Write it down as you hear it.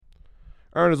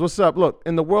Ernest, what's up? Look,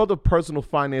 in the world of personal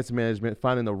finance management,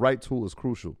 finding the right tool is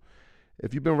crucial.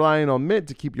 If you've been relying on Mint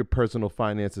to keep your personal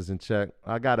finances in check,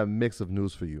 I got a mix of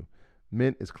news for you.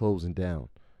 Mint is closing down.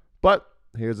 But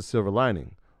here's a silver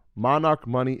lining. Monarch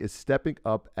Money is stepping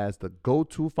up as the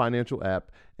go-to financial app,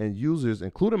 and users,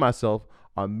 including myself,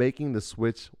 are making the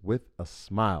switch with a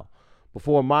smile.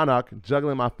 Before Monarch,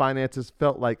 juggling my finances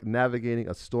felt like navigating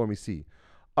a stormy sea.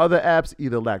 Other apps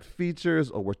either lacked features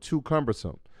or were too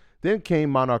cumbersome. Then came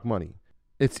Monarch Money.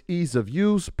 Its ease of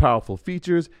use, powerful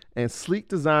features, and sleek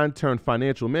design turned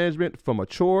financial management from a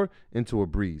chore into a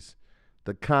breeze.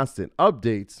 The constant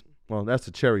updates, well, that's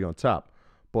the cherry on top.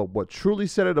 But what truly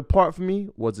set it apart for me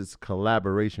was its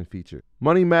collaboration feature.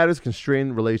 Money matters can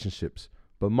strain relationships,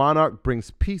 but Monarch brings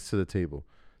peace to the table.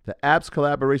 The app's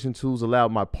collaboration tools allow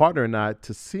my partner and I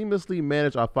to seamlessly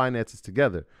manage our finances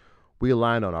together. We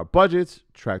aligned on our budgets,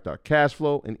 tracked our cash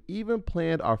flow, and even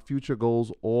planned our future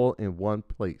goals all in one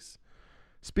place.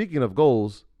 Speaking of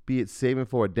goals, be it saving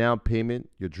for a down payment,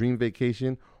 your dream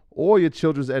vacation, or your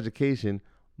children's education,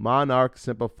 Monarch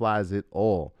simplifies it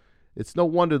all. It's no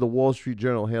wonder the Wall Street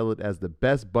Journal hailed it as the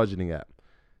best budgeting app.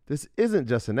 This isn't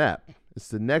just an app. It's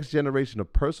the next generation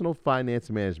of personal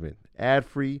finance management,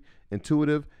 ad-free,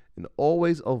 intuitive, and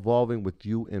always evolving with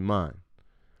you in mind.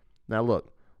 Now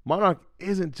look, Monarch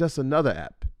isn't just another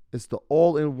app. It's the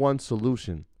all-in-one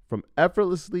solution. From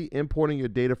effortlessly importing your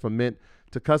data from Mint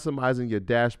to customizing your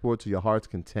dashboard to your heart's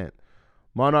content.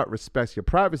 Monarch respects your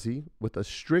privacy with a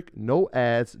strict no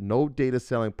ads, no data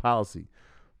selling policy.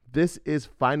 This is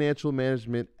financial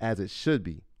management as it should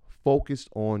be, focused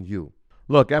on you.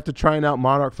 Look, after trying out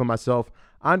Monarch for myself,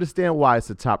 I understand why it's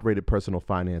the top-rated personal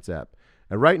finance app.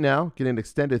 And right now, get an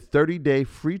extended 30-day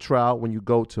free trial when you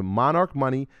go to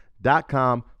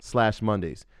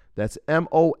monarchmoney.com/Mondays. That's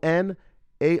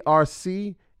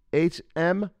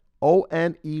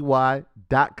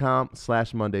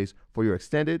monarchmoney.com/Mondays for your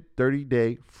extended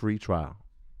 30-day free trial.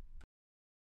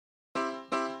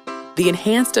 The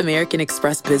Enhanced American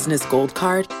Express Business Gold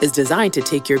Card is designed to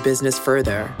take your business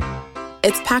further.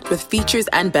 It's packed with features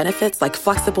and benefits like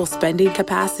flexible spending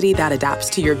capacity that adapts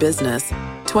to your business,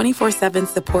 24/7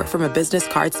 support from a business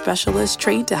card specialist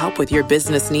trained to help with your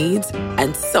business needs,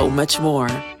 and so much more.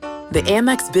 The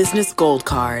Amex Business Gold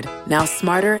Card, now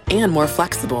smarter and more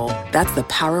flexible. That's the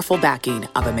powerful backing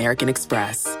of American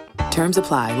Express. Terms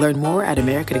apply. Learn more at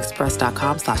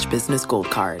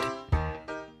americanexpress.com/businessgoldcard.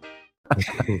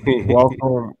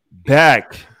 Welcome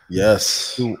back.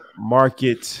 Yes. To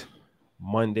Market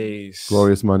Mondays.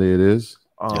 Glorious Monday it is.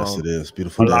 Yes, it is.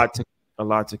 Beautiful day. A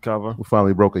lot to cover. We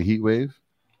finally broke a heat wave.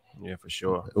 Yeah, for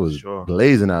sure. It was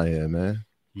blazing out here, man.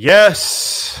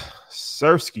 Yes.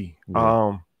 Surfsky.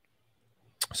 Yeah.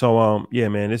 Yeah,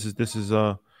 man, this is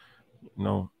the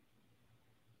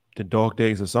dog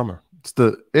days of summer.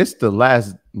 It's the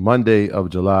last Monday of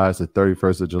July. It's the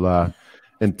 31st of July.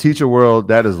 In teacher world,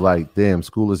 that is like, damn,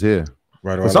 school is here.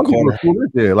 Right around some the corner. people, school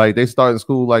is there. Like they starting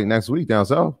school like next week down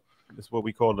south. That's what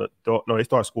we call the dog. No, they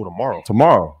start school tomorrow.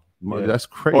 Yeah. That's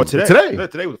crazy. Oh, today.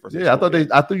 Today was the first. Yeah, I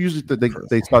thought usually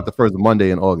they start the first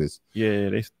Monday in August. Yeah,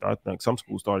 they start. Like some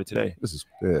schools started today. This is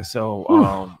yeah. So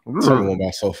Summer went by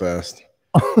so fast.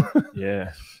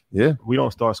 Yeah. Yeah. We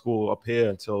don't start school up here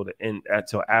until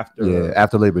after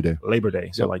after Labor Day.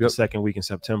 So the second week in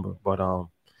September. But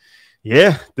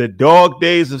the dog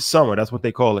days of summer. That's what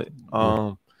they call it.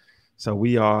 So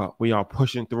we are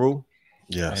pushing through.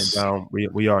 Yes. And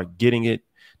we are getting it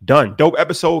done. Dope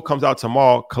episode comes out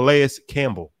tomorrow. Calais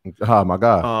Campbell. Oh my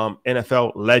God.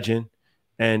 NFL legend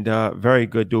and very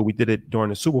good dude. We did it during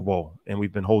the Super Bowl and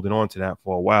we've been holding on to that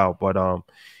for a while. But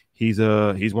he's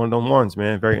one of those ones,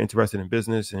 man. Very interested in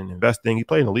business and investing. He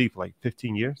played in the league for like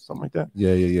 15 years, something like that.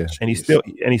 Yeah. And he's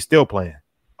still playing.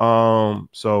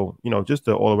 So just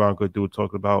an all around good dude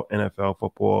talking about NFL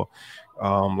football,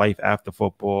 life after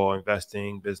football,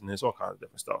 investing, business, all kinds of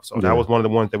different stuff. So that was one of the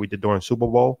ones that we did during Super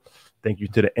Bowl. Thank you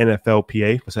to the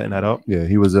NFLPA for setting that up. Yeah,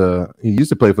 he used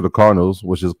to play for the Cardinals,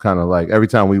 which is kind of like every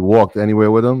time we walked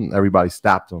anywhere with him, everybody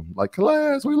stopped him. Like,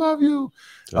 Calais, we love you.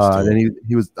 And then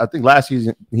he was, I think last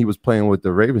season he was playing with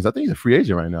the Ravens. I think he's a free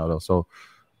agent right now though. So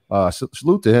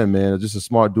salute to him, man. Just a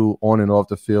smart dude on and off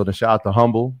the field. And shout out to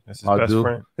Humble. That's his best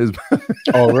friend.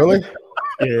 Oh, really?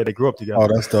 Yeah, they grew up together. Oh,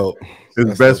 that's dope.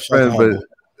 His best friend, but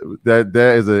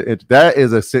that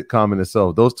is a sitcom in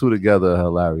itself. Those two together are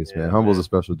hilarious, man. Humble's a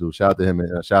special dude. Shout out to him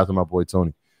and shout out to my boy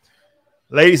Tony.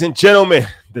 Ladies and gentlemen,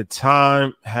 the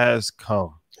time has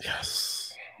come.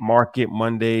 Yes. Market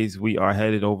Mondays. We are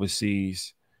headed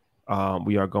overseas.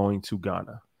 We are going to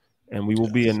Ghana. And we will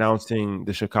be announcing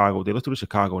the Chicago day. Let's do the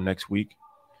Chicago next week.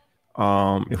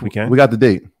 if we can. We got the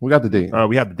date. We have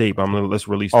the date, but let's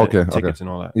release the tickets and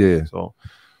all that. Yeah. So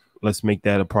let's make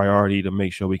that a priority to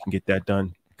make sure we can get that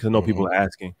done because I know people are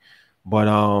asking.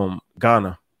 But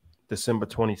Ghana, December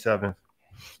 27th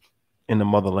in the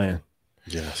motherland.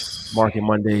 Yes. Market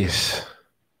Mondays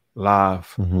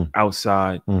live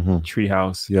outside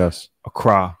Treehouse. Yes.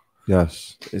 Accra.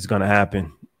 Yes. It's gonna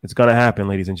happen. It's gonna happen,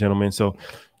 ladies and gentlemen. So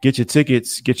get your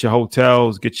tickets, get your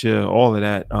hotels, get your all of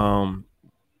that.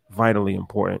 Vitally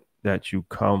important that you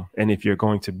come. And if you're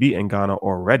going to be in Ghana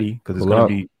already, because there's going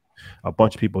to be a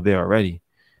bunch of people there already,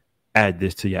 add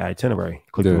this to your itinerary.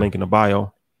 Click the link in the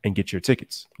bio and get your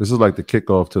tickets. This is like the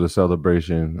kickoff to the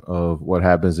celebration of what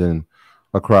happens in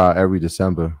Accra every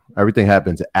December. Everything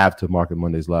happens after Market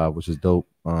Mondays Live, which is dope.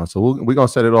 So we're going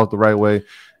to set it off the right way,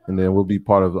 and then we'll be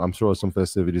part of, I'm sure, some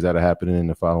festivities that are happening in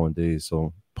the following days.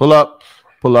 So pull up,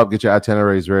 get your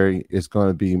itineraries ready. It's going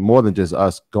to be more than just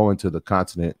us going to the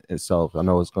continent itself. I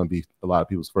know it's going to be a lot of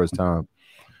people's first time.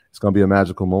 It's going to be a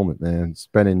magical moment, man.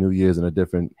 Spending New Year's in a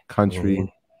different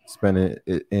country, spending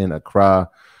it in Accra,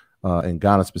 in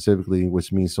Ghana specifically,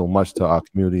 which means so much to our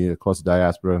community across the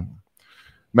diaspora.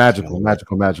 Magical,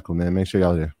 man. Make sure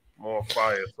y'all there. More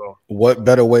fire. So what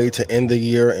better way to end the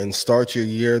year and start your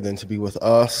year than to be with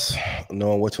us,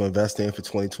 knowing what to invest in for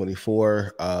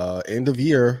 2024. End of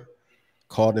year,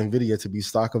 called NVIDIA to be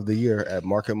stock of the year at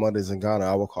Market Mondays in Ghana.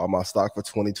 I will call my stock for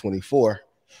 2024.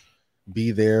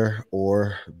 Be there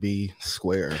or be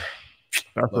square.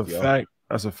 That's a fact.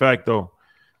 That's a fact, though.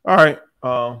 All right.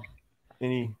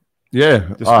 Any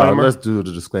disclaimer? All right, let's do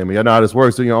the disclaimer. You know how this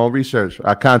works. Do your own research.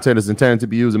 Our content is intended to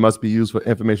be used and must be used for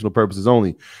informational purposes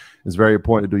only. It's very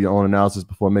important to do your own analysis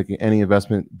before making any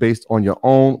investment based on your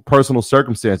own personal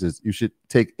circumstances. You should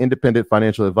take independent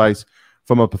financial advice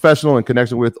from a professional in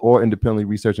connection with or independently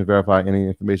research and verify any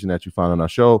information that you find on our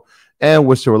show and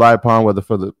wish to rely upon, whether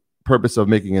for the purpose of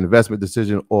making an investment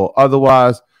decision or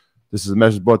otherwise. This is a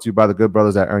message brought to you by the good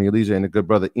brothers at Earn Your Leisure and the good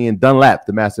brother Ian Dunlap,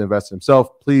 the master investor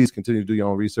himself. Please continue to do your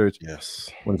own research.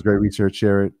 Yes. When it's great research,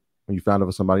 share it. When you found it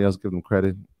for somebody else, give them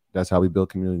credit. That's how we build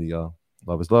community, y'all.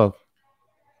 Love is love.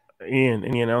 Ian,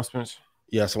 any announcements?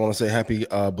 Yes, I want to say happy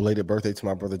belated birthday to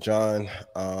my brother John.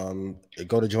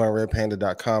 Go to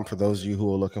joinredpanda.com for those of you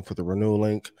who are looking for the renewal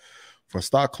link for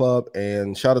Stock Club.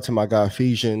 And shout out to my guy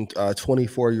Ephesian,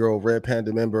 24-year-old Red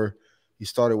Panda member. He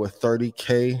started with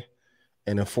 30K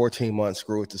and in 14 months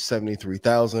grew it to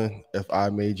 73,000. If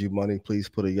I made you money, please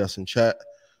put a yes in chat.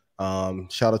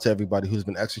 Shout out to everybody who's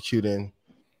been executing,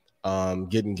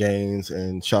 getting gains,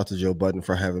 and shout out to Joe Budden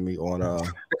for having me on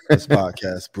this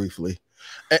podcast briefly.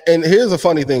 And here's a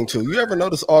funny thing too. You ever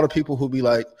notice all the people who be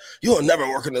like, "You'll never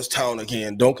work in this town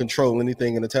again. Don't control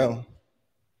anything in the town."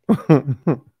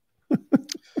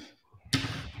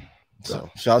 So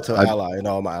shout out to Ally and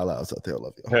all my allies out there.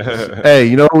 Love you. Hey,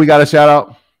 you know who we got to shout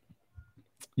out?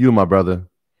 You, my brother.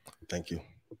 Thank you.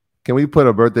 Can we put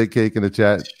a birthday cake in the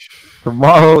chat?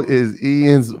 Tomorrow is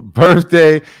Ian's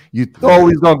birthday. You thought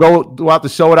we was gonna go throughout the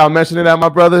show without mentioning that, my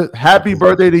brother. Happy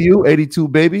birthday to you, 82,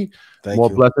 baby. Thank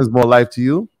more you. blessings, more life to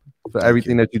you for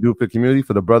everything that you do for the community,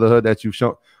 for the brotherhood that you've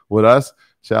shown with us.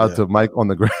 Shout out to Mike on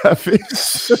the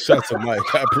graphics. Shout out to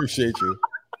Mike. I appreciate you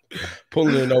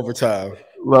pulling in overtime.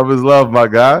 Love is love, my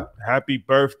guy. Happy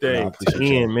birthday to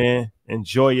Ian, man.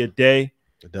 Enjoy your day.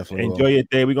 Definitely enjoy your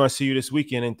day. We're gonna see you this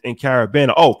weekend in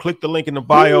Carabana. Oh, click the link in the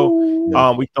bio.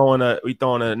 We throwing a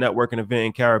networking event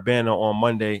in Carabana on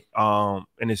Monday.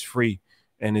 And it's free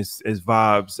and it's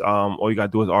vibes. All you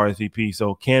gotta do is RSVP.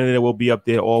 So Canada will be up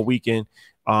there all weekend.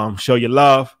 Show your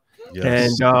love.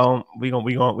 Yes. And we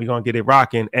gonna get it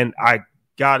rocking. And I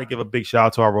gotta give a big shout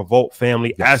out to our Revolt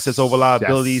family. Assets over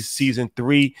Liabilities season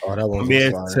 3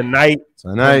 premieres tonight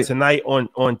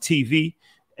on TV.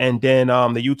 And then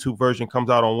the YouTube version comes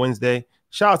out on Wednesday.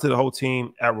 Shout out to the whole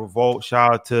team at Revolt.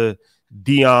 Shout out to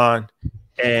Dion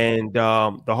and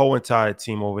the whole entire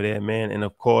team over there, man. And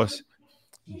of course,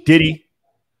 Diddy,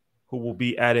 who will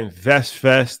be at Invest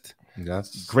Fest.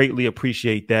 Yes. Greatly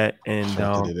appreciate that. And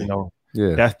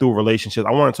that's through relationships.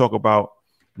 I want to talk about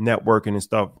networking and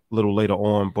stuff a little later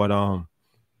on, but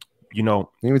you didn't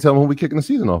even tell them who we kicking the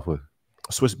season off with.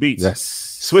 Swiss Beats. Yes.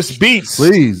 Swiss Beats.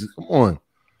 Please, come on.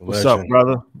 What's up,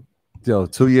 brother? Yo,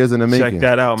 2 years in the making. Check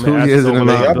that out, man. 2 years in the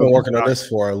making. I've been working on this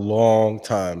for a long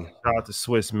time. Shout out to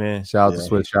Swiss, man. Shout out to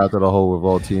Swiss. Shout out to the whole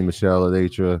Revolt team, Michelle,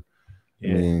 Adatra.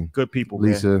 Yeah, good people,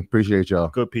 Lisa, man. Appreciate y'all.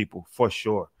 Good people, for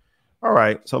sure. All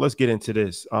right, so let's get into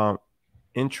this.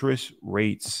 Interest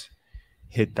rates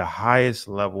hit the highest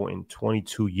level in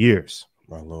 22 years.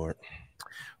 My Lord.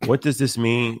 What does this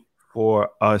mean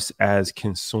for us as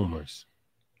consumers?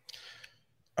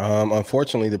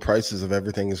 Unfortunately, the prices of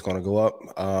everything is going to go up.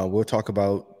 We'll talk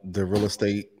about the real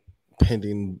estate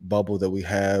pending bubble that we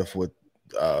have with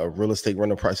real estate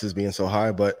rental prices being so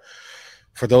high. But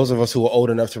for those of us who are old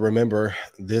enough to remember,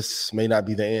 this may not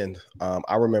be the end.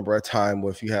 I remember a time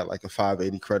where if you had like a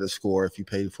 580 credit score, if you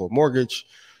paid for a mortgage,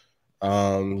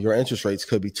 your interest rates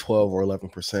could be 12 or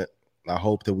 11%. I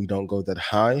hope that we don't go that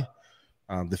high.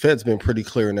 The Fed's been pretty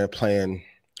clear in their plan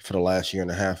for the last year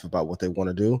and a half about what they want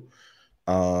to do.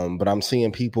 But I'm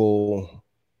seeing people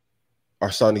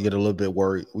are starting to get a little bit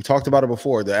worried. We talked about it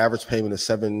before. The average payment is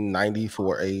 $790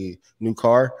 for a new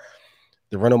car.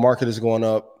 The rental market is going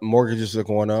up. Mortgages are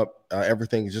going up.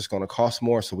 Everything is just going to cost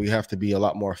more. So we have to be a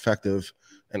lot more effective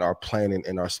in our planning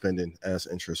and our spending as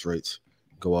interest rates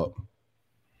go up.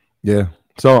 Yeah.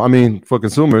 So, I mean, for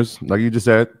consumers, like you just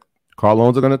said, car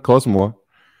loans are going to cost more.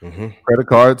 Mm-hmm. Credit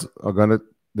cards are going to,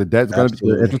 the debt's going to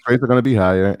be, the interest rates are going to be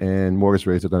higher, and mortgage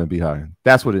rates are going to be higher.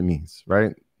 That's what it means,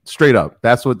 right? Straight up.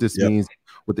 That's what this means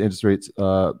with the interest rates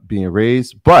being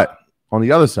raised. But on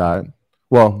the other side,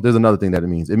 well, there's another thing that it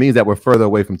means. It means that we're further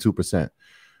away from 2%,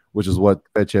 which is what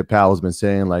Fed Chair Powell has been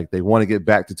saying. Like, they want to get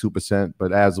back to 2%,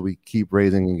 but as we keep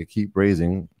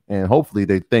raising, and hopefully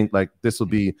they think like there'll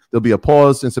be a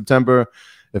pause in September,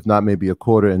 if not maybe a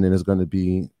quarter, and then it's going to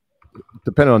be,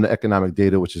 depending on the economic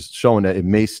data, which is showing that it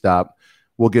may stop,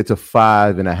 we'll get to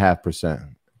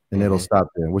 5.5%, and it'll stop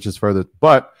there, which is further.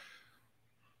 But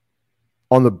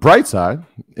on the bright side,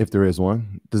 if there is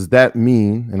one, does that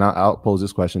mean, and I'll pose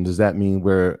this question, does that mean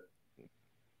where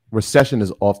recession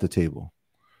is off the table?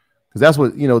 Because that's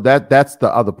what, that's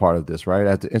the other part of this, right?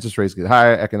 As the interest rates get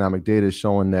higher, economic data is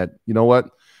showing that, you know what,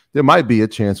 there might be a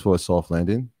chance for a soft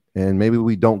landing, and maybe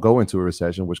we don't go into a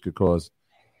recession, which could cause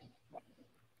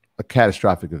a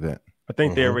catastrophic event. I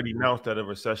think they already announced that a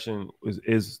recession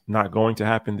is not going to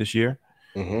happen this year.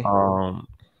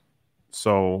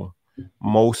 So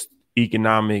most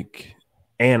economic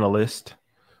analysts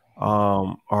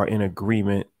are in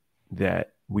agreement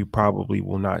that we probably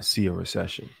will not see a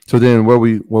recession. So then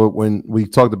when we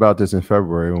talked about this in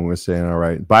February, when we were saying, all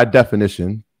right, by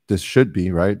definition, this should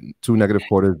be, right, 2 negative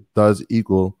quarters does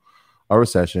equal a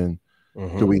recession.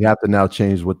 Do we have to now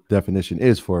change what the definition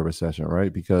is for a recession,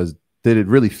 right? Because did it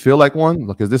really feel like one?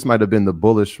 Because this might have been the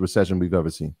bullish recession we've ever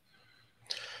seen.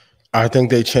 I think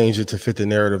they changed it to fit the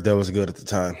narrative that was good at the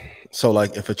time. So,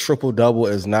 like, if a triple-double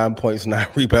is 9 points, 9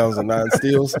 rebounds, and 9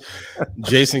 steals,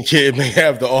 Jason Kidd may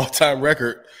have the all-time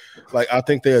record. Like, I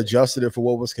think they adjusted it for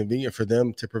what was convenient for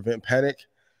them to prevent panic.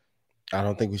 I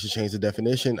don't think we should change the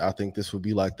definition. I think this would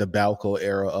be like the Balco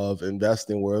era of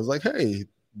investing, where it's like, hey,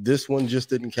 this one just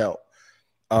didn't count,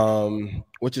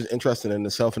 which is interesting in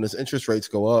itself. And as interest rates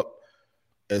go up,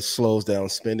 it slows down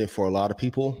spending for a lot of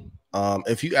people.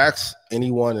 If you ask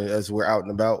anyone as we're out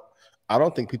and about, I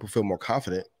don't think people feel more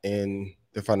confident in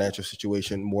their financial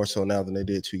situation more so now than they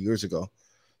did 2 years ago.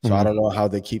 So I don't know how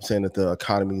they keep saying that the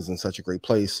economy is in such a great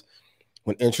place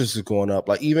when interest is going up.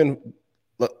 Like, even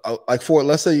like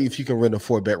let's say if you can rent a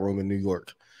 4-bedroom in New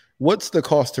York, what's the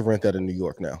cost to rent that in New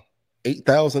York now?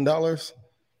 $8,000.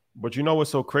 But you know what's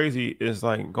so crazy is,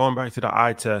 like, going back to the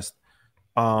eye test.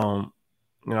 I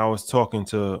was talking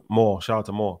to Maul, shout out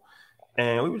to Maul,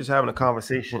 and we were just having a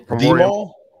conversation from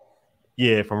Maul?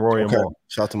 Yeah, from Roy and Maul.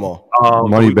 Shout out to Maul.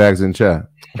 Money bags in chat.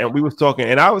 And we was talking,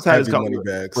 and I was having this money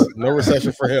bags. No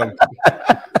recession for him.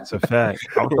 It's a fact.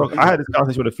 I had this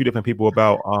conversation with a few different people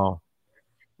about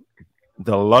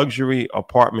the luxury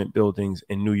apartment buildings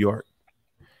in New York.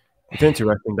 It's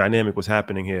interesting dynamic was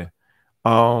happening here.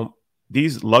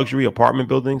 These luxury apartment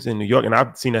buildings in New York, and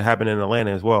I've seen it happen in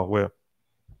Atlanta as well, where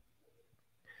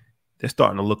they're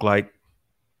starting to look like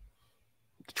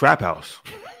the trap house.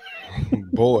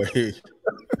 Boy,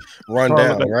 run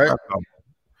down, right?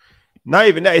 Not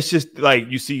even that. It's just like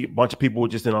you see a bunch of people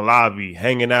just in a lobby,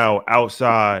 hanging out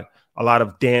outside. A lot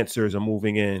of dancers are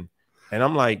moving in. And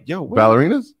I'm like, yo,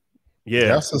 ballerinas? Yeah.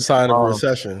 That's a sign of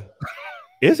recession.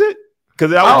 Is it?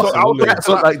 Because I was talking to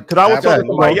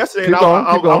somebody yesterday, and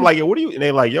I'm like, yo, what are you? And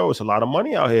they're like, yo, it's a lot of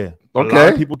money out here. Okay. A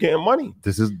lot of people getting money.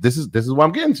 This is what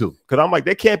I'm getting to. Because I'm like,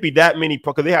 there can't be that many,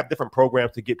 because they have different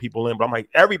programs to get people in. But I'm like,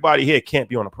 everybody here can't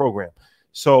be on a program.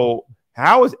 So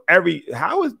how is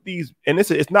these, and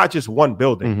it's not just one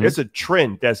building. It's a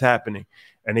trend that's happening.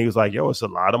 And he was like, yo, it's a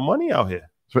lot of money out here.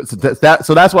 So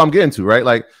that's what I'm getting to, right?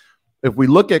 Like, if we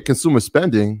look at consumer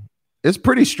spending, it's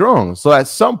pretty strong. So at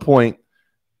some point,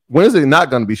 when is it not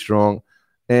going to be strong?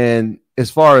 And as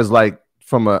far as like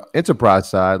from an enterprise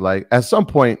side, like at some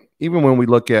point, even when we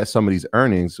look at some of these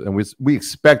earnings, and we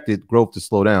expected growth to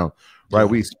slow down, right?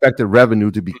 We expected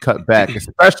revenue to be cut back,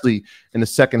 especially in the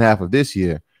second half of this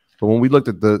year. But when we looked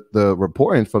at the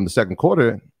reporting from the second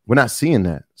quarter, We're not seeing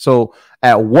that. So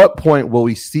at what point will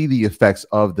we see the effects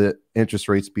of the interest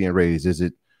rates being raised? Is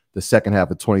it the second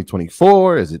half of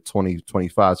 2024? Is it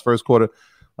 2025's first quarter?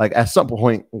 Like at some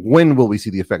point, when will we see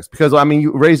the effects? Because I mean,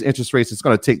 you raise interest rates, it's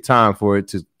going to take time for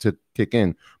it to kick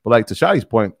in. But like to Shadi's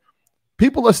point,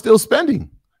 people are still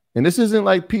spending. And this isn't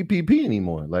like PPP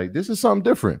anymore. Like this is something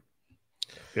different.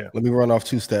 Yeah. Let me run off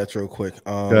 2 stats real quick.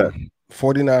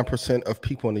 49% of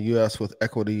people in the U.S. with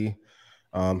equity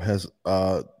has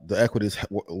the equity is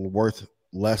worth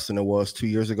less than it was 2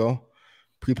 years ago.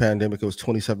 Pre-pandemic, it was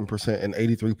 27%, and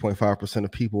 83.5%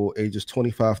 of people ages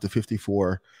 25 to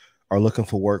 54 are looking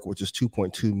for work, which is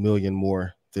 2.2 million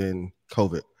more than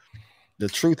COVID. The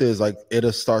truth is, like,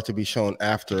 it'll start to be shown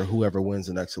after whoever wins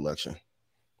the next election.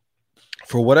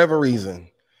 For whatever reason,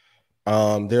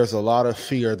 there's a lot of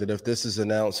fear that if this is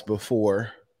announced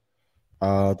before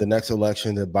the next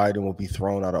election, that Biden will be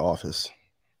thrown out of office.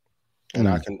 And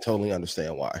I can totally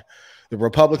understand why. The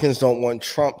Republicans don't want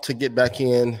Trump to get back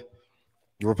in.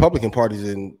 The Republican Party's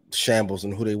in shambles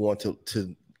and who they want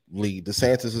to lead.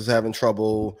 DeSantis is having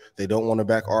trouble. They don't want to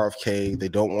back RFK. They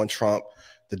don't want Trump.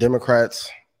 The Democrats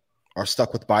are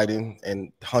stuck with Biden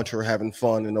and Hunter having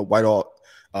fun in the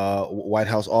White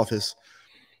House office.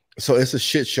 So it's a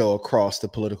shit show across the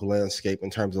political landscape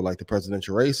in terms of like the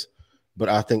presidential race. But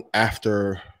I think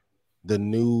after the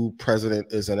new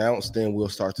president is announced, then we'll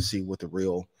start to see what the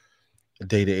real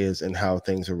data is and how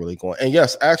things are really going. And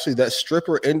yes, actually, that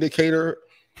stripper indicator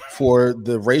for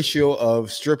the ratio of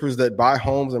strippers that buy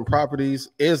homes and properties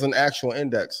is an actual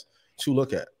index to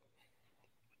look at.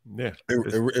 Yeah,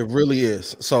 it really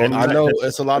is. So I know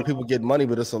it's a lot of people getting money,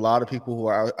 but it's a lot of people who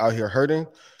are out here hurting.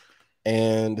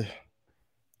 And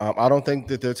I don't think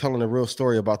that they're telling a real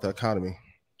story about the economy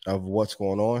of what's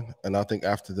going on. And I think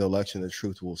after the election, the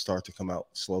truth will start to come out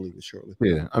slowly but surely.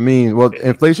 Yeah. I mean, well,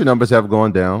 inflation numbers have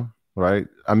gone down, right?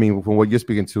 I mean, from what you're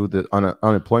speaking to, the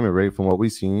unemployment rate, from what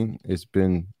we've seen, it's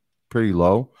been pretty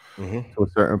low to a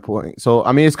certain point. So,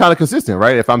 I mean, it's kind of consistent,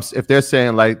 right? If they're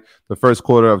saying like the first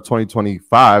quarter of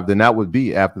 2025, then that would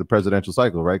be after the presidential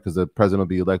cycle, right? Because the president will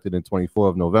be elected in 24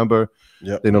 of November.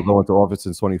 Yep. Then they'll go into office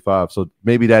in 25. So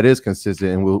maybe that is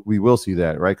consistent, and we will see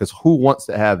that, right? Because who wants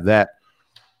to have that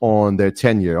on their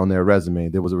tenure, on their resume?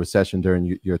 There was a recession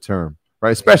during your term,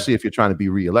 right? Especially if you're trying to be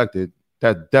reelected.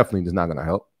 That definitely is not going to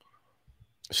help.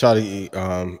 Shadi,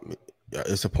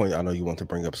 it's a point I know you want to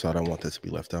bring up, so I don't want this to be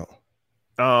left out.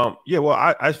 Yeah,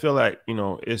 well, I feel like,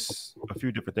 it's a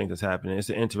few different things that's happening.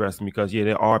 It's interesting because,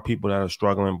 there are people that are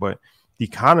struggling, but the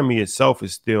economy itself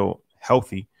is still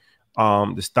healthy.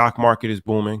 The stock market is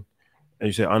booming. As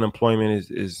you said, unemployment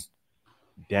is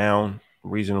down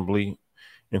reasonably.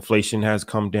 Inflation has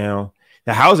come down.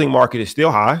 The housing market is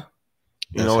still high.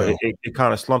 It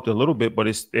kind of slumped a little bit, but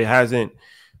it hasn't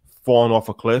fallen off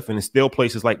a cliff. And it's still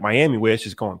places like Miami where it's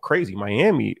just going crazy.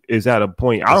 Miami is at a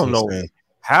point, I don't know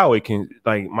how it can,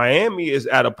 like, Miami is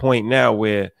at a point now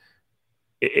where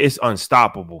it's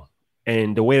unstoppable.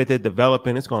 And the way that they're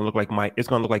developing, it's going to look like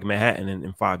Manhattan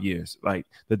in 5 years. Like,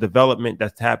 the development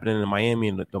that's happening in Miami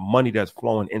and the money that's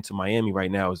flowing into Miami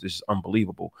right now is just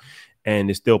unbelievable. And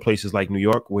there's still places like New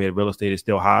York where real estate is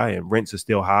still high and rents are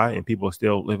still high and people are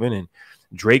still living. And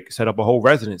Drake set up a whole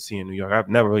residency in New York. I've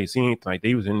never really seen anything like that.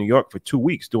 He was in New York for 2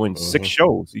 weeks doing 6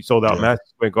 shows. He sold out Madison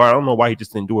Square Garden. I don't know why he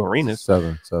just didn't do arenas.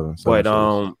 Seven. But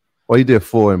well, he did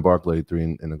 4 in Barclay,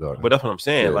 3 in the Garden. But that's what I'm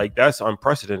saying. Yeah. Like, that's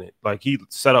unprecedented. Like, he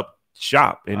set up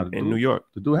shop in New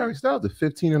York. To do Harry Styles did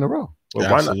 15 in a row. Well,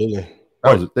 yeah,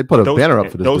 absolutely. They put a banner up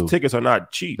for this. Those tickets are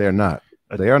not cheap. They're not.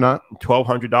 They are not.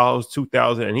 $1,200,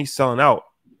 $2,000, and he's selling out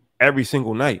every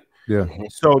single night. Yeah.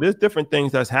 So there's different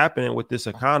things that's happening with this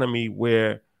economy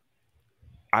where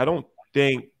I don't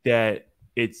think that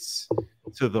it's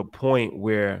to the point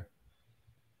where,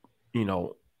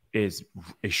 it's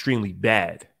extremely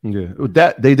bad. Yeah.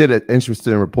 That they did an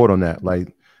interesting report on that.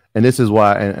 Like, and this is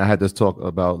why, and I had this talk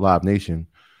about Live Nation,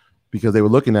 because they were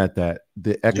looking at that,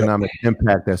 the economic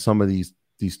impact that some of these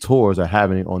tours are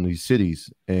having on these cities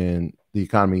and the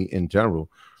economy in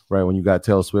general, right? When you got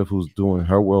Taylor Swift, who's doing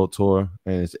her world tour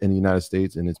and it's in the United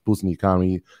States and it's boosting the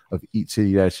economy of each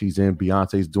city that she's in.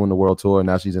 Beyonce's doing the world tour and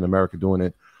now she's in America doing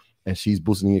it. And she's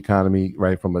boosting the economy,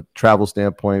 right, from a travel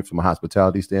standpoint, from a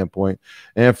hospitality standpoint,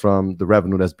 and from the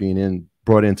revenue that's being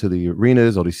brought into the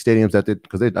arenas or the stadiums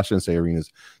I shouldn't say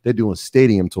arenas. They're doing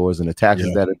stadium tours and the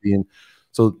taxes that are being.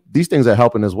 So these things are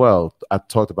helping as well. I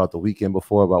talked about the weekend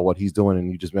before about what he's doing,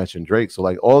 and you just mentioned Drake. So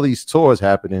like all these tours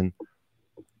happening,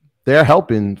 they're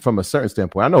helping from a certain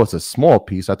standpoint. I know it's a small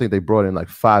piece. I think they brought in like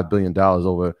 $5 billion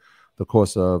over the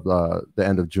course of the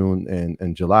end of June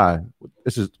and July,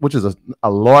 which is a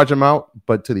large amount,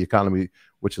 but to the economy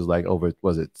which is like over,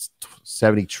 was it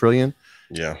 70 trillion?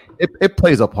 Yeah. It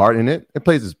plays a part in it. It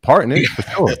plays its part in it for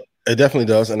sure. It definitely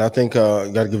does, and I think you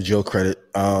got to give Joe credit.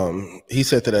 He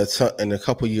said that in a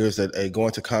couple of years that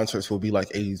going to concerts will be like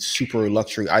a super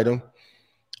luxury item,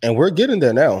 and we're getting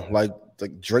there now. Like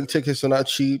Drake tickets are not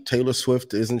cheap. Taylor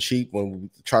Swift isn't cheap. When we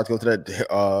tried to go to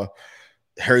that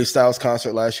Harry Styles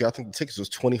concert last year, I think the tickets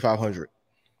was $2,500,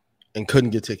 and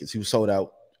couldn't get tickets. He was sold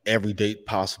out every date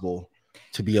possible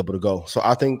to be able to go. So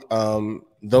I think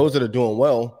those that are doing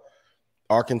well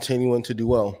are continuing to do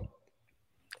well.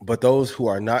 But those who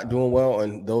are not doing well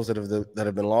and those that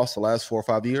have been lost the last 4 or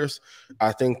 5 years,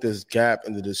 I think this gap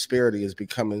and the disparity is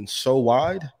becoming so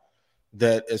wide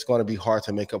that it's going to be hard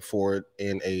to make up for it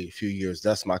in a few years.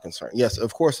 That's my concern. Yes,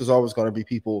 of course, there's always going to be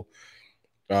people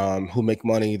who make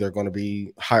money. They're going to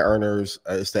be high earners.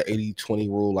 It's that 80-20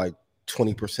 rule. Like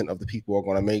 20% of the people are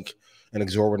going to make an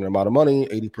exorbitant amount of money.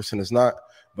 80% is not.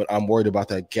 But I'm worried about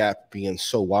that gap being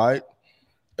so wide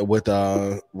with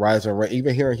rising rent.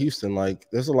 Even here in Houston, like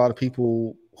there's a lot of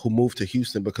people who moved to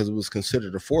Houston because it was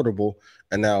considered affordable,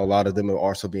 and now a lot of them are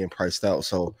also being priced out.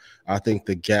 So I think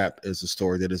the gap is a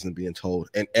story that isn't being told,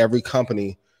 and every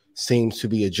company seems to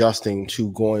be adjusting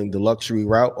to going the luxury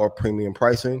route or premium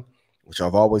pricing, which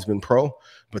I've always been pro.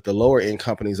 But the lower end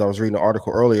companies, I was reading an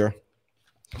article earlier,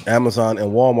 Amazon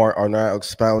and Walmart are now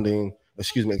expanding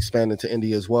to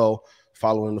India as well,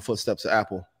 following the footsteps of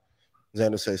Apple.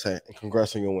 Xander says, "Hey,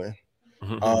 congrats on your win."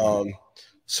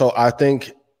 So I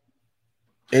think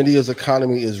India's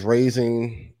economy is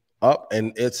raising up,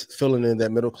 and it's filling in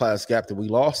that middle class gap that we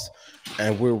lost.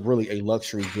 And we're really a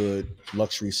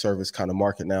luxury service kind of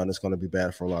market now, and it's going to be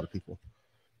bad for a lot of people.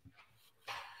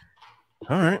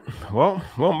 All right. Well,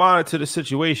 we'll monitor the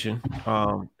situation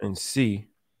and see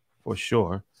for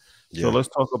sure. Yeah. So let's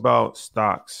talk about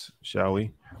stocks, shall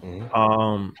we?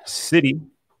 Citi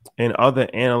and other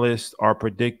analysts are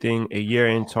predicting a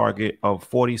year-end target of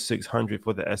 4,600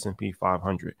 for the S&P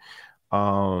 500.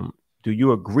 Do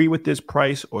you agree with this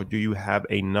price, or do you have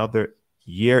another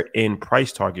year-end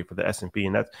price target for the S&P?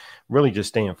 And that's really just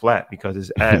staying flat because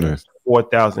it's at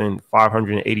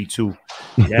 4,582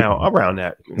 now, around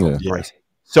that price.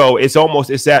 So it's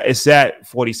at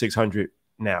 4,600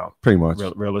 now, pretty much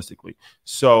realistically.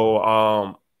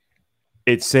 So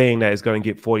it's saying that it's going to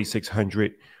get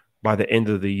 4,600 by the end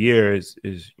of the year. Is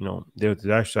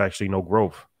there's actually no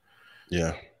growth.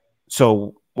 Yeah.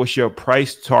 So what's your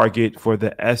price target for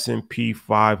the S&P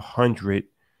 500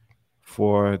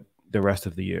 for the rest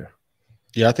of the year?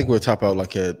 Yeah, I think we'll top out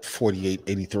like at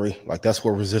 48.83. Like that's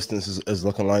where resistance is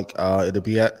looking like it'll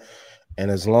be at. And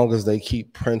as long as they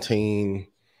keep printing,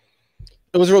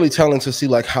 it was really telling to see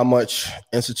like how much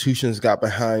institutions got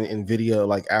behind NVIDIA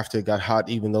like after it got hot,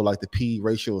 even though like the P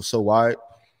ratio was so wide.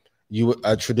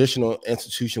 A traditional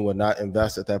institution would not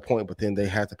invest at that point, but then they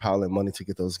had to pile in money to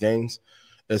get those gains.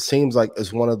 It seems like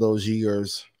it's one of those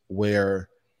years where,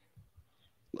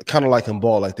 kind of like in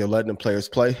ball, like they're letting the players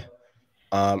play.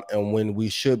 And when we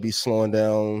should be slowing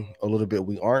down a little bit,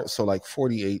 we aren't. So like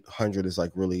 4,800 is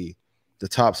like really the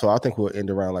top. So I think we'll end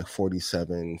around like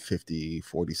 47.50,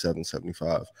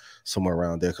 47.75, somewhere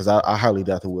around there. Because I highly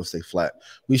doubt that we'll stay flat.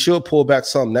 We should pull back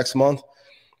some next month,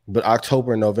 but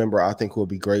October and November I think will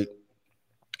be great.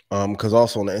 Because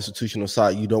also on the institutional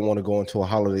side, you don't want to go into a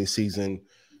holiday season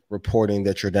reporting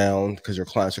that you're down because your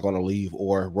clients are going to leave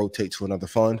or rotate to another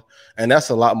fund. And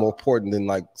that's a lot more important than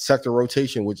like sector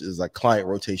rotation, which is like client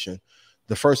rotation.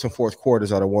 The first and fourth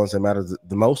quarters are the ones that matter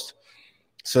the most.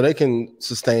 So they can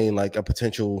sustain like a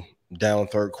potential down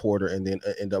third quarter and then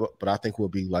end up, but I think we'll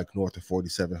be like north of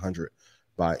 4,700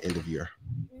 by end of year.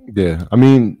 Yeah. I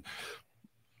mean,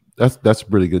 that's a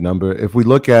pretty good number. If we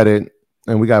look at it,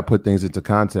 and we got to put things into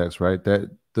context, right? That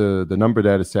the number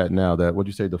that it's at now, that, what'd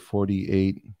you say, the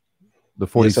 48, the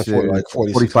 46, like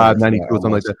 45, 92,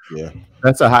 something like that. Yeah.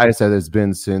 That's the highest that it's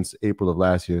been since April of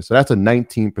last year. So that's a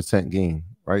 19% gain,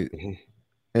 right? Mm-hmm.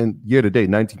 And year to date,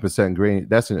 19% gain.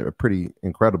 That's a pretty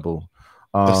incredible.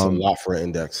 That's a lot for an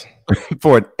index.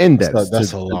 For an index.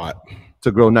 That's a lot.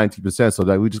 To grow 19%. So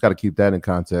that we just got to keep that in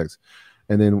context.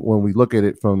 And then when we look at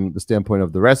it from the standpoint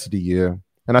of the rest of the year,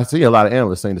 and I see a lot of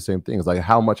analysts saying the same thing. It's like,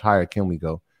 how much higher can we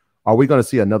go? Are we going to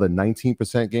see another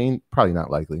 19% gain? Probably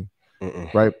not likely,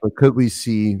 right? But could we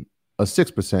see a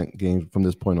 6% gain from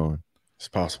this point on? It's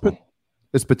possible.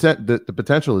 It's the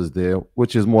potential is there,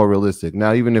 which is more realistic.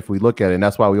 Now, even if we look at it, and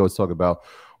that's why we always talk about,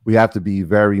 we have to be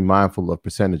very mindful of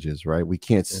percentages, right? We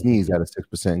can't sneeze at a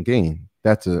 6% gain.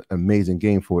 That's an amazing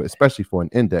gain especially for an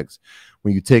index.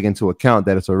 When you take into account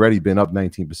that it's already been up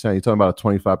 19%, you're talking about a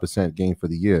 25% gain for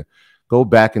the year. Go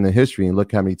back in the history and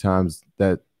look how many times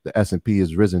that the S&P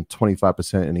has risen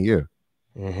 25% in a year.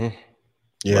 Mm-hmm.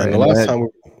 Yeah, right? and the And last that, time,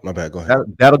 my bad, go ahead.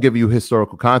 that'll give you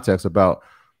historical context about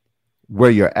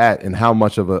where you're at and how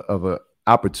much of a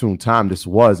opportune time this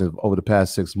was over the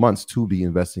past 6 months to be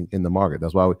investing in the market.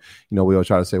 That's why we all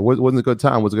try to say, wasn't a good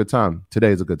time? Was a good time?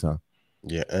 Today is a good time.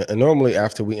 Yeah, and normally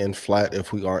after we end flat,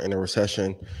 if we aren't in a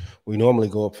recession, we normally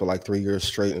go up for like 3 years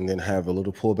straight and then have a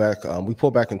little pullback. We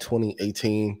pulled back in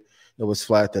 2018. It was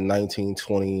flat. Then 19,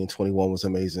 20, and 21 was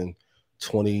amazing.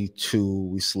 22,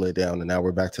 we slid down, and now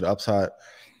we're back to the upside.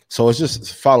 So it's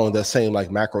just following that same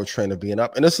like macro trend of being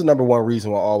up. And this is the number one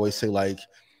reason why I always say, like,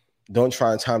 don't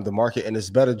try and time the market. And it's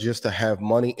better just to have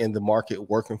money in the market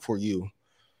working for you,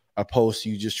 opposed to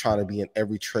you just trying to be in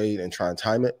every trade and try and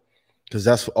time it. Because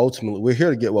that's ultimately, we're here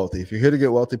to get wealthy. If you're here to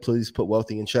get wealthy, please put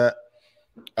wealthy in chat.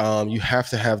 You have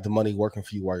to have the money working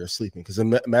for you while you're sleeping. Because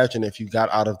imagine if you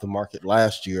got out of the market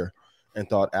last year and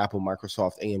thought Apple,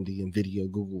 Microsoft, AMD,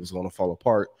 Nvidia, Google was going to fall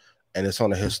apart, and it's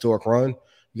on a historic run.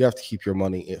 You have to keep your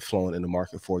money flowing in the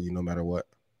market for you, no matter what.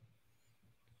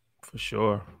 For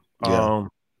sure. Yeah.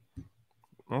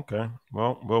 Okay.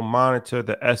 Well, we'll monitor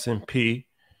the S&P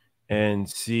and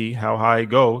see how high it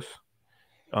goes,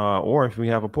 or if we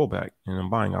have a pullback and a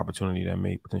buying opportunity that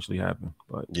may potentially happen.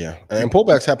 But yeah, and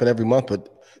pullbacks happen every month, but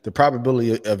the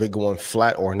probability of it going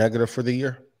flat or negative for the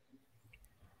year,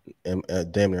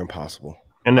 damn near impossible.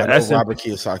 And the I know Robert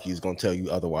Kiyosaki is going to tell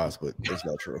you otherwise, but it's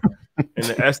not true. And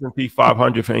the S&P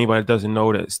 500, for anybody that doesn't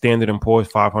know, that Standard & Poor's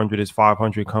 500 is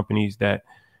 500 companies that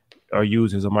are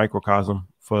used as a microcosm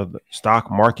for the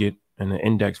stock market, and the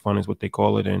index fund is what they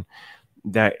call it. And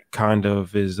that kind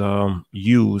of is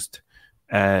used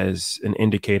as an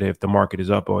indicator if the market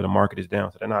is up or the market is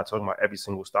down. So they're not talking about every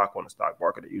single stock on the stock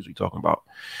market. They're usually talking about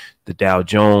the Dow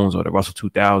Jones or the Russell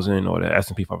 2000 or the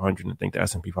S&P 500. And I think the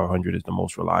S&P 500 is the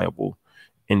most reliable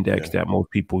index that most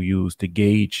people use to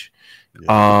gauge,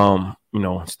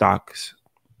 stocks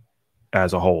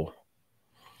as a whole.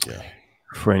 Yeah.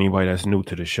 For anybody that's new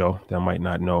to the show that might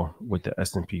not know what the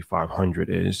S&P 500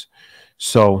 is.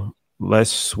 So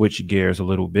let's switch gears a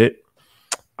little bit.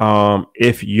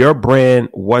 If your brand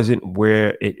wasn't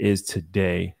where it is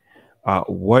today,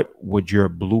 what would your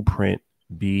blueprint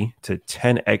be to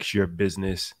 10x your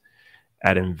business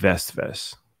at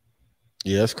InvestFest?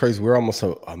 Yeah, it's crazy. We're almost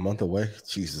a month away.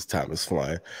 Jesus, time is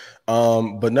flying.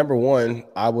 But number one,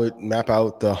 I would map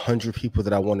out the 100 people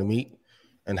that I want to meet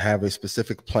and have a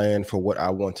specific plan for what I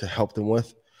want to help them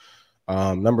with.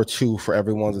 Number two, for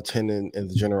everyone's attending in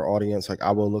the general audience, like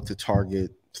I will look to target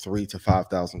 3,000 to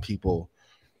 5,000 people,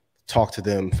 talk to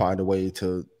them, find a way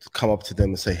to come up to them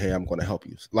and say, hey, I'm going to help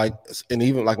you. Like, and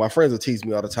even like my friends will tease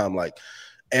me all the time, like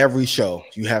every show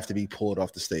you have to be pulled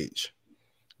off the stage.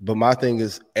 But my thing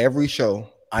is, every show,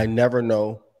 I never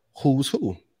know who's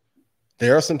who.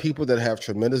 There are some people that have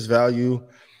tremendous value.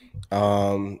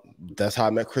 That's how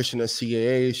I met Christian at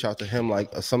CAA. Shout out to him.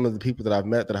 Like some of the people that I've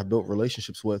met that I've built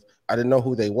relationships with, I didn't know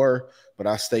who they were, but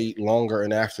I stayed longer.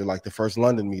 And after like the first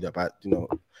London meetup, I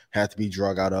had to be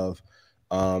drug out of.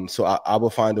 So I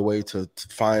will find a way to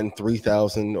find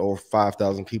 3,000 or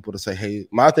 5,000 people to say, hey,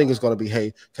 my thing is going to be,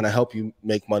 hey, can I help you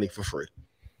make money for free?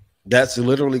 That's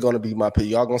literally going to be my pitch.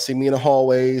 Y'all going to see me in the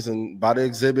hallways and by the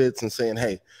exhibits and saying,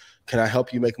 hey, can I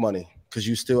help you make money? Because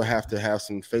you still have to have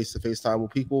some face-to-face time with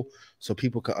people so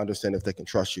people can understand if they can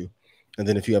trust you. And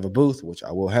then if you have a booth, which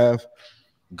I will have,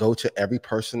 go to every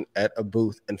person at a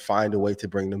booth and find a way to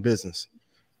bring them business.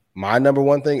 My number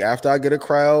one thing after I get a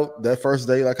crowd that first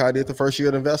day, like I did the first year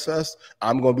at InvestFest,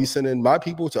 I'm going to be sending my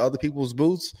people to other people's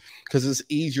booths because it's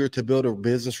easier to build a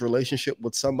business relationship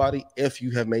with somebody if you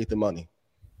have made the money.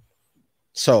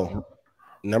 So,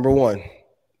 number one,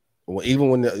 even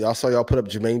when y'all saw y'all put up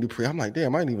Jermaine Dupri, I'm like,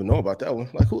 damn, I didn't even know about that one.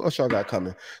 Like, who else y'all got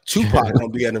coming? Tupac gonna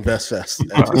be at InvestFest.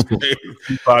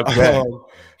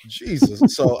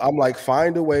 Jesus. So I'm like,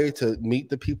 find a way to meet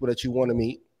the people that you want to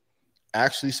meet,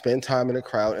 actually spend time in the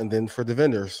crowd, and then for the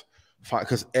vendors,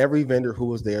 because every vendor who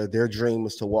was there, their dream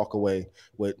was to walk away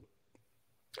with,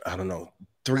 I don't know,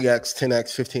 3x,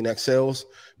 10x, 15x sales.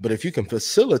 But if you can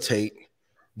facilitate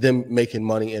them making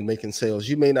money and making sales,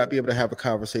 you may not be able to have a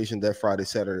conversation that Friday,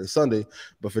 Saturday, Sunday,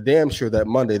 but for damn sure that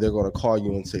Monday they're going to call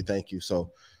you and say thank you.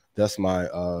 So that's my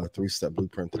 3-step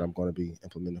blueprint that I'm going to be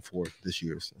implementing for this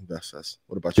year's InvestFest.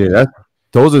 What about you? Yeah,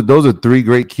 those are 3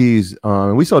 great keys.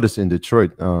 We saw this in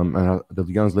Detroit. And the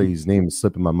young lady's name is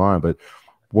slipping my mind, but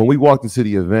when we walked into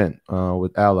the event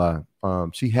with Ally,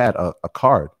 she had a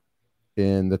card,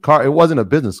 and the card, it wasn't a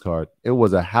business card, it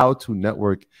was a how to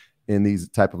network in these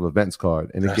type of events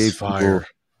card, and it gave fire.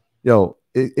 People,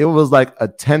 it was like a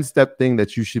 10-step thing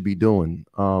that you should be doing.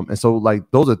 And so like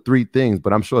those are 3 things,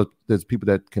 but I'm sure there's people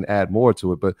that can add more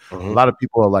to it. But a lot of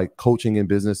people are like coaching in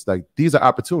business. Like these are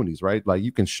opportunities, right? Like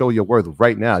you can show your worth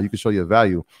right now. You can show your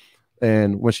value.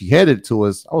 And when she handed it to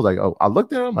us, I was like, oh, I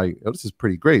looked at her, I'm like, oh, this is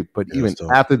pretty great. But even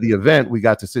after the event, we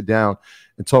got to sit down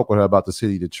and talk with her about the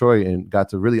city of Detroit and got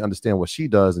to really understand what she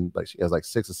does. And like she has like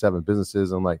 6 or 7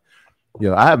 businesses. I'm like,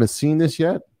 I haven't seen this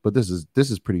yet, but this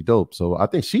is pretty dope. So I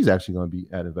think she's actually going to be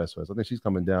at InvestFest. I think she's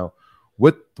coming down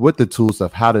with the tools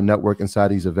of how to network inside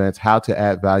these events, how to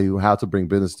add value, how to bring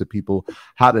business to people,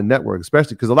 how to network,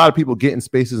 especially because a lot of people get in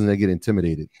spaces and they get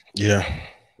intimidated. Yeah.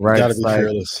 Right. You gotta be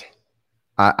fearless.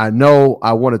 I know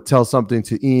I want to tell something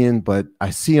to Ian, but I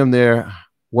see him there.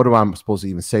 What am I supposed to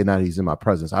even say now that he's in my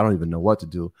presence? I don't even know what to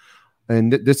do.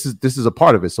 And this is a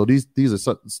part of it. So these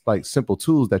are like simple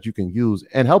tools that you can use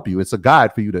and help you. It's a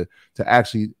guide for you to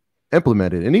actually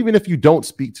implement it. And even if you don't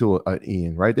speak to an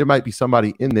Ian, right, there might be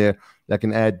somebody in there that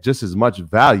can add just as much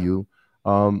value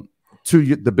to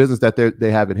the business that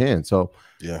they have at hand. So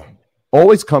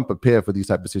always come prepared for these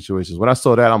type of situations. When I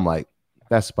saw that, I'm like,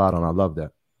 that's spot on. I love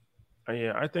that.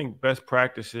 Yeah, I think best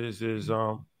practices is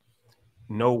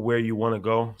know where you want to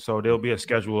go. So there'll be a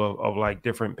schedule of like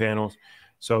different panels.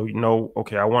 So,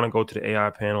 okay, I want to go to the AI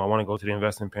panel. I want to go to the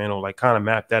investing panel, like kind of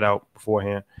map that out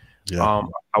beforehand. Yeah.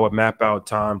 I would map out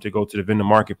time to go to the vendor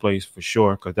marketplace for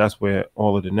sure, because that's where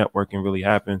all of the networking really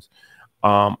happens.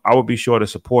 I would be sure to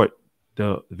support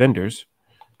the vendors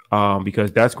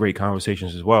because that's great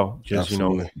conversations as well. Just,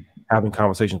 having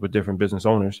conversations with different business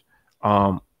owners.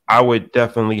 I would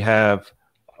definitely have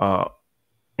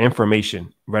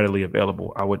information readily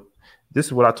available. This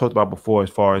is what I talked about before as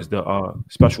far as the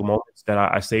special moments that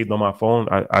I saved on my phone.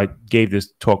 I gave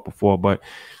this talk before, but,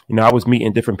 I was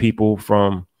meeting different people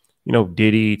from,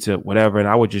 Diddy to whatever. And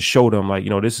I would just show them like,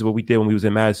 this is what we did when we was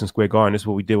in Madison Square Garden. This is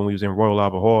what we did when we was in Royal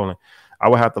Albert Hall. And I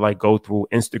would have to like go through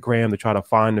Instagram to try to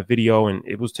find the video. And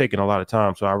it was taking a lot of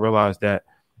time. So I realized that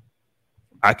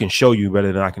I can show you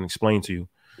better than I can explain to you.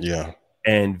 Yeah.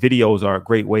 And videos are a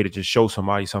great way to just show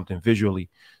somebody something visually.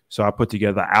 So I put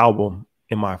together an album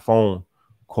in my phone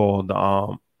called,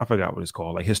 I forgot what it's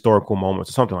called, like Historical Moments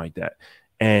or something like that.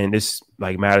 And it's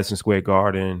like Madison Square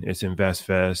Garden, it's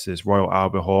InvestFest, it's Royal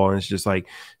Albert Hall. And it's just like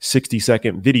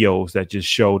 60-second videos that just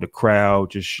show the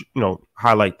crowd, just,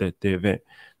 highlight the event.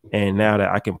 And now that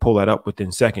I can pull that up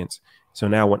within seconds. So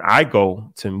now when I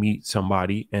go to meet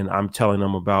somebody and I'm telling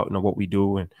them about, what we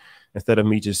do, and instead of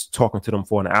me just talking to them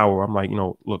for an hour, I'm like,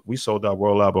 look, we sold out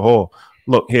Royal Albert Hall.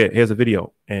 Look, here's a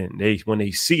video. And when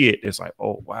they see it, it's like,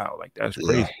 oh, wow, like that's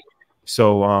crazy. Yeah.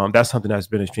 So that's something that's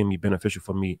been extremely beneficial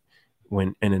for me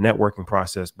when in the networking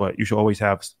process. But you should always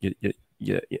have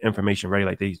your information ready.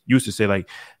 Like they used to say, like,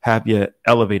 have your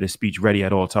elevator speech ready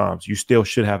at all times. You still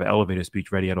should have an elevator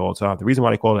speech ready at all times. The reason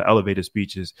why they call it elevator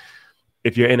speech is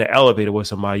if you're in an elevator with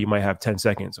somebody, you might have 10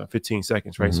 seconds or 15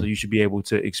 seconds, right? Mm-hmm. So you should be able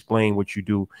to explain what you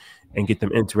do and get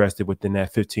them interested within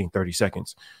that 15, 30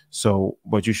 seconds. So,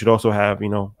 but you should also have,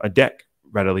 a deck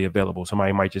readily available.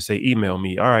 Somebody might just say, email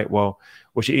me. All right, well,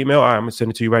 what's your email? All right, I'm gonna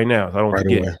send it to you right now. So I don't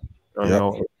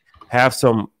forget. Have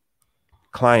some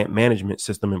client management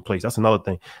system in place. That's another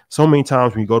thing. So many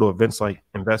times when you go to events like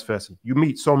InvestFest, you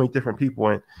meet so many different people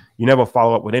and you never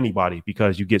follow up with anybody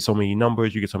because you get so many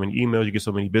numbers, you get so many emails, you get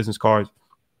so many business cards.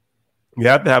 You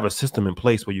have to have a system in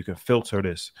place where you can filter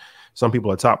this. Some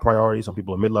people are top priority, some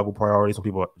people are mid-level priority, some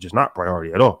people are just not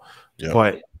priority at all. Yep.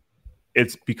 But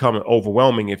it's becoming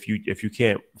overwhelming if you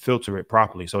can't filter it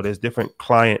properly. So there's different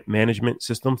client management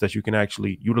systems that you can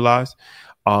actually utilize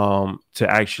to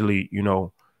actually,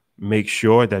 make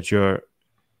sure that you're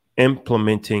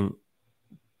implementing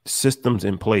systems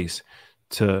in place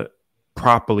to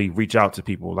properly reach out to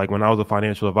people. Like when I was a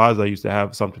financial advisor, I used to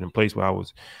have something in place where I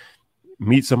was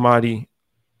meet somebody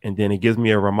and then it gives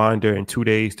me a reminder in 2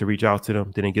 days to reach out to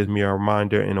them. Then it gives me a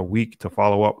reminder in a week to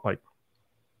follow up. Like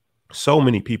so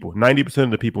many people, 90%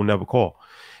 of the people never call.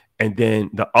 And then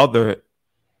the other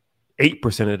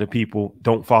 8% of the people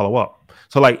don't follow up.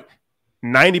 So like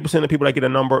 90% of the people that get a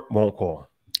number won't call.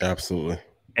 Absolutely.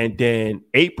 And then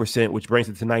 8%, which brings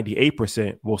it to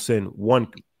 98%, will send one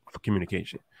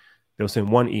communication. They'll send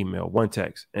one email, one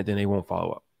text, and then they won't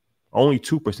follow up. Only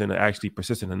 2% are actually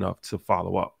persistent enough to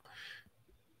follow up.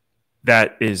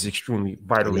 That is extremely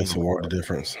vital. That's a world of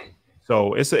difference.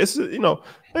 So it's you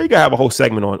gotta have a whole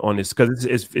segment on this because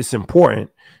it's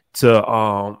important to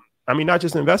not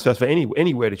just InvestFest, for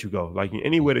anywhere that you go. Like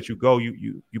anywhere that you go,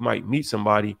 you might meet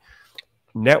somebody.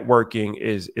 Networking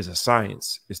is a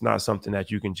science. It's not something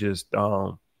that you can just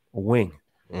wing.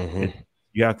 Mm-hmm.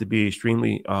 You have to be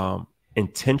extremely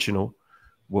intentional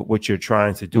what you're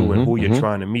trying to do and who you're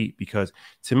trying to meet. Because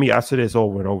to me, I say this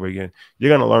over and over again, you're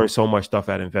going to learn so much stuff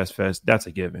at InvestFest. That's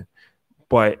a given.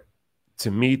 But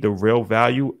to me, the real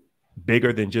value,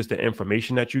 bigger than just the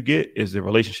information that you get, is the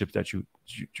relationships that you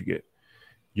get.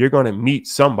 You're going to meet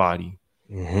somebody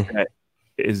that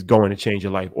is going to change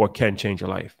your life or can change your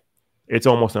life. It's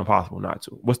almost impossible not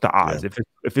to. What's the odds? Yeah.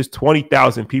 If it's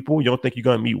 20,000 people, you don't think you're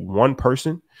going to meet one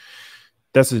person?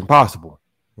 That's impossible.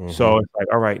 So it's like,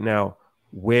 all right, now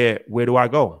where do I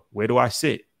go? Where do I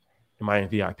sit? Am I in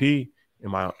VIP?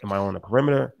 Am I on the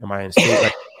perimeter? Am I in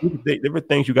state? Like, there are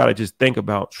things you got to just think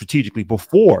about strategically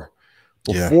before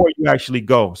you actually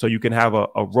go, so you can have a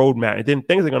roadmap. And then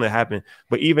things are going to happen.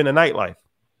 But even the nightlife,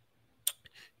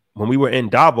 when we were in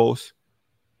Davos,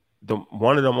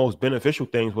 one of the most beneficial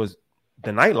things was the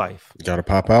nightlife. You got to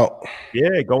pop out.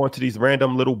 Yeah, going to these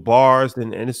random little bars,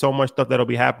 and there's so much stuff that'll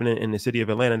be happening in the city of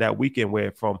Atlanta that weekend,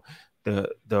 where from the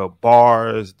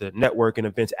bars, the networking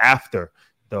events after,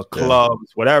 the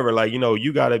clubs, whatever, like,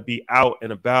 you got to be out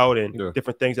and about and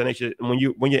different things of nature. And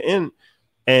when you're in,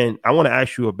 and I want to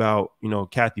ask you about,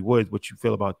 Kathy Woods, what you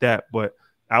feel about that. But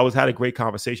I had a great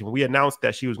conversation when we announced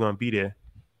that she was going to be there.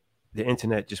 The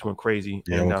internet just went crazy.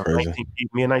 Yeah, and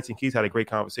me and 19 Keys had a great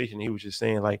conversation. He was just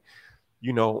saying, like,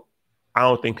 I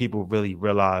don't think people really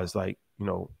realize, like,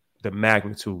 the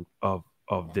magnitude of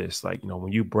this. Like,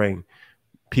 when you bring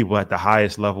people at the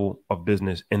highest level of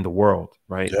business in the world,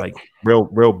 right? Like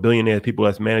real billionaires, people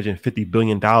that's managing $50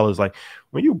 billion. Like,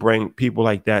 when you bring people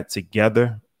like that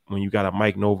together, when you got a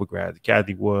Mike Novogratz,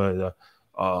 Kathy Wood,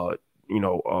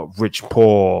 Rich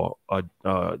Paul,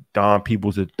 Don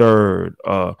Peoples III,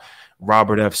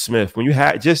 Robert F. Smith, when you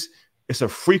had it's a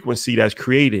frequency that's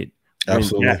created.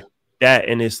 Absolutely.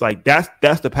 And it's like,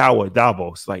 that's the power of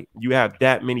Davos. Like, you have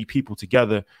that many people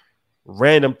together,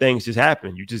 random things just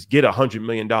happen. You just get $100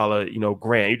 million,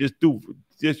 grant. You just do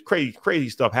this crazy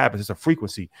stuff happens. It's a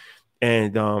frequency.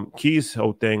 And Key's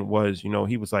whole thing was,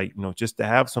 he was like, just to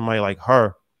have somebody like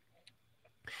her,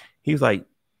 he was like,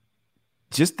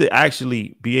 just to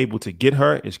actually be able to get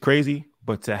her is crazy,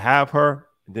 but to have her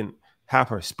and then have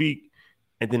her speak,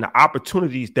 and then the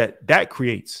opportunities that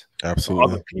creates for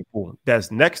other people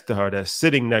that's next to her, that's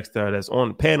sitting next to her, that's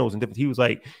on panels and different. He was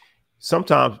like,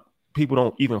 sometimes people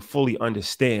don't even fully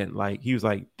understand. Like, he was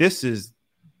like, this is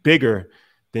bigger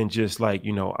than just like,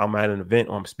 I'm at an event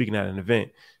or I'm speaking at an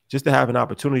event. Just to have an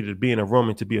opportunity to be in a room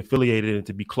and to be affiliated and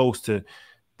to be close to,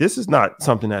 this is not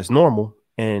something that's normal.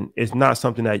 And it's not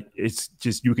something that it's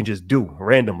just you can just do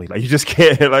randomly. Like, you just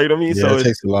can't. Like, you know what I mean? Yeah, so it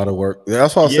takes a lot of work.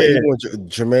 That's why I say, even with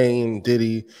Jermaine,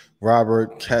 Diddy,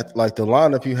 Robert, Kat, like the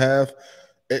lineup you have,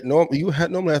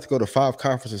 normally have to go to 5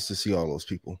 conferences to see all those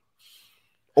people.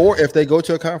 Or if they go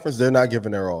to a conference, they're not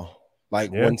giving their all.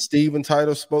 Like when Steve and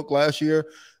Title spoke last year,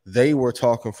 they were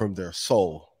talking from their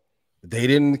soul. They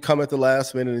didn't come at the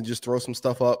last minute and just throw some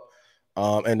stuff up.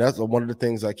 And that's one of the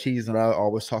things that Keys and I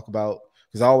always talk about.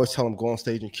 Because I always tell them, go on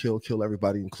stage and kill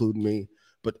everybody, including me,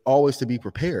 but always to be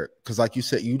prepared. Because like you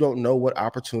said, you don't know what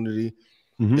opportunity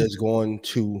is going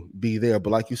to be there.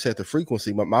 But like you said, the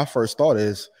frequency, but my first thought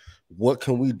is, what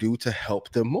can we do to help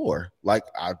them more? Like,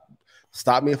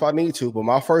 stop me if I need to, but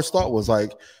my first thought was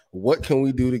like, what can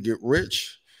we do to get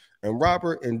Rich and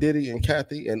Robert and Diddy and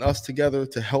Kathy and us together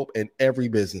to help in every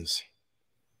business?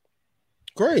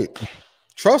 Great.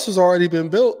 Trust has already been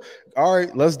built. All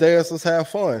right, let's dance. Let's have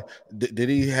fun. Did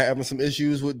he having some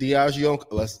issues with Diageo?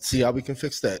 Let's see how we can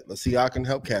fix that. Let's see how I can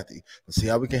help Kathy. Let's see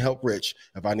how we can help Rich.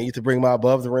 If I need to bring my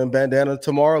above the rim bandana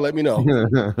tomorrow, let me know.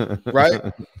 Right?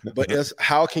 But it's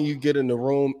how can you get in the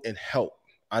room and help?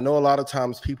 I know a lot of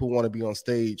times people want to be on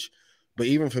stage, but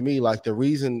even for me, like the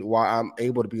reason why I'm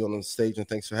able to be on the stage, and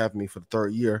thanks for having me for the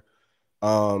 3rd year,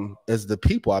 is the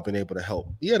people I've been able to help.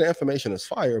 Yeah, the information is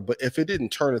fire, but if it didn't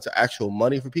turn into actual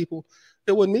money for people,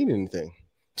 it wouldn't mean anything.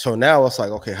 So now it's like,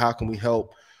 okay, how can we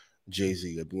help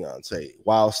Jay-Z or Beyonce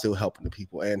while still helping the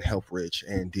people and help Rich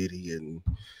and Diddy and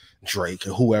Drake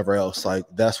and whoever else? Like,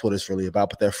 that's what it's really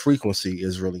about. But that frequency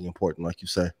is really important, like you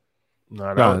say.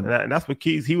 And that's what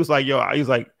Keys. He was like, yo, he's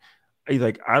like,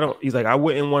 I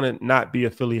wouldn't want to not be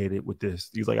affiliated with this.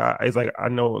 I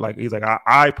know, like,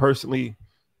 I personally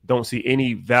don't see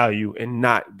any value in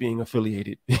not being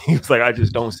affiliated. He's like, I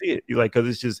just don't see it. He's like, because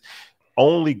it's just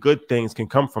only good things can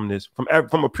come from this,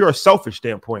 from a pure selfish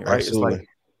standpoint, right? Absolutely. It's like,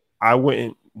 I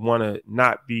wouldn't want to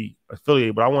not be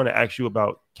affiliated, but I want to ask you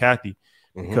about Kathy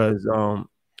because,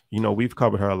 we've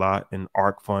covered her a lot in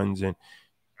ARC funds. And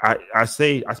I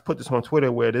put this on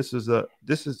Twitter where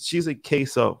she's a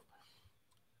case of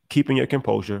keeping your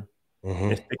composure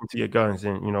and sticking to your guns.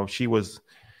 And, she was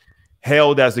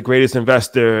hailed as the greatest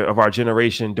investor of our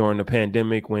generation during the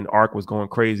pandemic when ARK was going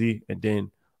crazy. And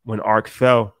then when ARK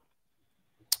fell,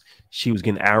 she was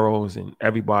getting arrows and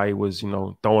everybody was,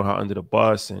 throwing her under the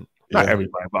bus. And not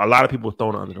everybody, but a lot of people were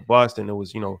throwing her under the bus. And it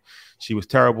was, she was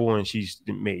terrible and she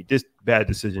made this bad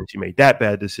decision. She made that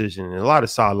bad decision and a lot of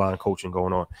sideline coaching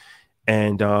going on.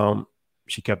 And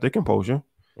she kept her composure.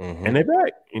 And they're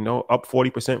back, up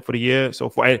 40% for the year so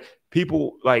far. And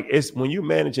people it's when you're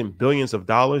managing billions of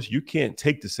dollars, you can't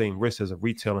take the same risk as a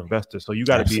retail investor. So you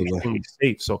got to be extremely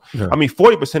safe. So, I mean,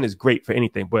 40% is great for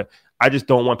anything, but I just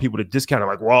don't want people to discount it.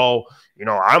 Like, well,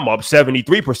 I'm up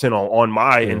 73% on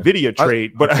my NVIDIA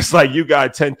trade, but it's like you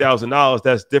got $10,000.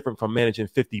 That's different from managing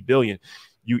 50 billion.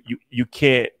 You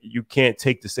can't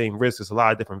take the same risk. There's a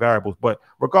lot of different variables, but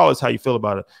regardless how you feel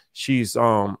about it, she's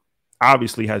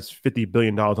obviously has $50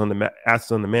 billion on the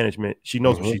assets under management. She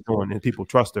knows what she's doing and people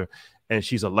trust her. And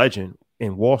she's a legend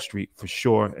in Wall Street for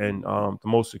sure. And the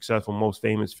most successful, most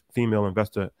famous female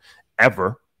investor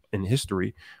ever in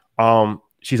history.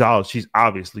 She's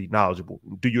obviously knowledgeable.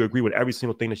 Do you agree with every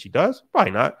single thing that she does?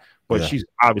 Probably not, but she's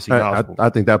obviously knowledgeable. I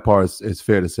think that part is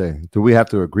fair to say. Do we have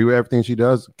to agree with everything she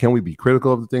does? Can we be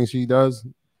critical of the things she does?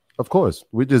 Of course.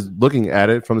 We're just looking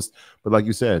at it but like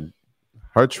you said,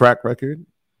 her track record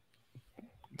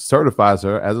certifies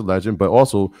her as a legend, but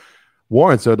also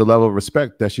warrants her the level of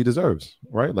respect that she deserves,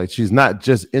 right? Like she's not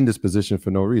just in this position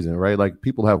for no reason, right? Like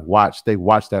people have watched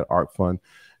that ARK fund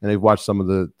and they've watched some of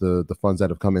the funds that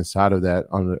have come inside of that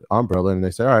under umbrella and they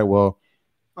say, all right, well,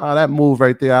 that move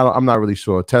right there, I'm not really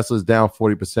sure. Tesla's down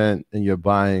 40% and you're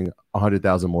buying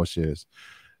 100,000 more shares.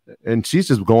 And she's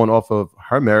just going off of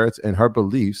her merits and her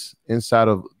beliefs inside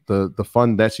of the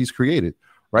fund that she's created,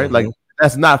 right? Like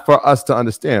that's not for us to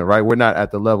understand, right? We're not at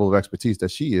the level of expertise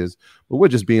that she is, but we're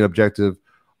just being objective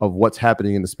of what's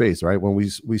happening in the space, right? When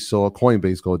we saw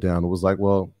Coinbase go down, it was like,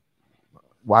 well,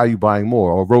 why are you buying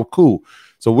more? Or Roku.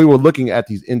 So we were looking at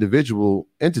these individual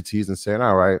entities and saying,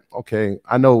 all right, okay,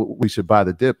 I know we should buy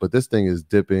the dip, but this thing is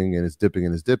dipping and it's dipping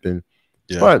and it's dipping.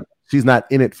 Yeah. But she's not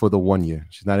in it for the 1 year.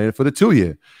 She's not in it for the 2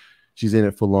 year. She's in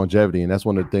it for longevity. And that's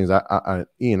one of the things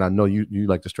Ian, I know you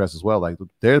like to stress as well. Like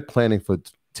they're planning for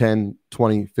 10,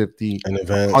 20, 50,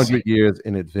 100 years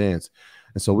in advance.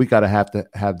 And so we got to have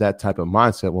that type of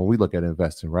mindset when we look at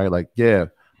investing, right? Like, yeah,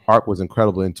 ARK was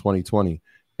incredible in 2020.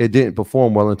 It didn't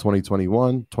perform well in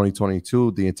 2021,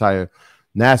 2022. The entire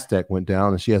NASDAQ went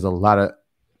down and she has a lot of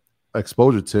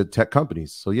exposure to tech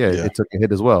companies. So yeah. It took a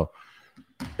hit as well.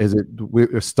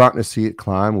 We're starting to see it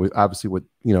climb. Obviously with,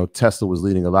 Tesla was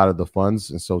leading a lot of the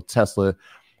funds. And so Tesla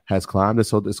has climbed, and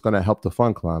so it's going to help the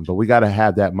fund climb. But we got to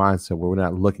have that mindset where we're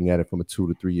not looking at it from a 2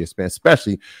 to 3 year span,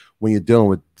 especially when you're dealing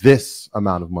with this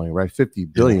amount of money, right? 50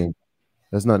 billion.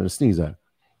 That's nothing to sneeze at.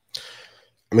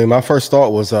 I mean, my first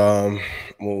thought was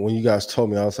when you guys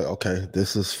told me, I was like, okay,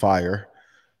 this is fire.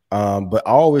 But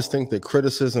I always think that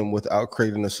criticism without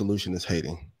creating a solution is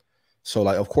hating. So,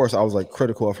 like, of course, I was like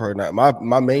critical of her. Now,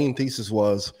 my main thesis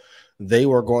was they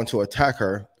were going to attack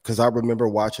her because I remember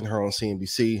watching her on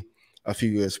CNBC a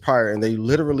few years prior, and they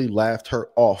literally laughed her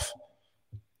off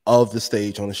of the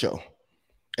stage on the show.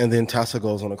 And then Tesla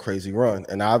goes on a crazy run.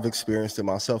 And I've experienced it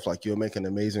myself. Like, you'll make an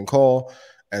amazing call,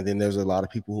 and then there's a lot of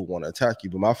people who want to attack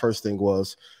you. But my first thing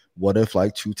was, what if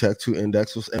like 2 Tech 2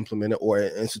 Index was implemented, or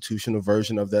an institutional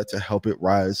version of that to help it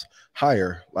rise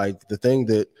higher? Like, the thing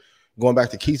that, going back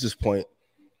to Keith's point,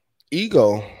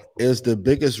 ego is the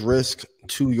biggest risk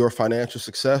to your financial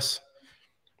success,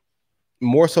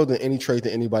 more so than any trade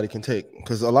that anybody can take.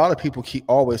 Because a lot of people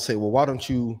always say, well, why don't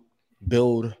you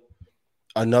build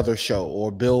another show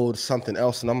or build something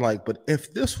else? And I'm like, but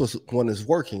if this one is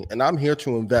working and I'm here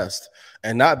to invest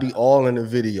and not be all in the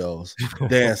videos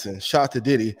dancing, shot to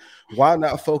Diddy, why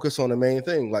not focus on the main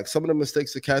thing? Like, some of the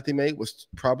mistakes that Kathy made was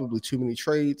probably too many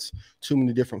trades, too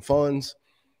many different funds.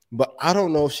 But I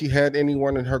don't know if she had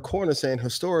anyone in her corner saying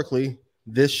historically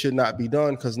this should not be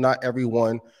done, because not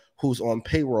everyone who's on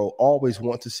payroll always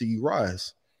want to see you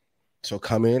rise. So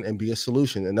come in and be a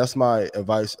solution. And that's my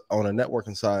advice on a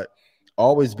networking side.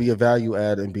 Always be a value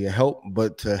add and be a help.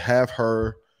 But to have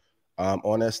her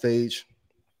on that stage,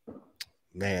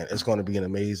 man, it's going to be an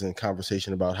amazing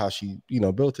conversation about how she,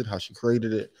 built it, how she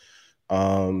created it,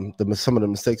 some of the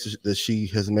mistakes that she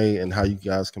has made, and how you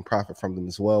guys can profit from them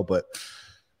as well. But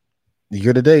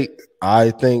year to date,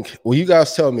 I think, well, you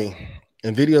guys tell me,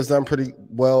 NVIDIA's done pretty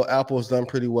well. Apple's done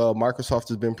pretty well. Microsoft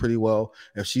has been pretty well.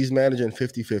 If she's managing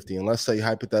 50-50, and let's say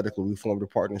hypothetically we formed a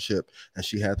partnership and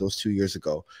she had those 2 years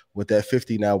ago, would that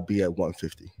 50 now be at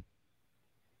 150?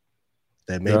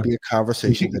 That may be a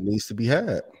conversation that needs to be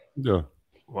had. Yeah.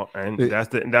 Well, and that's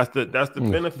the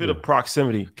benefit of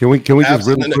proximity. Can we just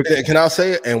really quick? Can I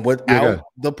say it? And without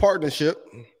the partnership,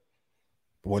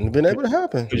 wouldn't have been able to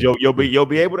happen. Because you'll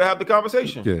be able to have the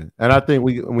conversation. Yeah, and I think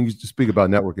when you speak about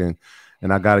networking,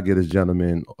 and I got to give this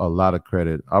gentleman a lot of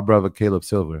credit. Our brother Caleb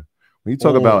Silver. When you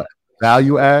talk about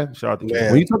value add,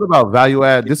 when you talk about value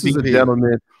add, this is a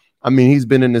gentleman. I mean, he's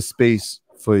been in this space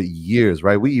for years,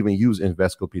 right? We even use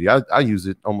Investopedia. I use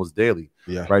it almost daily,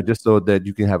 right? Just so that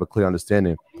you can have a clear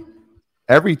understanding.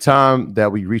 Every time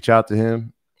that we reach out to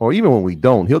him, or even when we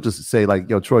don't, he'll just say like,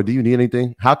 yo, Troy, do you need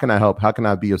anything? How can I help? How can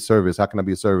I be of service? How can I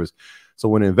be of service? So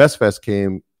when InvestFest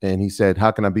came and he said, how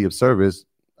can I be of service?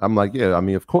 I'm like, yeah, I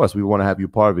mean, of course, we want to have you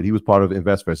part of it. He was part of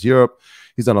InvestFest Europe.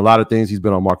 He's done a lot of things. He's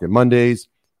been on Market Mondays.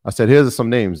 I said, here's some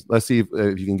names. Let's see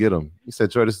if you can get them. He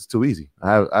said, Troy, this is too easy.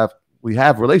 We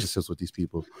have relationships with these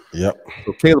people. Yep.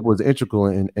 So Caleb was integral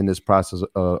in this process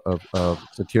of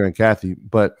securing Kathy.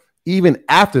 But even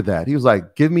after that, he was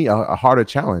like, give me a harder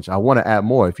challenge. I want to add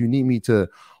more. If you need me to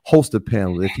host a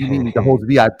panel, if you need me to host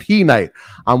VIP night,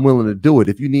 I'm willing to do it.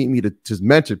 If you need me to just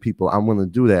mentor people, I'm willing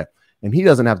to do that. And he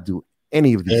doesn't have to do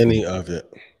any of these things.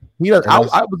 He doesn't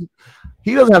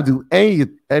have to do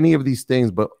any of these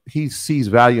things, but he sees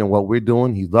value in what we're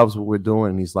doing. He loves what we're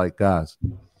doing. And he's like, guys,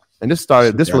 and this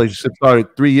relationship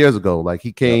started 3 years ago. Like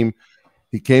we came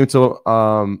to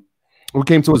a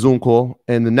Zoom call,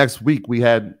 and the next week we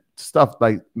had stuff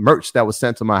like merch that was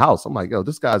sent to my house. I'm like, yo,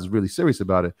 this guy's really serious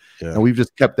about it. Yeah. And we've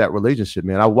just kept that relationship,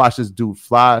 man. I watched this dude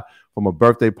fly from a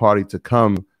birthday party to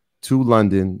come to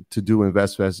London to do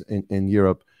InvestFest in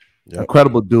Europe. Yep.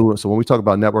 Incredible dude. So when we talk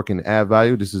about networking and add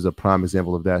value, this is a prime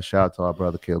example of that. Shout out to our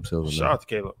brother Caleb Silver. Shout out to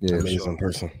Caleb. Yeah, amazing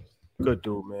person. Good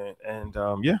dude, man. And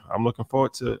I'm looking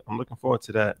forward to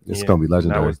that. It's gonna be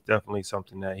legendary. That was definitely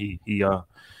something that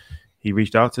he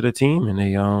reached out to the team, and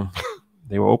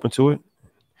they were open to it.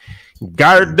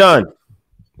 Got it done.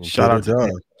 Shout out to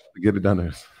him. Get it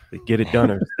done. Get it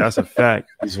done. That's a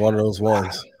fact. He's one of those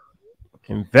ones.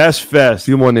 InvestFest. A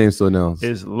few more names to announce.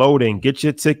 Is loading. Get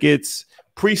your tickets.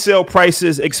 Pre-sale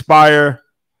prices expire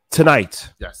tonight.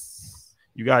 Yes.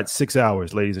 You got 6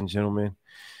 hours, ladies and gentlemen.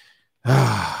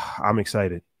 I'm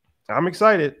excited.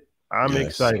 Excited.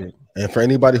 And for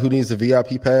anybody who needs a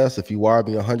VIP pass, if you wire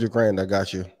me $100,000, I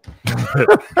got you.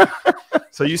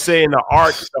 So you saying the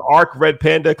Arc Red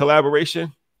Panda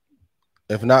collaboration?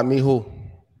 If not me, who?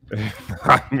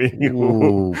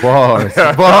 Ooh, bars.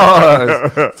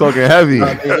 Talking heavy.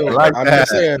 I'm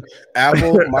just saying,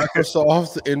 Apple,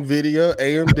 Microsoft, Nvidia,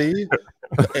 AMD.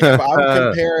 If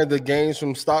I'm comparing the games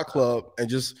from Stock Club and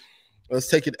just let's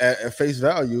take it at face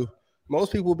value,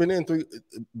 most people have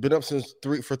been up since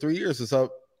for 3 years. It's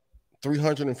up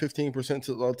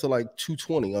 315% to like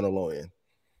 220 on the low end.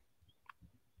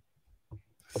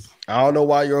 I don't know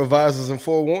why your advisors and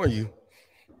forewarn you.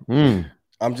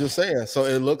 I'm just saying. So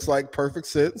it looks like perfect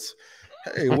sense.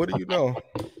 Hey, what do you know?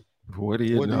 What do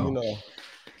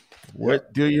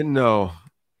you know?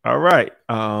 All right.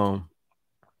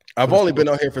 I've only been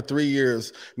out here for 3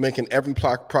 years making every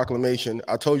proclamation.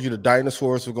 I told you the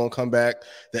dinosaurs were going to come back.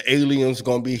 The aliens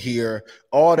going to be here.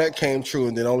 All that came true.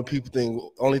 And then only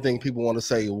thing people want to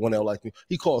say one L like me.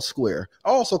 He called Square. I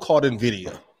also called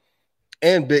Nvidia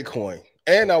and Bitcoin.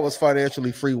 And I was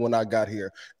financially free when I got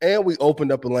here. And we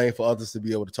opened up a lane for others to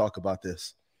be able to talk about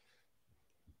this.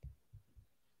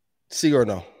 See or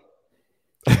no?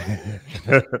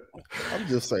 I'm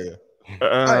just saying.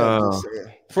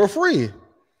 For free.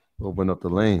 Open up the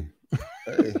lane.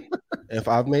 Hey, if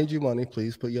I've made you money,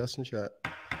 please put yes in chat.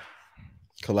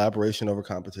 Collaboration over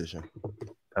competition.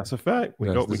 That's a fact.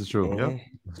 This is true. Yeah.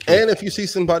 And if you see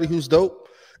somebody who's dope,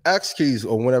 ask Keys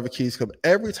or whenever Keys come.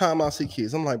 Every time I see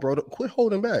Keys, I'm like, bro, quit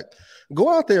holding back. Go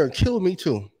out there and kill me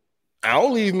too.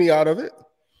 Don't leave me out of it.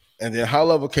 And then High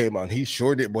Level came on. He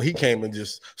sure did. Boy, he came and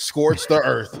just scorched the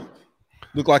earth.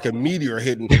 Looked like a meteor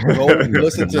hitting. Go and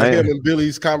listen to him and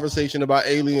Billy's conversation about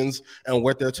aliens and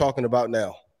what they're talking about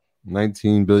now.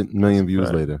 19 million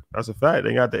views later. That's a fact.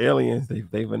 They got the aliens.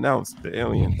 They've announced the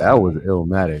aliens. That was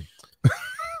illmatic.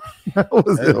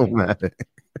 Illmatic.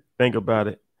 Think about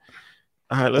it.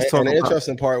 All right, let's talk. And the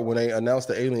interesting part, when they announced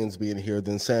the aliens being here,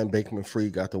 then Sam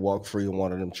Bankman-Fried got to walk free on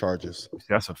one of them charges.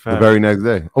 That's a fact. The very next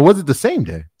day. Or was it the same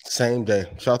day? Same day.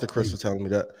 Shout out to Chris for telling me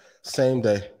that. Same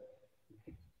day.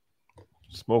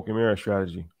 Smoke and mirror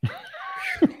strategy.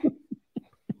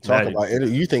 Talk about it.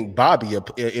 You think Bobby an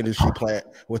industry plant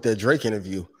with that Drake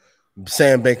interview?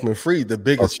 Sam Bankman-Fried, the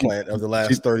biggest plant of the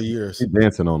last 30 years. She's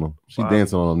dancing on him. She's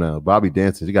dancing on him now. Bobby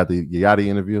dancing. She got the Yachty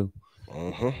interview.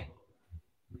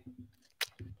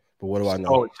 But what do I know?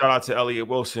 Oh, shout out to Elliot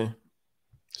Wilson.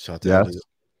 Shout out to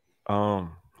Elliot.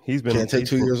 He's been can't take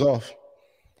 2 years off.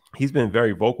 He's been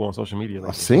very vocal on social media.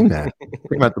 I've seen that.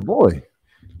 Think about the boy.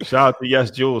 Shout out to Yes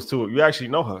Jules too. You actually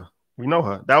know her. We know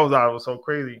her. That was so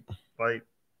crazy. Like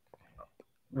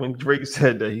when Drake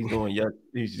said that he's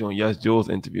doing Yes Jules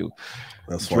interview.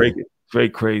 That's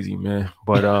Drake crazy, man.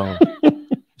 But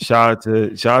shout out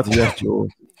to Yes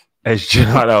Jules. And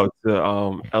shout out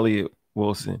to Elliot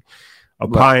Wilson, a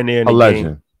pioneer in the legend.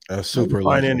 game. A super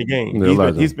pioneer legend. in the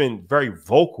game. He's been very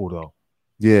vocal though.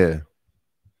 Yeah.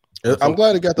 I'm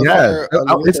glad he got the fire.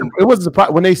 It was a surprise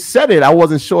when they said it. I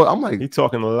wasn't sure. I'm like, he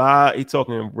talking a lot. He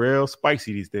talking real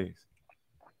spicy these days.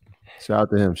 Shout out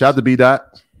to him. Shout out to B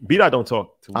Dot. B Dot don't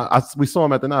talk too much. We saw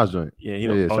him at the Nas joint. Yeah, he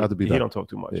don't. Shout out to B Dot. He don't talk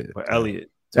too much. Yeah. But Elliot,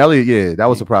 yeah, that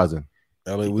was surprising.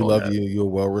 Elliot, we love you. You're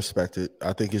well respected.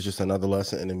 I think it's just another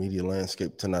lesson in the media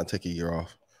landscape to not take a year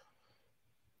off.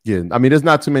 Yeah, I mean, there's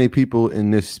not too many people in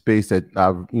this space that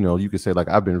you could say like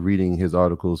I've been reading his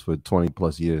articles for 20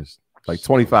 plus years. Like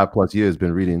 25 plus years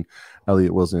been reading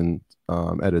Elliot Wilson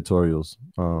editorials.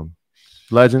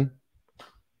 Legend.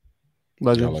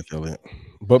 I like Elliot.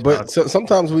 But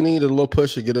sometimes we need a little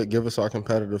push to give us our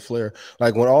competitive flair.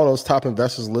 Like when all those top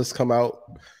investors lists come out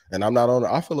and I'm not on it,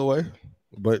 I feel away.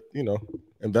 But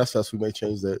Invest Us, we may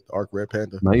change that Arc Red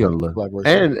Panda. No, you gotta look.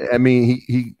 And I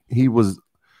mean he was,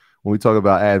 when we talk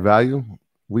about add value,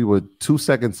 we were 2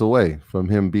 seconds away from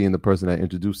him being the person that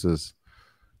introduced us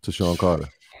to Sean Carter.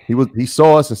 He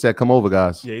saw us and said, "Come over,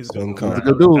 guys." Yeah, he's a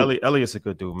good dude. Elliot's a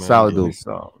good dude, man. Solid dude.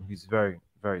 He's very,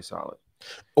 very solid.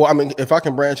 Well, I mean, if I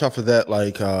can branch off of that,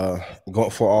 like going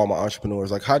for all my entrepreneurs,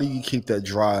 like how do you keep that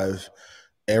drive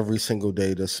every single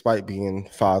day, despite being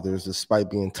fathers, despite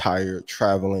being tired,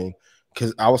 traveling?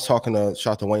 Because I was talking to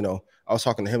Shata Wayno. I was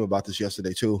talking to him about this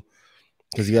yesterday too,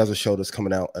 because he has a show that's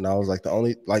coming out, and I was like,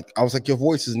 your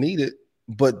voice is needed,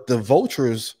 but the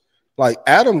vultures, like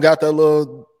Adam got that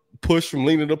little push from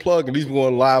leaning the plug, and he's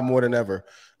going live more than ever.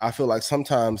 I feel like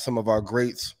sometimes some of our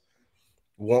greats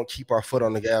won't keep our foot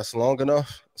on the gas long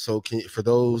enough. So for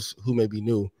those who may be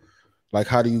new, like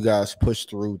how do you guys push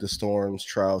through the storms,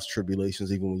 trials,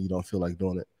 tribulations, even when you don't feel like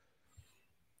doing it?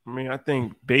 I mean, I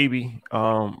think Baby,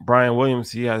 Brian Williams,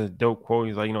 he has a dope quote.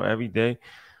 He's like, every day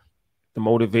the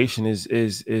motivation is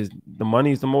the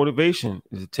money is the motivation,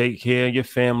 is to take care of your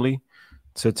family,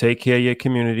 to take care of your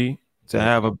community, to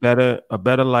have a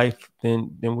better life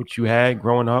than what you had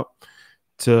growing up,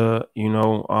 to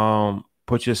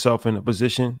put yourself in a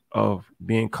position of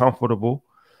being comfortable,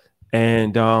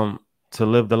 and to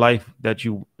live the life that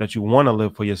you want to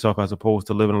live for yourself, as opposed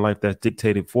to living a life that's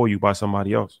dictated for you by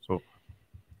somebody else. So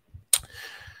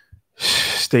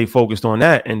stay focused on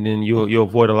that, and then you'll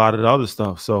avoid a lot of the other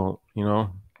stuff. So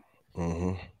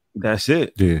that's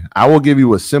it. Yeah, I will give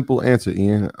you a simple answer,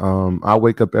 Ian. I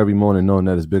wake up every morning knowing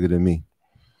that it's bigger than me.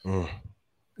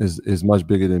 Is much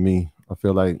bigger than me. I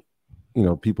feel like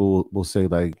people will say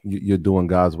like you're doing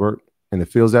God's work, and it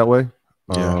feels that way.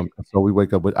 So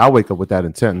I wake up with that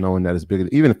intent, knowing that it's bigger.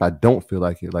 Even if I don't feel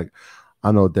like it, like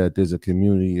I know that there's a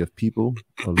community of people,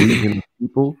 a legion of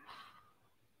people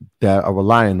that are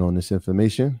relying on this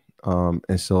information.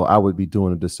 And so I would be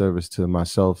doing a disservice to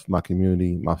myself, my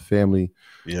community, my family.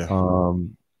 Yeah.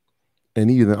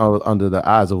 And even under the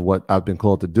eyes of what I've been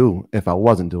called to do if I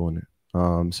wasn't doing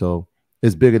it. So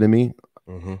it's bigger than me.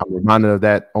 I'm reminded of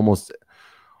that almost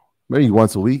maybe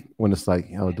once a week when it's like,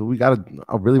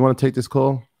 I really want to take this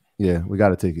call? Yeah, we got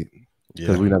to take it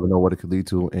because we never know what it could lead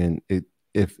to. And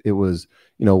if it was,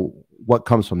 what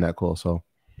comes from that call. So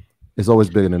it's always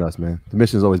bigger than us, man. The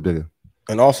mission is always bigger.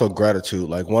 And also gratitude.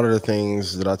 Like one of the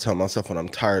things that I tell myself when I'm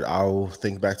tired, I'll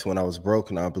think back to when I was broke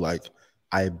and I'll be like,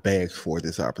 I begged for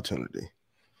this opportunity.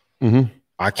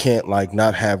 I can't like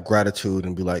not have gratitude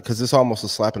and be like, because it's almost a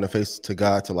slap in the face to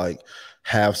God to like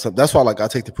have some. That's why like I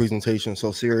take the presentation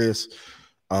so serious.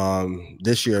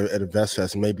 This year at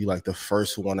InvestFest, maybe like the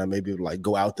first one I maybe like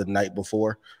go out the night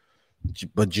before,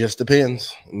 but just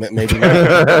depends. Maybe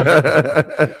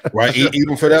not. Right.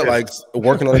 Even for that, like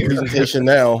working on the presentation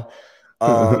now.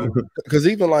 Because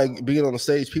even like being on the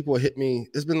stage, people hit me.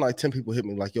 It's been like 10 people hit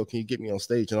me like, yo, can you get me on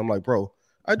stage? And I'm like, bro,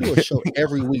 I do a show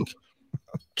every week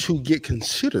to get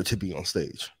considered to be on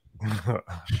stage.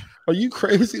 Are you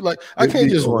crazy? Like, I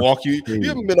can't just walk you. You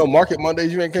haven't been on Market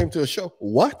Mondays. You ain't came to a show.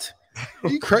 What? Are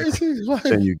you crazy? Like,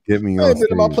 and you get me on I haven't stage.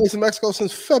 been in my place in Mexico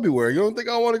since February. You don't think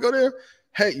I want to go there?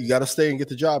 Hey, you got to stay and get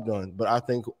the job done. But I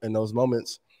think in those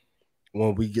moments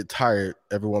when we get tired,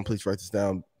 everyone, please write this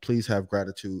down. Please have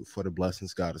gratitude for the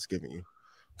blessings God has given you.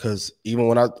 Because even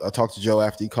when I talked to Joe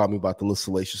after he called me about the little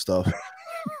salacious stuff,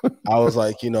 I was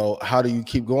like, how do you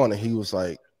keep going? And he was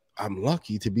like, I'm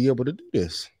lucky to be able to do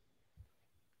this.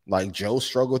 Like Joe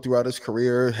struggled throughout his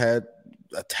career, had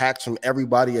attacks from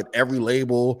everybody at every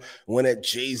label, went at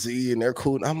Jay-Z, and they're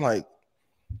cool. And I'm like,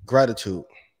 gratitude.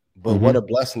 But what a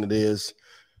blessing it is.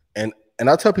 And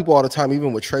I tell people all the time,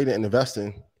 even with trading and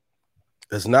investing,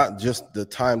 it's not just the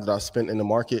time that I spent in the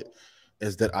market,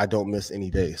 is that I don't miss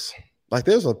any days. Like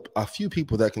there's a few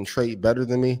people that can trade better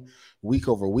than me week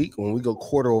over week. When we go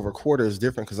quarter over quarter, is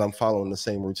different because I'm following the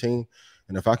same routine.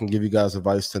 And if I can give you guys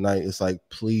advice tonight, it's like,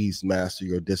 please master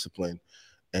your discipline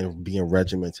and being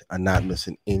regimented and not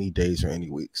missing any days or any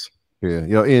weeks.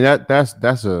 Yeah, and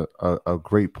that's a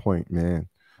great point, man.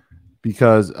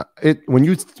 Because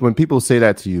when people say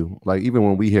that to you, like even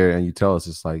when we hear it and you tell us,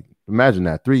 it's like, imagine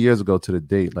that 3 years ago to the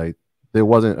date, like there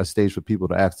wasn't a stage for people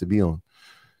to ask to be on.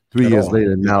 3 years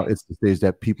later, now it's the stage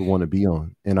that people want to be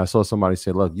on. And I saw somebody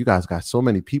say, look, you guys got so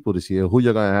many people this year. Who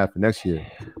you're going to have for next year?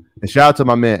 And shout out to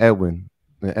my man, Edwin.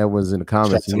 And Edwin's in the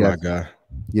comments. Shout out to my guy.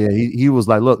 Yeah, he was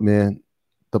like, look, man,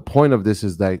 the point of this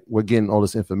is like we're getting all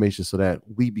this information so that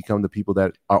we become the people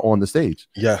that are on the stage.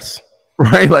 Yes.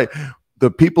 Right? Like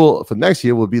the people for next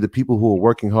year will be the people who are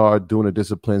working hard, doing a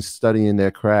discipline, studying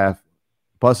their craft,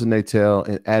 busting their tail,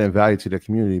 and adding value to their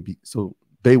community. So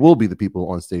they will be the people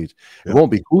on stage. It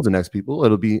won't be who's the next people.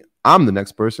 It'll be I'm the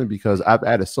next person because I've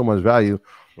added so much value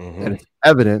and it's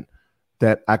evident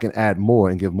that I can add more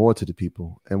and give more to the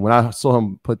people. And when I saw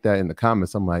him put that in the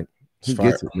comments, I'm like, he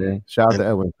gets it, man. Shout out to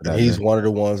Edwin for that. He's one of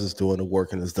the ones that's doing the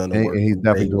work and has done the work. And he's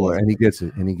definitely doing it. And he gets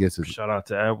it. And he gets it. Shout out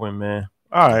to Edwin, man.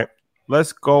 All right.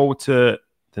 Let's go to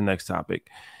the next topic.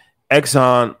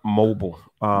 Exxon Mobil.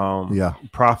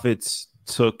 Profits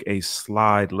took a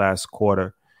slide last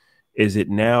quarter. Is it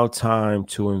now time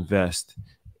to invest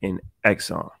in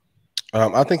Exxon?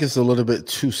 I think it's a little bit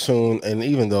too soon. And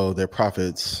even though their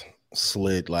profits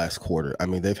slid last quarter, I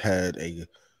mean, they've had a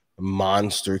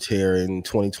monster tear in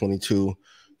 2022.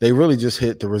 They really just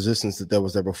hit the resistance that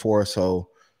was there before. So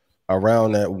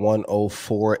around that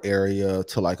 104 area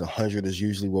to like 100 is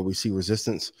usually where we see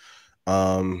resistance.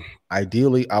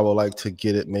 Ideally, I would like to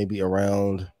get it maybe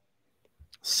around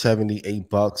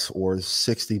 $78 or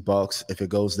 $60 if it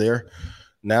goes there.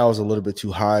 Now is a little bit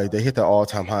too high. They hit the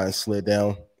all-time high and slid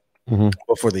down.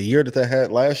 But for the year that they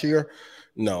had last year,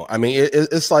 no. I mean,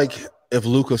 it's like if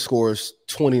Luka scores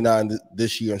 29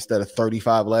 this year instead of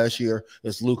 35 last year,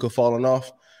 is Luka falling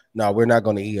off? No, we're not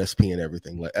going to ESPN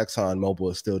everything. Like Exxon Mobil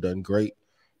has still done great,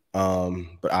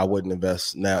 but I wouldn't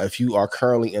invest now. If you are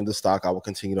currently in the stock, I will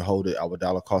continue to hold it. I would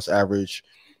dollar cost average.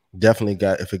 Definitely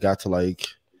if it got to like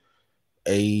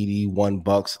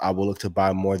 $81, I will look to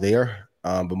buy more there.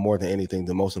 But more than anything,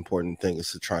 the most important thing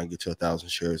is to try and get to 1,000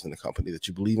 shares in the company that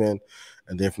you believe in,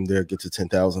 and then from there get to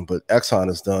 10,000. But Exxon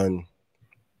has done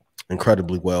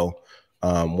incredibly well.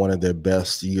 One of their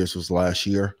best years was last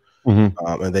year,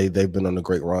 and they've been on a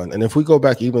great run. And if we go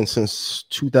back even since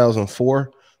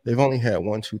 2004, they've only had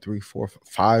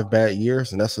 5 bad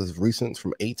years, and that's as recent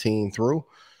from 18 through.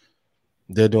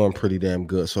 They're doing pretty damn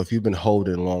good. So if you've been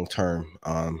holding long term,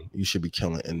 you should be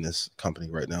killing in this company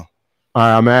right now. All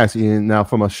right, I'm asking now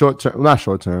from a not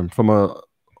short term, from a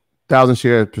 1,000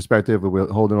 share perspective,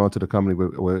 we're holding on to the company.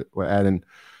 We're adding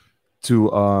to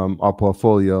our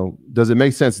portfolio. Does it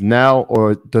make sense now,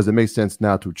 or does it make sense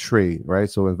now to trade? Right.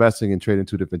 So investing and trading,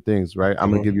 two different things. Right. I'm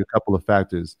going to give you a couple of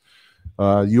factors.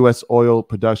 U.S. oil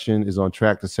production is on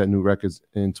track to set new records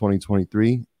in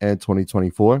 2023 and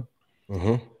 2024,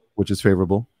 which is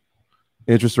favorable.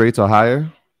 Interest rates are higher,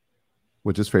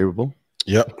 which is favorable.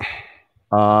 Yep.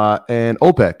 And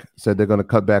OPEC said they're going to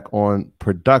cut back on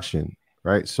production,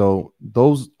 right? So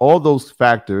all those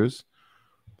factors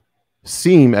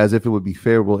seem as if it would be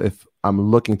favorable if I'm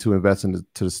looking to invest into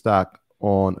the stock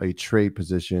on a trade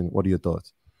position. What are your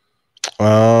thoughts?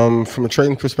 From a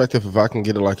trading perspective, if I can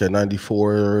get it like at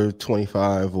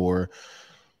 94.25 or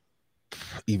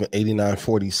even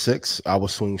 89.46, I will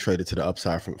swing trade it to the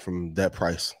upside from that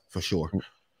price for sure.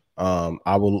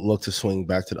 I will look to swing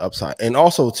back to the upside. And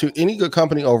also, to any good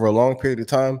company over a long period of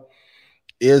time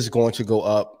is going to go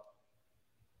up.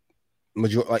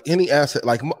 Like any asset,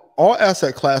 like all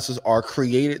asset classes are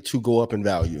created to go up in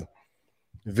value.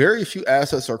 Very few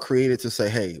assets are created to say,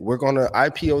 hey, we're going to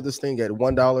IPO this thing at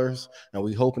 $1 and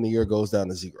we hope in a year goes down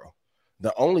to zero.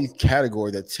 The only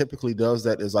category that typically does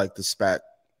that is like the SPAC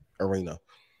arena.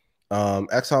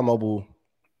 ExxonMobil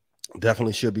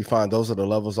definitely should be fine. Those are the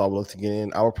levels I would look to get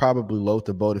in. I would probably load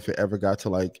the boat if it ever got to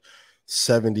like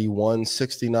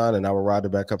 71.69, and I would ride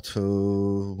it back up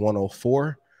to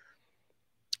 104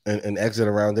 and exit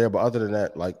around there. But other than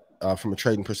that, like from a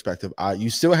trading perspective, you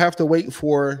still have to wait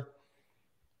for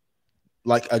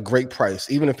like a great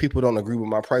price. Even if people don't agree with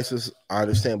my prices, I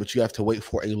understand, but you have to wait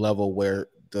for a level where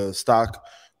the stock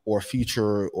or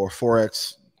future or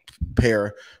Forex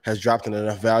pair has dropped in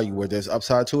enough value where there's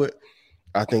upside to it.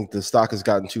 I think the stock has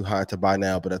gotten too high to buy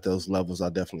now, but at those levels, I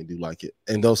definitely do like it.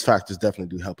 And those factors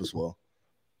definitely do help as well.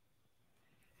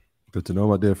 Good to know,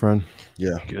 my dear friend.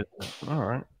 Yeah. Good. All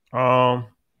right.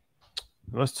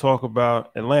 Let's talk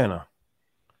about Atlanta,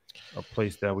 a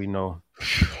place that we know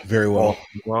very well.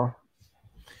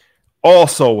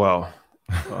 Also well.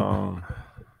 Shout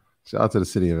out to the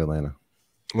city of Atlanta.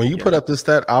 When you put up this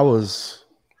stat, I was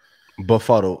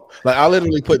befuddled. Like, I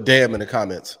literally put damn in the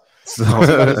comments. So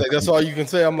like, that's all you can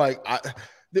say. I'm like,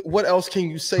 what else can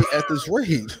you say at this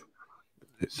rate?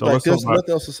 So like, there's nothing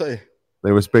else to say.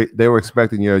 They were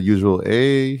expecting your usual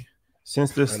A.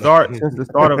 Since the start of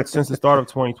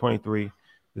 2023,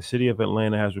 the city of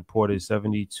Atlanta has reported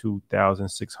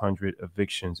 72,600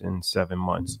 evictions in 7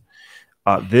 months.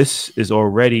 This is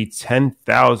already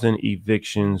 10,000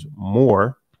 evictions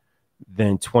more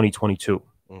than 2022.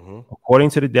 According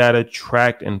to the data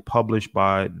tracked and published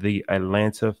by the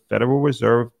Atlanta Federal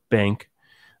Reserve Bank,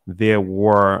 there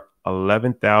were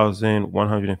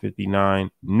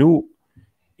 11,159 new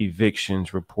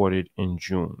evictions reported in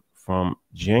June. From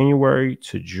January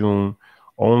to June,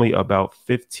 only about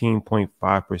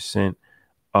 15.5%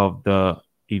 of the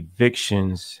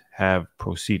evictions have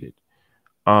proceeded.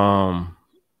 So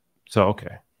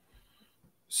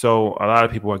a lot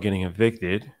of people are getting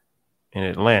evicted in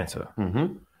Atlanta,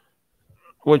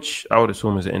 which I would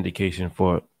assume is an indication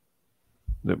for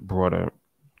the broader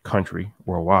country,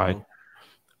 worldwide,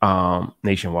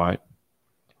 nationwide.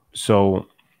 So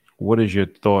what is your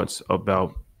thoughts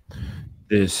about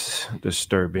this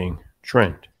disturbing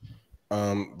trend?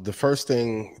 The first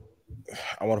thing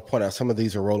I want to point out, some of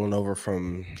these are rolling over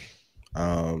from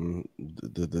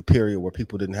the period where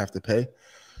people didn't have to pay.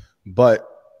 But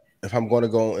if I'm going to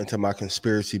go into my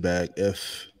conspiracy bag,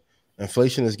 if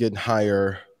inflation is getting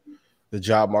higher, the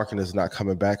job market is not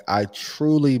coming back, I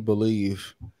truly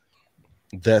believe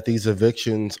that these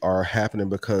evictions are happening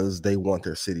because they want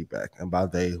their city back. And by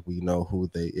they, we know who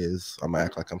they is. I'm going to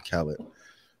act like I'm Khaled.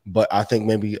 But I think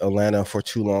maybe Atlanta for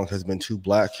too long has been too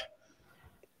black.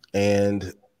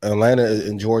 And Atlanta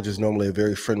in Georgia is normally a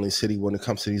very friendly city when it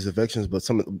comes to these evictions. But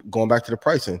going back to the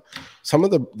pricing, some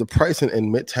of the pricing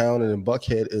in Midtown and in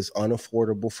Buckhead is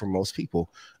unaffordable for most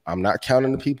people. I'm not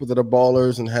counting the people that are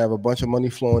ballers and have a bunch of money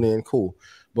flowing in, cool.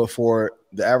 But for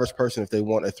the average person, if they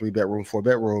want a 3-bedroom,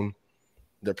 4-bedroom,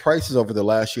 the prices over the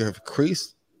last year have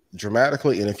increased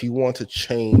dramatically. And if you want to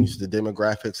change the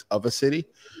demographics of a city,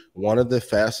 one of the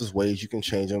fastest ways you can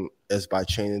change them is by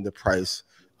changing the price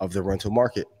of the rental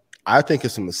market. I think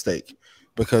it's a mistake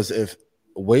because if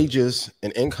wages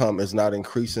and income is not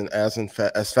increasing as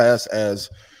fast as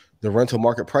the rental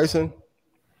market pricing,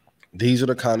 these are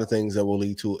the kind of things that will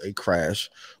lead to a crash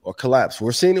or collapse.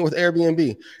 We're seeing it with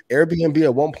Airbnb. Airbnb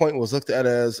at one point was looked at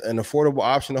as an affordable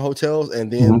option to hotels,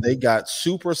 and then they got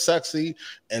super sexy,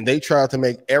 and they tried to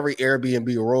make every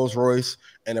Airbnb a Rolls Royce,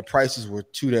 and the prices were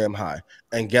too damn high.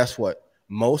 And guess what?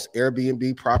 Most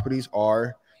Airbnb properties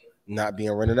are not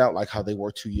being rented out like how they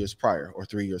were 2 years prior or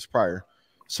 3 years prior.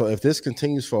 So if this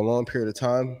continues for a long period of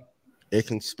time, it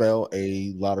can spell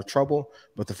a lot of trouble.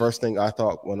 But the first thing I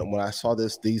thought when I saw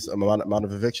these amount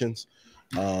of evictions,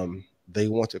 they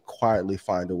want to quietly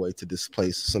find a way to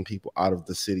displace some people out of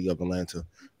the city of Atlanta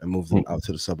and move them out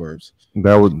to the suburbs.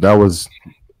 That was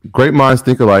great minds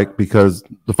think alike, because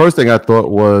the first thing I thought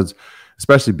was,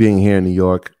 especially being here in New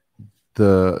York,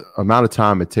 the amount of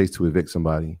time it takes to evict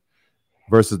somebody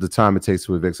versus the time it takes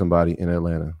to evict somebody in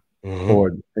Atlanta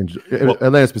or in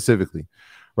Atlanta specifically.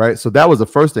 Right. So that was the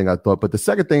first thing I thought. But the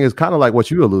second thing is kind of like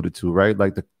what you alluded to, right?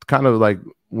 Like the kind of like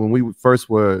when we first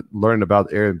were learning about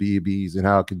Airbnbs and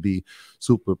how it could be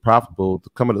super profitable, a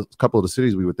couple of the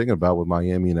cities we were thinking about with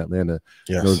Miami and Atlanta,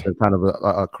 there was kind of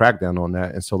a crackdown on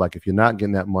that. And so like if you're not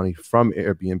getting that money from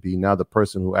Airbnb, now the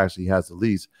person who actually has the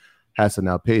lease has to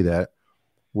now pay that,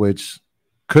 which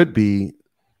could be,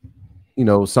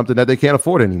 something that they can't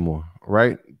afford anymore.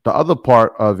 Right. The other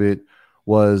part of it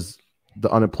was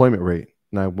the unemployment rate.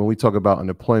 Now, when we talk about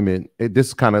unemployment,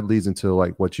 this kind of leads into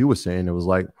like what you were saying. It was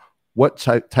like, what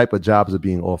type of jobs are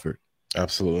being offered?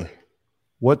 Absolutely.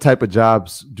 What type of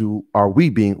jobs are we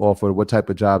being offered? What type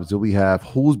of jobs do we have?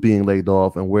 Who's being laid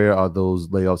off, and where are those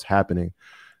layoffs happening?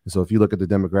 And so if you look at the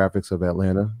demographics of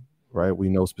Atlanta, right, we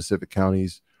know specific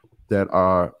counties that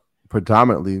are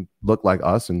predominantly look like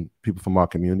us and people from our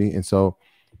community. And so,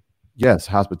 yes,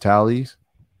 hospitality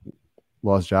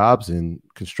lost jobs, and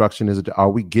construction are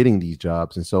we getting these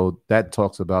jobs? And so that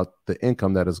talks about the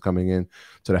income that is coming in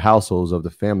to the households of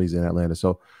the families in Atlanta.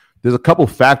 So there's a couple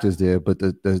factors there, but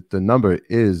the number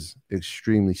is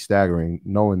extremely staggering,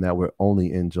 knowing that we're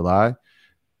only in July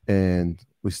and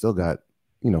we still got,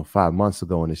 5 months to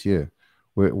go in this year.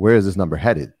 Where is this number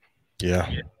headed? Yeah.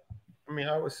 I mean,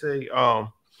 I would say, I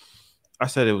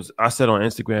said on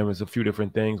Instagram is a few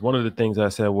different things. One of the things I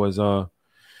said was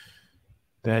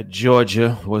that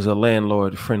Georgia was a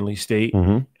landlord-friendly state,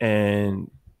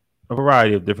 and a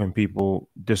variety of different people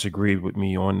disagreed with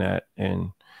me on that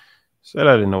and said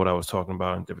I didn't know what I was talking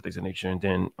about and different things of nature. And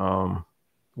then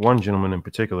one gentleman in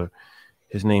particular,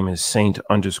 his name is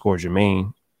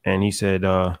Saint_Jermaine, and he said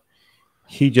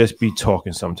he just be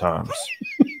talking sometimes.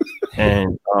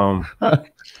 And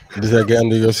does that get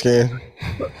under your skin?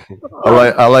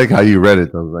 I like how you read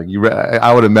it though. Like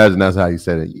I would imagine that's how you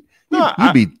said it.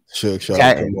 You be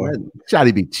chatting.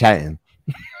 Shotty be chatting.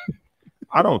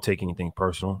 I don't take anything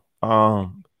personal,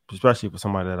 especially for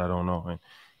somebody that I don't know. And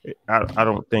I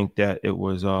don't think that it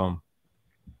was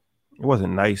it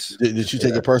wasn't nice. Did you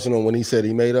take it personal when he said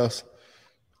he made us?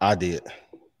 I did.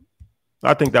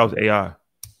 I think that was AI. I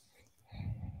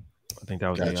think that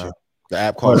was AI. You. The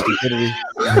app called stupidity.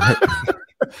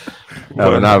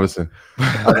 Allen Iverson.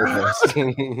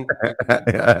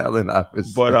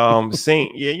 But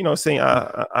Saint, yeah, Saint,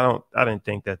 I didn't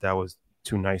think that was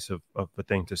too nice of a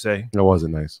thing to say. It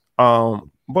wasn't nice.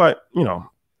 But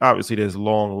obviously there's a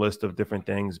long list of different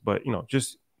things. But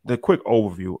just the quick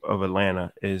overview of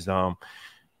Atlanta is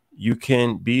you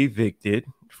can be evicted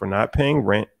for not paying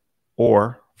rent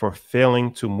or for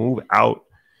failing to move out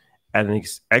at an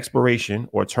expiration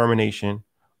or termination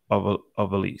of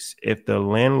a lease. If the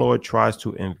landlord tries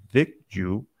to evict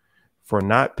you for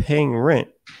not paying rent,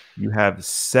 you have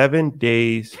 7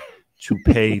 days to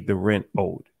pay the rent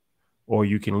owed, or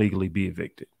you can legally be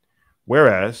evicted.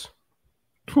 Whereas,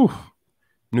 New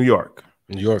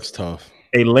York's tough.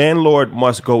 A landlord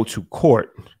must go to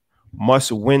court,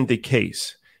 must win the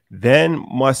case, then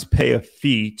must pay a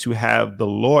fee to have the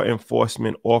law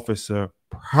enforcement officer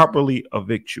properly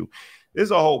evict you.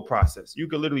 There's a whole process. You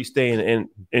could literally stay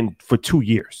in for 2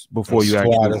 years before you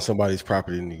actually on somebody's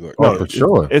property in New York. Oh, for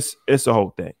sure. It's a whole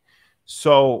thing.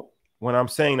 So when I'm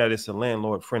saying that it's a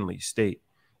landlord-friendly state,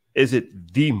 is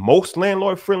it the most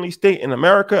landlord-friendly state in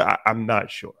America? I'm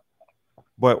not sure.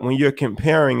 But when you're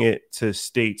comparing it to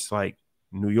states like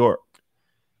New York,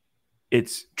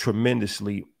 it's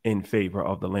tremendously in favor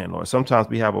of the landlord. Sometimes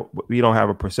we don't have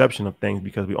a perception of things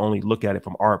because we only look at it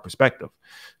from our perspective.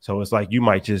 So it's like you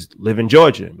might just live in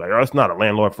Georgia. Like, oh, it's not a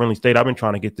landlord-friendly state. I've been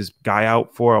trying to get this guy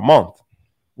out for a month.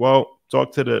 Well,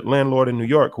 talk to the landlord in New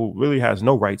York who really has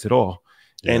no rights at all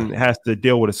and has to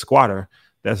deal with a squatter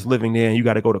that's living there, and you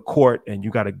got to go to court and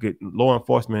you got to get law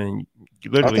enforcement.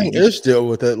 And literally, I think Ish dealt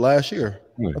with it last year.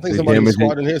 I think somebody was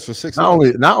squatting his for 6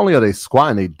 months. Not only are they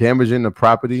squatting, they damaging the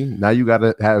property. Now you got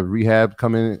to have rehab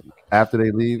come in after they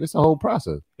leave. It's a whole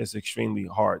process. It's extremely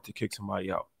hard to kick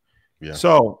somebody out. Yeah.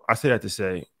 So I say that to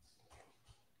say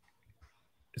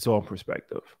it's all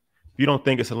perspective. If you don't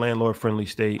think it's a landlord-friendly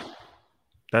state,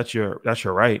 that's your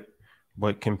right.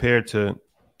 But compared to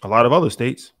a lot of other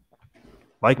states,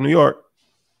 like New York,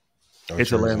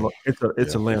 it's a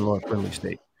landlord-friendly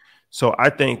state. So I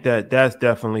think that's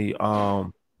definitely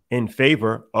in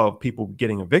favor of people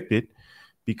getting evicted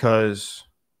because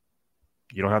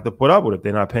you don't have to put up with it. If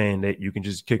they're not paying, that you can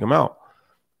just kick them out.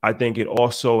 I think it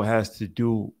also has to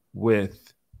do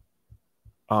with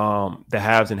the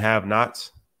haves and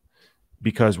have-nots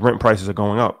because rent prices are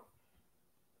going up.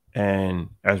 And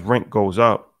as rent goes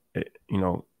up,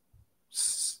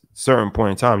 certain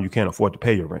point in time, you can't afford to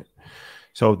pay your rent.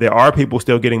 So there are people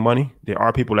still getting money. There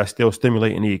are people that still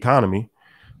stimulating the economy,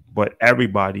 but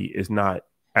everybody is not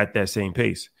at that same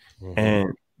pace. Mm-hmm. And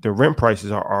the rent prices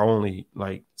are only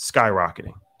like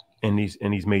skyrocketing in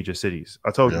these major cities.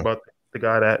 I told you about the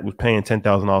guy that was paying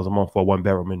 $10,000 a month for a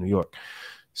 1-bedroom in New York.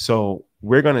 So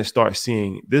we're going to start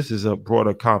seeing, this is a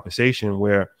broader conversation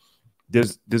where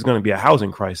there's going to be a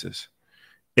housing crisis.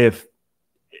 If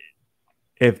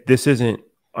this isn't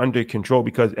under control,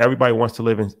 because everybody wants to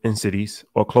live in cities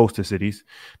or close to cities.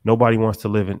 Nobody wants to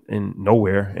live in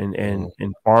nowhere and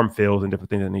in farm fields and different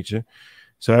things of nature.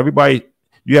 So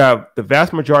you have the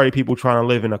vast majority of people trying to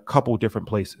live in a couple different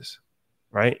places,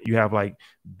 right? You have like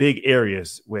big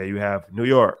areas where you have New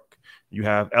York, you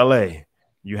have LA,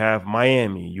 you have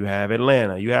Miami, you have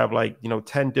Atlanta, you have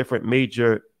 10 different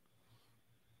major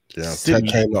cities. 10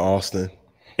 came to Austin.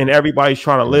 And everybody's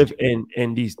trying to live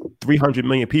in these 300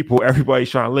 million people. Everybody's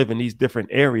trying to live in these different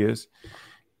areas.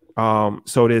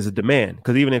 So there's a demand,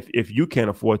 because even if you can't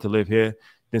afford to live here,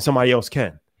 then somebody else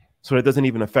can. So it doesn't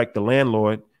even affect the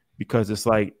landlord, because it's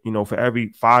like, for every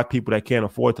 5 people that can't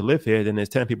afford to live here, then there's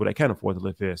 10 people that can afford to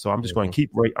live here. So I'm just going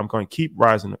to keep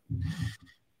rising.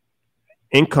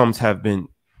 Incomes have been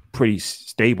pretty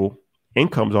stable.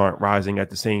 incomes aren't rising at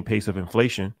the same pace of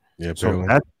inflation. Yeah, so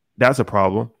that's a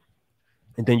problem.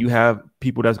 And then you have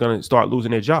people that's going to start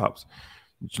losing their jobs,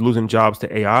 losing jobs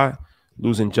to AI,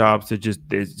 losing jobs to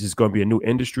there's just going to be a new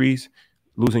industries,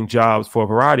 losing jobs for a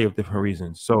variety of different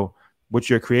reasons. So what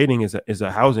you're creating is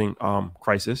a housing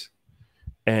crisis.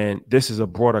 And this is a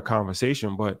broader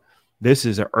conversation, but this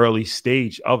is an early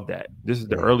stage of that. This is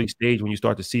the early stage when you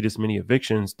start to see this many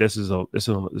evictions. This is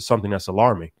something that's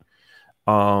alarming.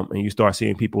 And you start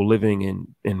seeing people living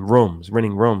in rooms,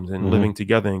 renting rooms, and living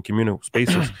together in communal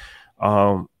spaces.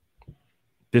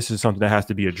 This is something that has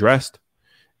to be addressed.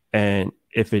 And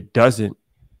if it doesn't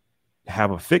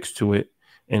have a fix to it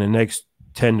in the next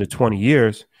 10 to 20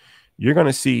 years, you're going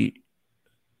to see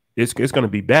it's going to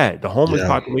be bad. The homeless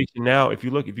population now, if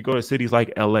you go to cities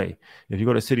like LA, if you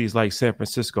go to cities like San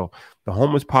Francisco, the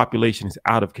homeless population is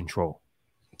out of control.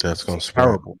 That's going to be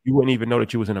terrible. You wouldn't even know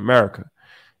that you was in America.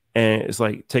 And it's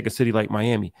like, take a city like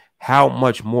Miami. How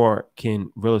much more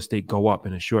can real estate go up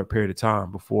in a short period of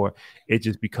time before it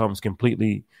just becomes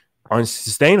completely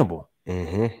unsustainable?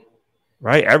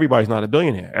 Right? Everybody's not a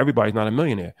billionaire. Everybody's not a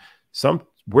millionaire.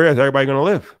 Where is everybody going to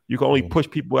live? You can only push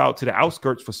people out to the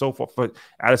outskirts for so far. But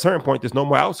at a certain point, there's no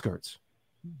more outskirts.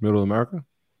 Middle America?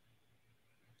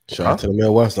 Shout out to the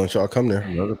Midwest. Don't y'all come there.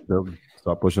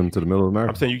 Start pushing them to the middle of America.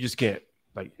 I'm saying you just can't.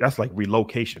 Like, that's like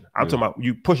relocation. I'm talking about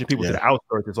you pushing people to the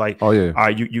outskirts. It's like,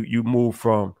 you move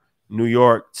from New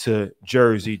York to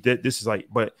Jersey. This is like,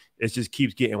 but it just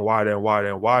keeps getting wider and wider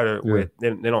and wider. Where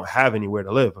they don't have anywhere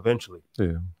to live eventually.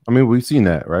 Yeah, I mean, we've seen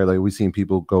that, right? Like, we've seen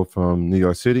people go from New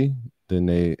York City, then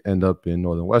they end up in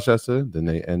Northern Westchester, then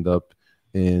they end up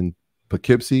in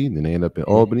Poughkeepsie, then they end up in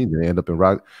Albany, then they end up in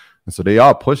Rock, and so they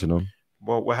are pushing them.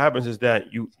 Well, what happens is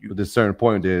that you at a certain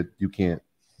point there, you can't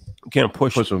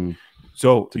push them.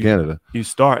 So to Canada, you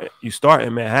start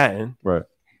in Manhattan, right?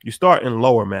 You start in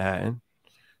Lower Manhattan,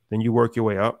 then you work your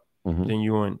way up. Then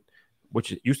you in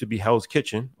which used to be Hell's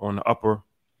Kitchen on the Upper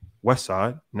West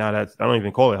Side. Now I don't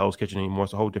even call it Hell's Kitchen anymore.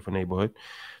 It's a whole different neighborhood.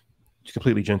 It's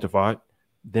completely gentrified.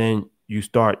 Then you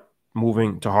start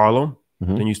moving to Harlem.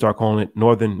 Then you start calling it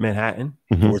Northern Manhattan,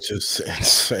 which is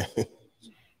insane.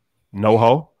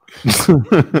 NoHo.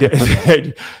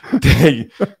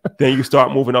 then you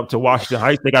start moving up to Washington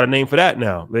Heights. They got a name for that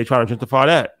now. They trying to gentrify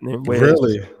that.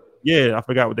 Really? Yeah, I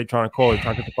forgot what they're trying to call it.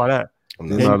 Trying to gentrify that.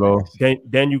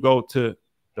 Then you go to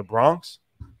the Bronx,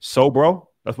 Sobro.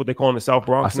 That's what they call in the South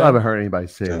Bronx. I still haven't heard anybody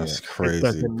say that. That's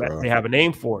crazy, bro. They have a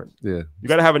name for it. Yeah, you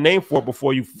got to have a name for it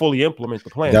before you fully implement the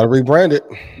plan. You got to rebrand it.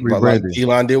 Like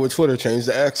Elon did with Twitter, change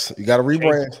the X. You got to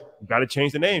rebrand. You got to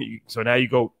change the name. So now you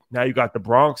go. Now you got the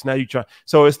Bronx. Now you try.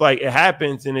 So it's like it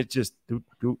happens, and it just do.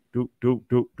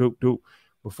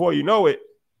 Before you know it,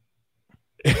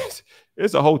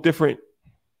 it's a whole different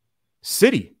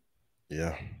city.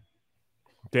 Yeah.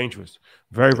 Dangerous.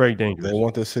 Very, very dangerous. They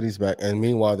want their cities back. And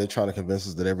meanwhile, they're trying to convince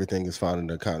us that everything is fine in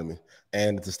the economy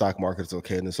and that the stock market is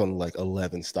okay. And there's only like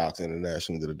 11 stocks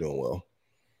internationally that are doing well.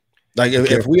 Like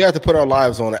if we had to put our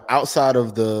lives on it outside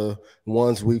of the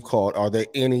ones we've called, are there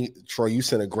any, Troy, you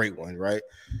sent a great one, right?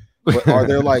 But are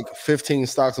there like 15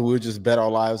 stocks that we would just bet our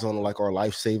lives on, like our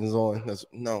life savings on?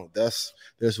 There's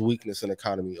weakness in the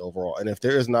economy overall. And if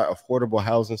there is not affordable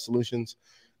housing solutions,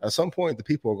 at some point, the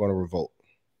people are going to revolt.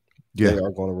 Yeah. They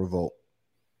are going to revolt.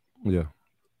 Yeah.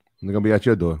 They're going to be at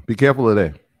your door. Be careful of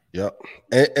that. Yep.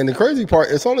 And the crazy part,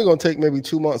 it's only going to take maybe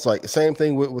 2 months. Like same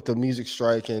thing with the music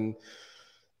strike. And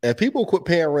if people quit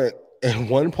paying rent in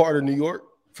one part of New York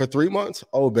for 3 months,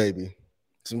 oh, baby,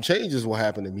 some changes will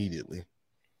happen immediately.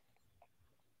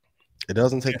 It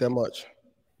doesn't take that much.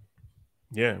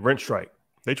 Yeah, rent strike.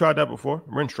 They tried that before.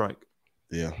 Rent strike.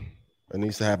 Yeah. It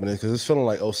needs to happen because it's feeling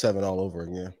like 07 all over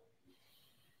again.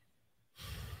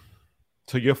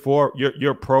 So you're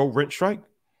pro rent strike?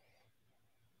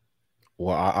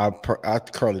 Well, I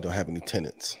currently don't have any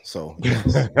tenants, so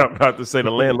I'm about to say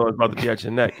the landlord's about to be at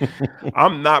your neck.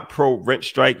 I'm not pro rent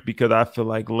strike because I feel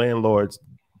like landlords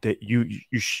that you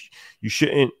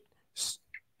shouldn't,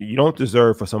 you don't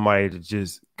deserve for somebody to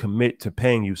just commit to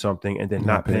paying you something and then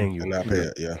not paying you. And not pay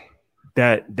it,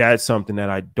 yeah. That's something that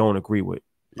I don't agree with.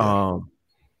 Yeah.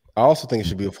 I also think it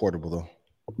should be affordable though.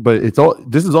 But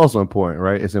this is also important,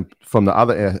 right? It's from the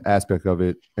other aspect of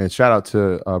it. And shout out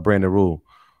to Brandon Rule,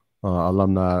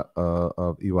 alumni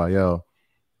of EYL,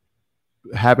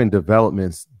 having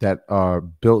developments that are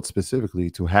built specifically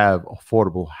to have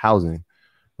affordable housing,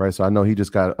 right? So I know he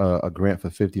just got a grant for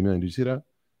 $50 million. Did you see that?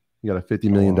 He got a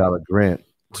 $50 million grant.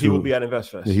 He will be at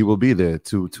InvestFest. He will be there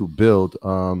to build.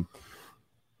 I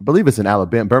believe it's in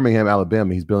Alabama, Birmingham,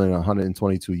 Alabama. He's building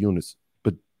 122 units.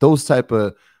 But those type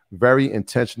of very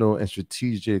intentional and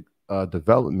strategic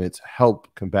developments help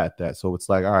combat that. So it's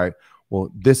like, all right,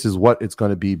 well, this is what it's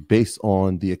going to be based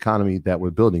on the economy that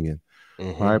we're building in.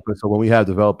 All right. But so when we have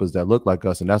developers that look like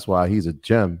us, and that's why he's a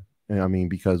gem, and I mean,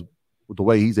 because the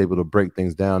way he's able to break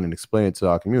things down and explain it to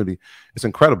our community, it's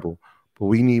incredible. But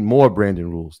we need more branding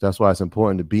rules. That's why it's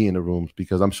important to be in the rooms,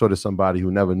 because I'm sure there's somebody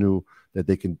who never knew that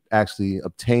they can actually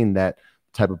obtain that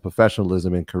type of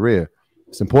professionalism and career.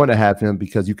 It's important to have him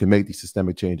because you can make these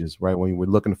systemic changes, right? When we're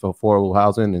looking for affordable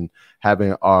housing and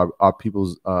having our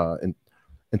people's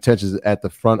intentions at the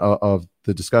front of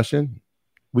the discussion,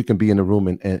 we can be in the room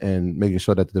and making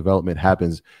sure that the development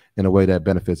happens in a way that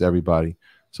benefits everybody.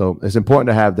 So it's important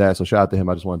to have that. So shout out to him.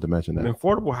 I just wanted to mention that.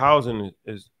 Affordable housing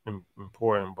is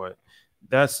important, but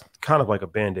that's kind of like a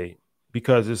Band-Aid,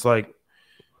 because it's like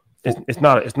it's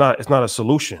not a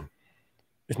solution.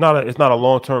 It's not a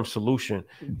long-term solution.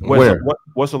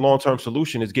 What's a long-term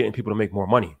solution is getting people to make more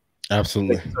money.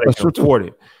 Absolutely. So they can afford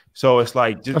it. So it's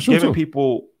like just giving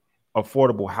people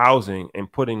affordable housing and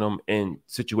putting them in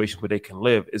situations where they can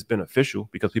live is beneficial,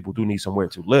 because people do need somewhere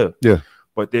to live. Yeah.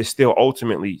 But they're still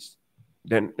ultimately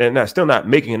they're still not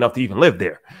making enough to even live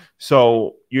there.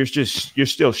 So you're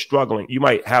still struggling. You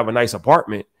might have a nice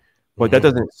apartment, but that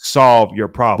doesn't solve your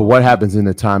problem. But what happens in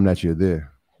the time that you're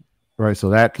there? Right.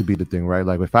 So that could be the thing, right?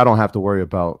 Like if I don't have to worry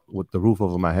about with the roof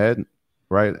over my head,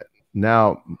 right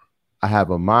now, I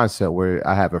have a mindset where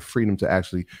I have a freedom to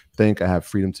actually think. I have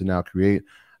freedom to now create.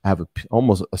 I have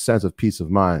almost a sense of peace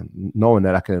of mind, knowing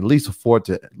that I can at least afford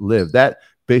to live. That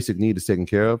basic need is taken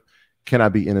care of. Can I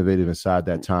be innovative inside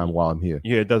that time while I'm here?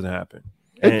 Yeah, it doesn't happen.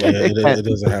 It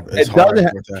doesn't happen.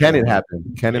 Can it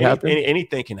happen? Can it happen?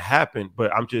 Anything can happen,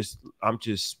 but I'm just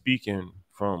speaking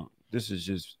from, this is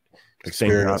just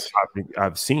experience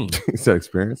I've seen. It's that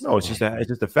experience. No, it's just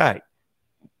a fact.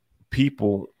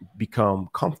 People become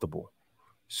comfortable,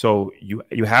 so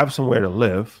you have somewhere to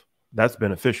live. That's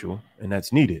beneficial and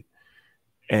that's needed.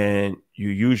 And you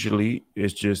usually,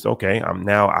 it's just, okay,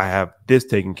 I have this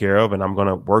taken care of, and I'm going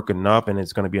to work enough, and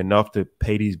it's going to be enough to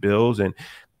pay these bills. And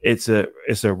it's a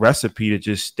recipe to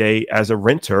just stay as a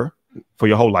renter for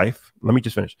your whole life. Let me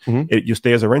just finish. You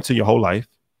stay as a renter your whole life.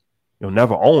 You'll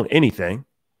never own anything.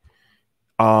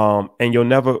 And you'll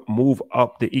never move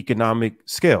up the economic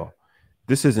scale.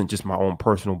 This isn't just my own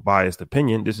personal biased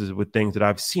opinion. This is with things that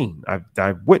I've seen.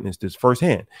 I've witnessed this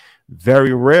firsthand.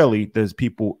 Very rarely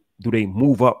do they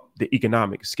move up the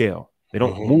economic scale. They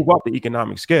don't move up the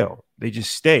economic scale. They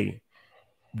just stay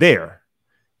there.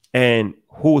 And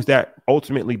who is that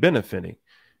ultimately benefiting?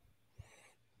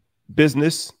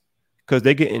 Business, because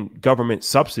they're getting government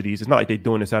subsidies. It's not like they're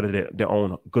doing this out of their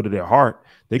own good of their heart.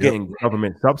 They're getting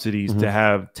government subsidies to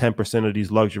have 10% of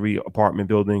these luxury apartment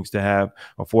buildings, to have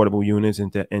affordable units,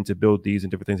 and to build these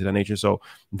and different things of that nature. So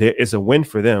there is a win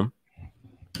for them.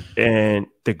 And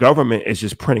the government is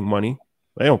just printing money.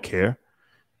 They don't care.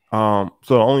 So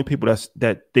the only people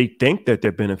that they think that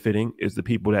they're benefiting is the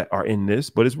people that are in this,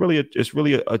 but it's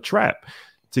really a trap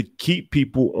to keep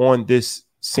people on this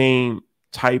same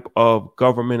type of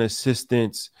government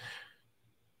assistance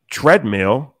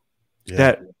treadmill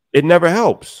that it never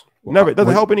helps. It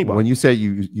doesn't help anybody. When you say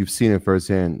you've seen it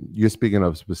firsthand, you're speaking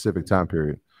of a specific time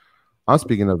period. I'm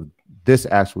speaking of this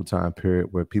actual time period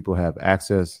where people have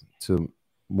access to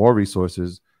more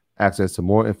resources, access to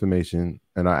more information,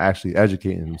 and are actually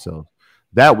educating themselves.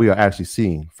 That we are actually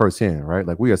seeing firsthand, right?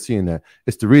 Like we are seeing that.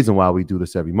 It's the reason why we do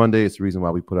this every Monday. It's the reason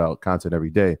why we put out content every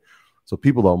day. So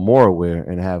people are more aware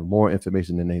and have more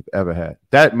information than they've ever had.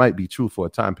 That might be true for a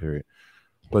time period,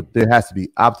 but there has to be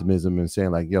optimism in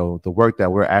saying like, yo, the work that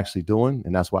we're actually doing.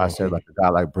 And that's why I said like a guy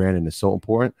like Brandon is so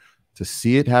important to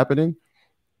see it happening.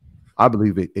 I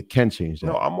believe it can change that.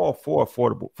 No, I'm all for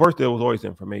affordable. First, there was always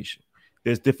information.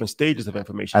 There's different stages of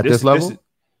information. At this level?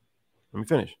 Let me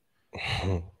finish.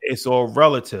 It's all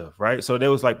relative, right? So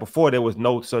there was like before there was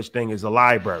no such thing as a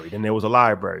library. Then there was a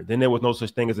library. Then there was no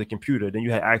such thing as a computer. Then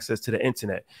you had access to the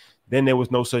internet. Then there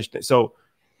was no such thing. So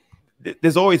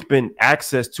there's always been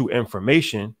access to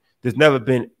information. There's never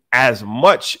been as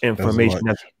much information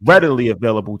that's readily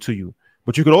available to you.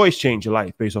 But you could always change your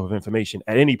life based off of information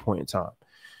at any point in time.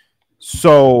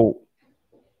 So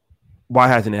why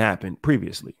hasn't it happened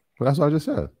previously? Well, that's what I just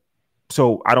said.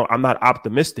 So I'm not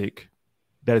optimistic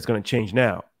that it's going to change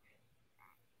now.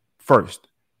 First.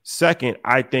 Second,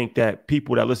 I think that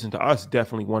people that listen to us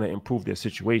definitely want to improve their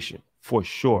situation for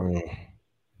sure.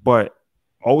 But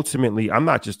ultimately, I'm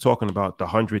not just talking about the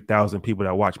 100,000 people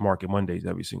that watch Market Mondays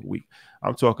every single week.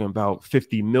 I'm talking about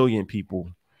 50 million people,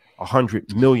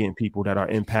 100 million people that are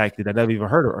impacted that never even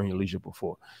heard of Earn Your Leisure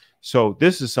before. So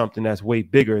this is something that's way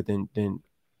bigger than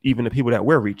even the people that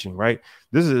we're reaching, right?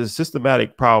 This is a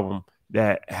systematic problem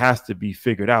that has to be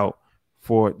figured out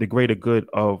for the greater good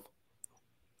of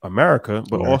America,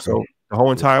 but also the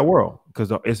whole entire world,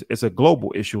 because it's a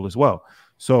global issue as well.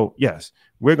 So yes,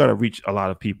 we're going to reach a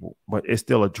lot of people, but it's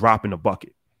still a drop in the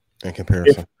bucket in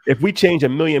comparison. If we change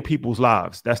 1 million people's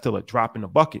lives, that's still a drop in the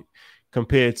bucket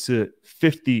compared to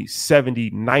 50, 70,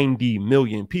 90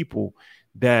 million people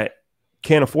that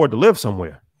can't afford to live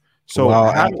somewhere. So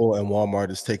while Apple and Walmart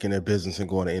is taking their business and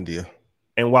going to India,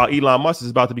 and while Elon Musk is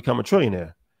about to become a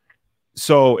trillionaire.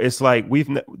 So it's like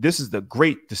this is the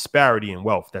great disparity in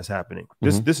wealth that's happening.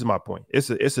 This is my point. It's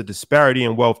a disparity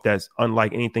in wealth that's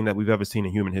unlike anything that we've ever seen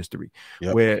in human history,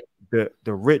 where the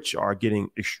rich are getting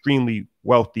extremely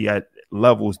wealthy at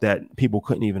levels that people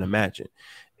couldn't even imagine,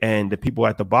 and the people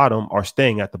at the bottom are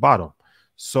staying at the bottom.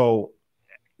 So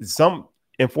some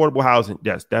affordable housing,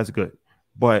 yes, that's good,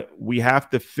 but we have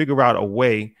to figure out a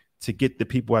way to get the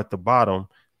people at the bottom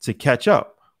to catch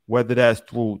up, whether that's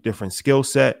through different skill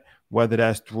set, whether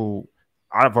that's through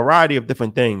a variety of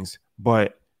different things,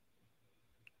 but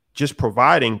just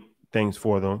providing things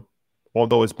for them,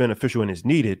 although it's beneficial and it's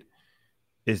needed,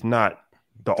 is not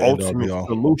the ultimate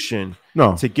solution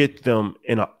to get them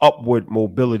in an upward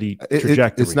mobility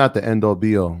trajectory. It's not the end all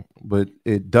be all, but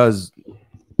it does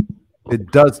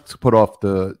put off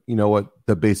the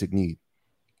basic need,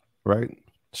 right?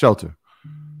 Shelter.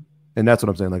 And that's what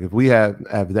I'm saying. Like if we have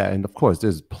that, and of course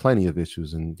there's plenty of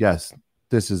issues, and yes,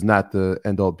 this is not the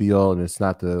end all be all, and it's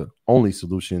not the only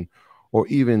solution or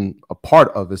even a part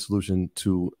of a solution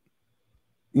to,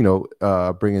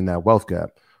 bring in that wealth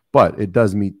gap. But it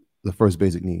does meet the first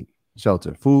basic need: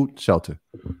 shelter, food, shelter,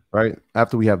 right?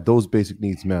 After we have those basic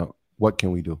needs met, what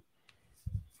can we do?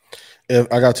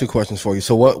 I got 2 questions for you.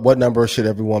 So what number should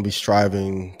everyone be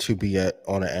striving to be at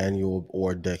on an annual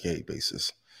or decade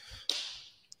basis?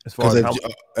 As far as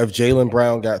if Jaylen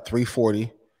Brown got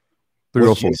 340,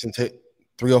 304.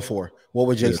 304. What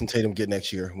would Jason Tatum get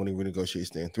next year when he renegotiates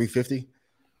then? 350?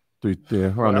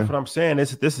 That's what I'm saying.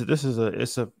 This is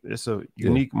a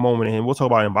unique moment, and we'll talk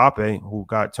about Mbappe, who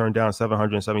got turned down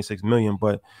 $776 million.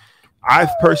 But I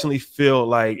personally feel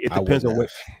like it depends on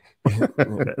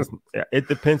it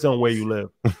depends on where you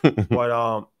live.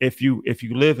 But if you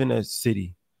live in a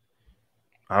city,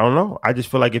 I don't know. I just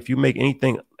feel like if you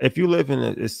live in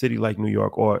a city like New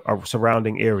York or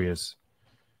surrounding areas,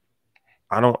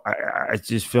 I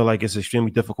just feel like it's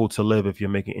extremely difficult to live if you're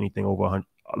making anything over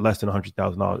less than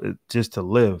 $100,000. Just to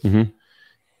live,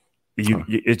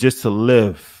 it's just to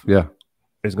live. Yeah,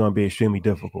 it's going to be extremely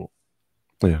difficult.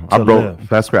 Yeah,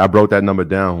 that's great. I broke that number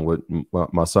down with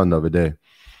my son the other day,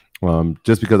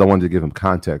 just because I wanted to give him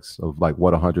context of like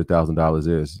what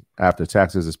 $100,000 is after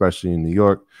taxes, especially in New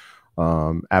York,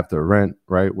 after rent,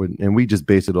 right? And we just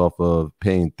base it off of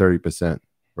paying 30%.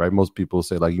 Right, most people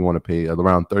say like you want to pay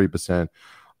around 30%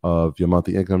 of your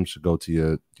monthly income should go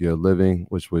to your living,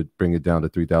 which would bring it down to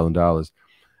 $3,000.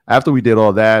 After we did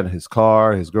all that, his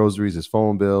car, his groceries, his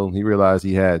phone bill, he realized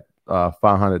he had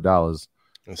 $500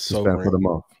 to spend for the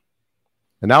month,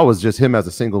 and that was just him as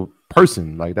a single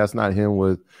person. Like that's not him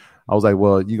with. I was like,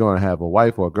 well, you gonna have a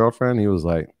wife or a girlfriend? He was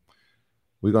like,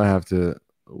 we're gonna have to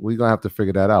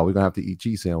figure that out. We're gonna have to eat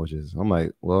cheese sandwiches. I'm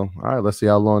like, well, all right, let's see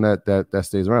how long that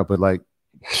stays around. But like.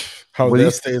 How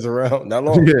that stays around? Not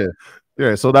long.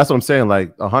 Yeah. So that's what I'm saying.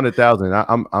 Like 100,000.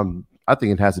 I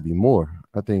think it has to be more.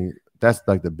 I think that's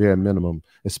like the bare minimum,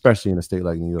 especially in a state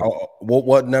like New York.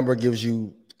 What number gives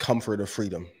you comfort or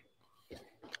freedom?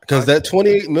 Because that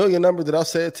 28 million number that I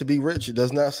said to be rich, it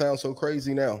does not sound so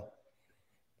crazy now.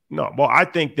 No, well, I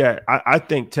think that I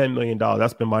think $10 million.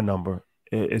 That's been my number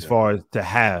as far as to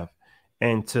have.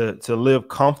 And to live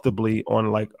comfortably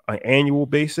on like an annual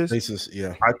basis,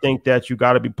 yeah. I think that you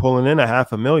got to be pulling in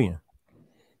 $500,000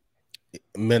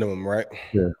 minimum, right?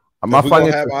 Yeah. My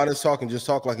financial have honest talk and just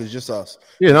talk like it's just us.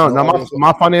 Yeah, no.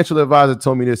 My financial advisor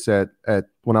told me this at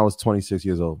when I was 26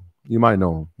 years old. You might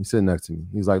know him. He's sitting next to me.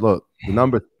 He's like, look, the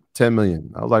number 10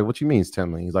 million. I was like, what you mean it's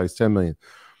 10 million? He's like, it's 10 million.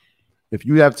 If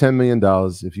you have $10 million,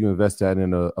 if you invest that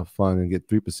in a fund and get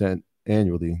 3%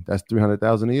 annually, that's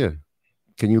 $300,000 a year.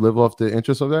 Can you live off the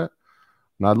interest of that?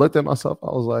 And I looked at myself. I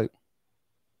was like,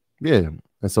 yeah.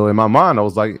 And so in my mind, I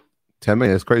was like, 10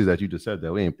 million. It's crazy that you just said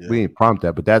that. We ain't prompt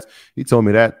that, but he told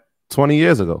me that 20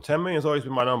 years ago. 10 million has always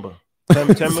been my number. 10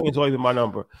 million has always been my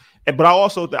number. But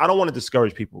I don't want to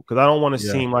discourage people because I don't want to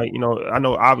seem like, I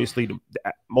know obviously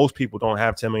most people don't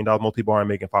have $10 million. Most people aren't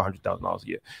making $500,000 a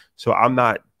year. So I'm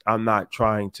not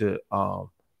trying to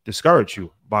discourage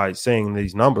you by saying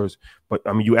these numbers, but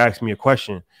I mean, you asked me a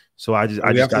question. So I just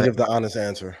have to give the honest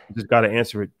answer. Just got to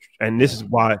answer it, and this is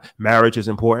why marriage is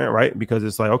important, right? Because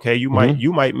it's like, okay, you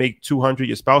might make 200,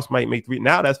 your spouse might make 300.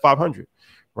 Now that's 500,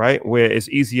 right? Where it's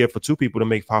easier for two people to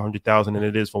make 500,000 than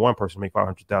it is for one person to make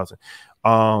 500,000.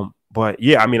 But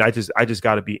yeah, I mean, I just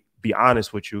got to be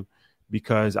honest with you,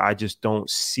 because I just don't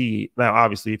see it. Now,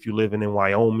 obviously, if you're living in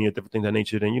Wyoming or different things of that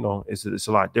nature, then, you know, it's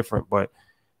a lot different, but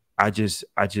I just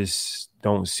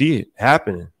don't see it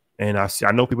happening. And I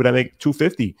know people that make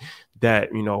 250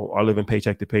 that, you know, are living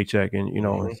paycheck to paycheck, and, you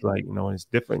know, it's like, you know, it's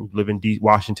different. You live in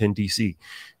Washington, DC,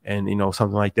 and, you know,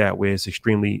 something like that, where it's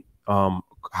extremely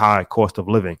high cost of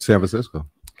living. San Francisco,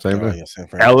 same thing. Yeah, San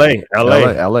Francisco.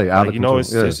 LA. Like, you know,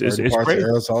 it's crazy.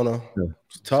 Arizona. Yeah.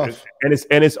 It's tough.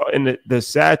 And the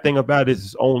sad thing about it is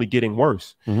it's only getting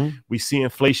worse. We see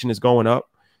inflation is going up.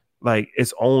 Like,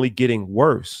 it's only getting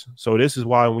worse. So this is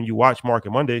why when you watch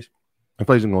Market Mondays,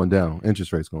 inflation going down,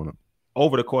 interest rates going up.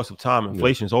 Over the course of time,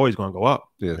 inflation is always going to go up.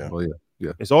 Yeah. Well,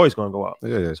 yeah. It's always going to go up.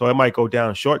 Yeah. So it might go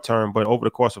down short term, but over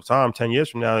the course of time, 10 years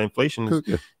from now, inflation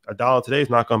is $1 today is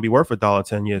not going to be worth $1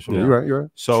 10 years from now. You're right.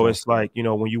 So it's like, you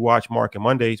know, when you watch Market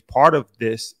Mondays, part of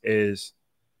this is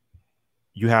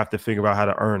you have to figure out how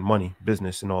to earn money,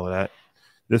 business, and all of that.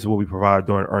 This is what we provide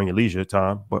during Earn Your Leisure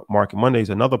time. But Market Mondays,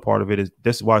 another part of it is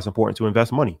this is why it's important to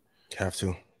invest money. You have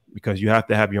to. Because you have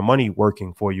to have your money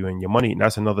working for you, and your money, and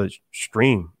that's another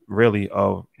stream really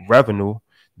of revenue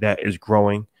that is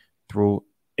growing through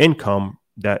income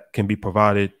that can be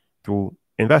provided through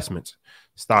investments,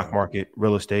 stock market,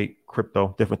 real estate,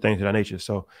 crypto, different things of that nature.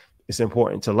 So it's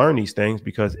important to learn these things,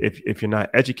 because if you're not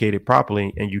educated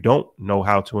properly and you don't know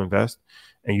how to invest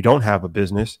and you don't have a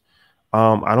business,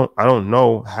 I don't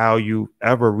know how you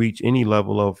ever reach any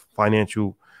level of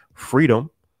financial freedom.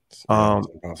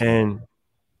 And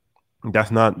that's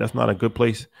not a good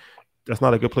place. That's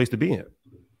not a good place to be in.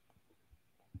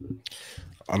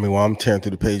 I mean, while I'm tearing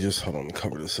through the pages, hold on, let me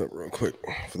cover this up real quick.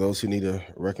 For those who need a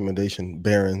recommendation,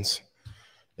 Barron's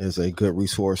is a good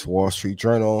resource. Wall Street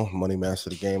Journal, Money Master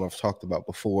the Game, I've talked about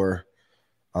before.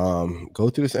 Go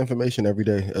through this information every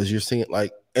day as you're seeing,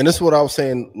 like, and this is what I was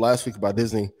saying last week about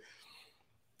Disney.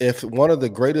 If one of the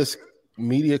greatest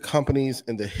media companies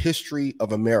in the history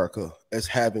of America is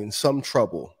having some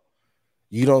trouble,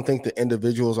 you don't think the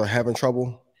individuals are having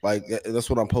trouble? Like, that's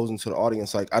what I'm posing to the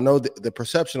audience. Like, I know the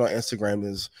perception on Instagram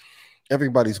is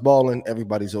everybody's balling,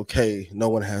 everybody's okay, no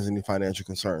one has any financial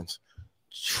concerns.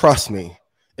 Trust me,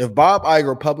 if Bob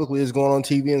Iger publicly is going on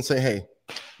TV and say, hey,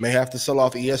 may have to sell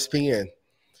off ESPN,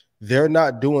 they're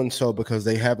not doing so because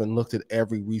they haven't looked at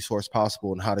every resource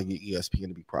possible and how to get ESPN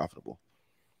to be profitable.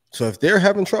 So if they're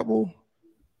having trouble,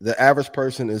 the average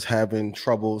person is having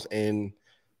troubles in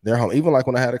their home. Even like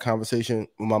when I had a conversation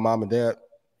with my mom and dad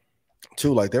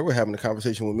too, like they were having a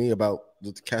conversation with me about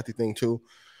the Kathy thing too.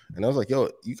 And I was like, yo,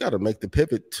 you got to make the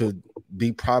pivot to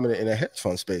be prominent in a hedge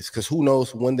fund space, because who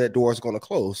knows when that door is going to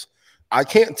close. I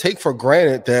can't take for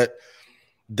granted that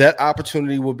that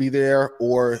opportunity will be there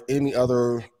or any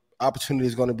other opportunity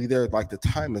is going to be there. Like, the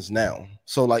time is now.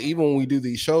 So like, even when we do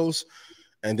these shows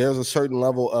and there's a certain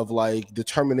level of like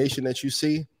determination that you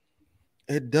see,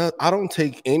 it does. I don't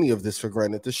take any of this for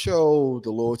granted. The show,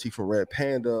 the loyalty for Red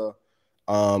Panda.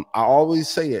 I always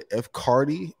say it. If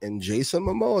Cardi and Jason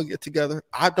Momoa get together,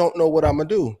 I don't know what I'm gonna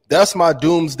do. That's my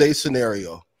doomsday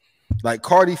scenario. Like,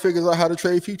 Cardi figures out how to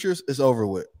trade futures, it's over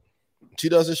with. She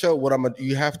does a show.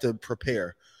 You have to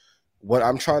prepare. What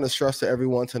I'm trying to stress to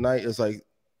everyone tonight is, like,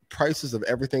 prices of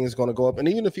everything is going to go up. And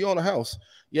even if you own a house,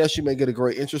 yes, you may get a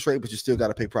great interest rate, but you still got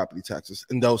to pay property taxes,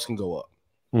 and those can go up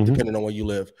depending on where you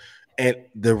live. And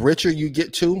the richer you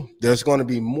get to, there's going to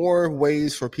be more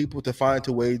ways for people to find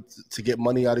a way to get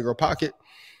money out of your pocket.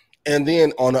 And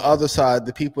then on the other side,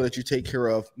 the people that you take care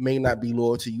of may not be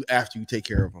loyal to you after you take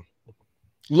care of them.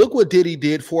 Look what Diddy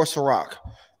did for Ciroc.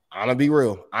 I'm going to be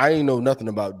real. I ain't know nothing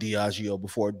about Diageo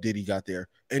before Diddy got there,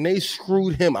 and they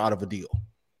screwed him out of a deal.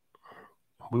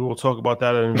 We will talk about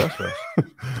that at Investors.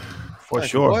 For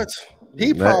sure. What?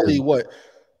 He probably,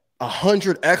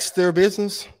 100x their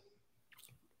business?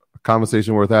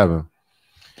 Conversation worth having.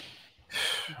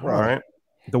 All right.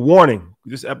 The warning.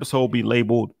 This episode will be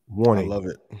labeled warning. I love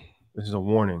it. This is a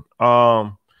warning.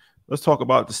 Let's talk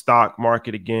about the stock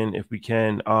market again, if we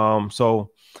can. So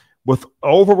with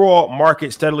overall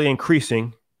market steadily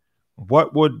increasing,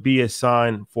 what would be a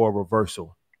sign for a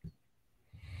reversal?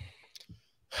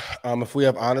 If we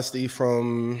have honesty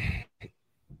from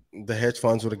the hedge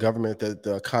funds or the government that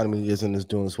the economy isn't as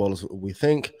doing as well as we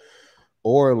think,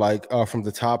 or like from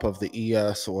the top of the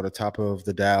ES or the top of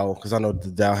the Dow, because I know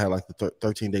the Dow had like the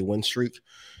 13-day win streak.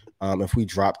 If we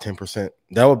drop 10%,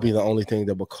 that would be the only thing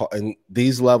that would call. And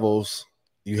these levels,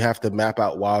 you have to map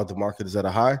out while the market is at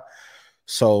a high.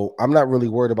 So I'm not really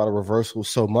worried about a reversal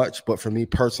so much. But for me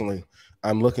personally,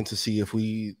 I'm looking to see if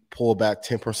we pull back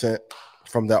 10%,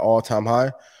 from that all-time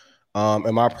high.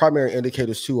 And my primary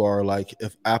indicators too are like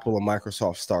if Apple and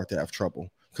Microsoft start to have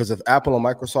trouble. Because if Apple and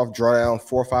Microsoft draw down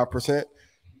 4 or 5%,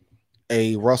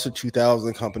 a Russell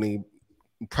 2000 company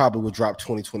probably would drop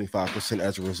 20-25%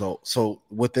 as a result. So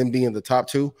with them being the top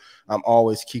two, I'm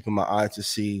always keeping my eye to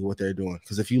see what they're doing.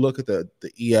 Because if you look at the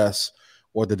ES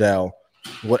or the Dow,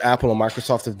 what Apple and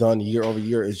Microsoft have done year over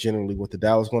year is generally what the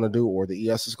Dow is going to do or the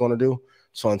ES is going to do.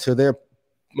 So until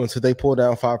they pull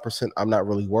down 5%, I'm not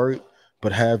really worried.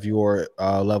 But have your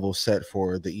level set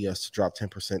for the ES to drop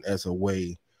 10% as a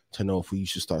way to know if we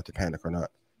should start to panic or not.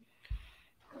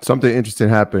 Something interesting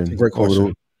happened Great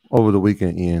question. over the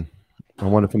weekend, Ian. I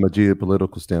wonder from a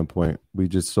geopolitical standpoint. We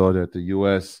just saw that the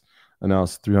U.S.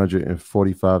 announced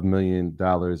 $345 million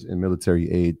in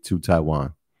military aid to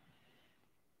Taiwan.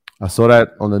 I saw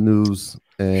that on the news,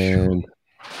 and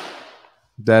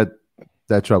that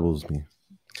troubles me.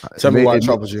 Tell me why it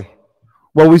troubles you.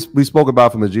 Well, we spoke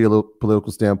about from a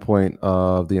geopolitical standpoint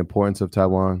of the importance of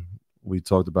Taiwan. We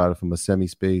talked about it from a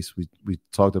semi-space. We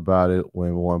talked about it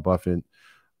when Warren Buffett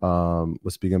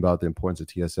was speaking about the importance of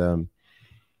TSM.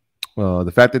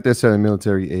 The fact that they're sending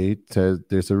military aid,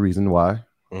 there's a reason why.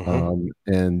 Mm-hmm.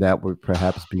 And that would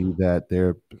perhaps be that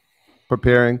they're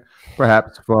preparing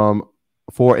perhaps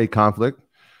for a conflict.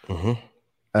 Mm-hmm.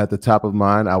 At the top of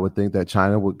mind, I would think that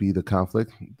China would be the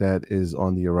conflict that is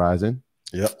on the horizon.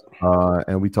 Yep.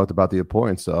 And we talked about the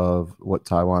importance of what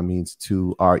Taiwan means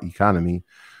to our economy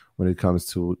when it comes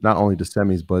to not only the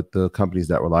semis, but the companies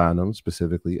that rely on them,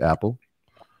 specifically Apple.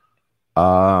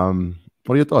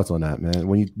 What are your thoughts on that, man?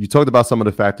 When you talked about some of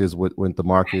the factors with the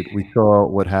market, we saw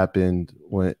what happened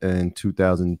in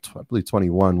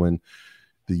 2021 when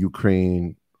the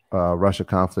Ukraine-Russia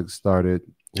conflict started.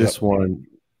 This one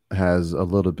has a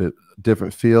little bit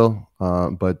different feel,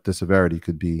 but the severity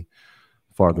could be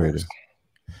far greater.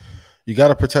 You got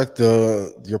to protect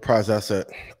your prize asset.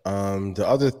 The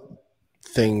other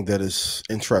thing that is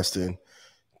interesting,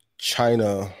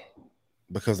 China,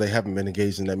 because they haven't been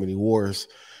engaged in that many wars,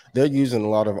 they're using a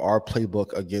lot of our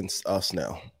playbook against us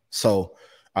now. So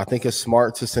I think it's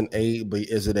smart to send aid, but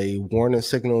is it a warning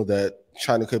signal that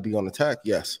China could be on attack?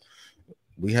 Yes.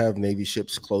 We have Navy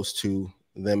ships close to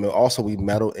them. And also we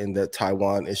meddle in that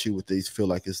Taiwan issue with these feel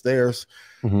like it's theirs.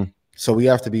 Mm-hmm. So we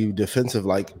have to be defensive.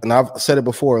 And I've said it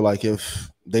before, like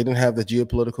if they didn't have the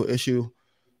geopolitical issue,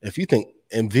 if you think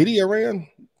NVIDIA ran,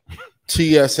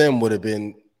 TSM would have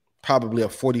been probably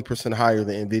 40% higher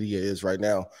than NVIDIA is right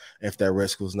now if that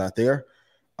risk was not there.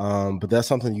 But that's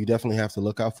something you definitely have to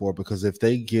look out for, because if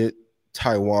they get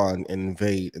Taiwan and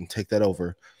invade and take that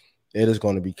over, it is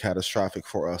going to be catastrophic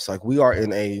for us. Like we are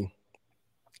in a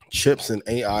chips and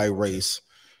AI race.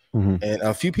 Mm-hmm. And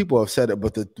a few people have said it,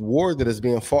 but the war that is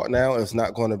being fought now is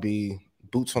not going to be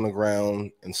boots on the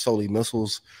ground and solely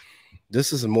missiles.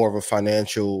 This is more of a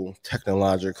financial,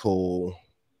 technological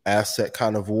asset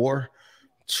kind of war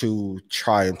to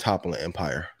try and topple an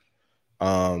empire.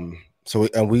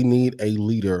 We need a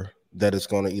leader that is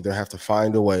going to either have to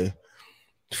find a way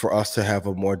for us to have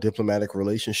a more diplomatic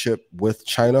relationship with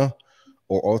China,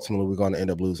 or ultimately we're going to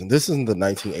end up losing. This isn't the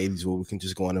 1980s where we can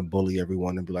just go in and bully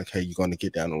everyone and be like, hey, you're going to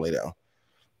get down and lay down.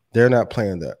 They're not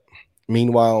playing that.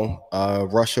 Meanwhile,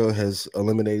 Russia has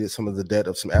eliminated some of the debt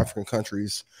of some African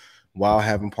countries while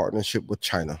having partnership with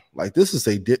China. This is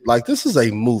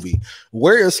a movie.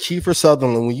 Where is Kiefer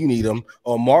Sutherland when you need him,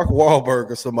 or Mark Wahlberg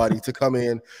or somebody to come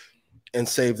in and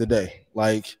save the day?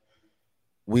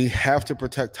 We have to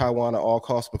protect Taiwan at all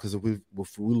costs, because if we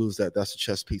lose that, that's a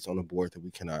chess piece on the board that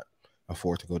we cannot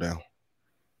afford to go down.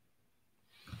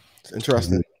 It's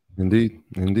interesting.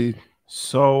 Indeed.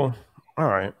 So, all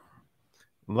right,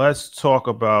 let's talk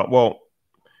about,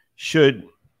 should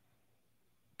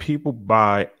people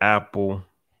buy Apple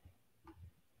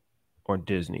or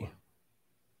Disney?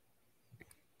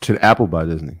 Should Apple buy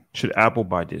Disney?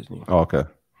 Oh, okay.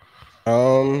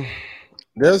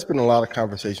 There's been a lot of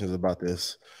conversations about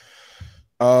this.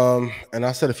 And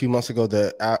I said a few months ago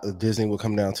that Disney will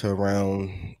come down to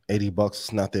around $80.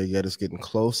 It's not there yet. It's getting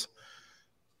close.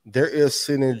 There is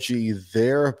synergy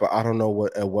there, but I don't know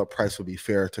at what price would be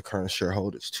fair to current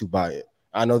shareholders to buy it.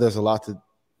 I know there's a lot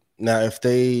now, if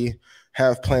they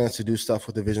have plans to do stuff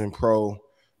with the Vision Pro,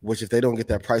 which if they don't get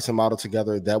that pricing model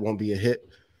together, that won't be a hit.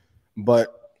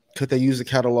 But could they use the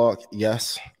catalog?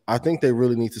 Yes. I think they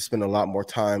really need to spend a lot more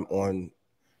time on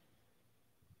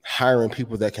hiring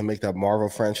people that can make that Marvel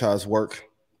franchise work,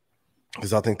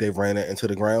 because I think they've ran it into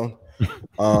the ground.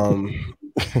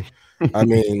 I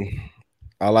mean,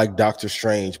 I like Doctor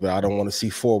Strange, but I don't want to see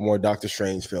 4 more Doctor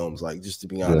Strange films, just to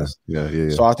be honest. Yeah.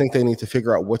 So I think they need to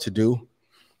figure out what to do.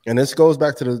 And this goes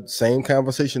back to the same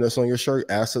conversation that's on your shirt,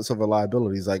 assets over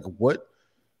liabilities. Like what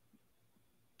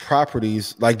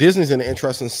properties, like Disney's in an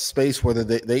interesting space where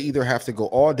they either have to go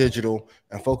all digital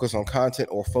and focus on content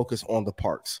or focus on the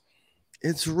parks.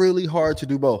 It's really hard to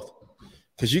do both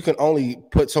because you can only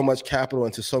put so much capital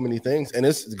into so many things. And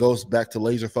this goes back to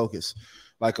laser focus.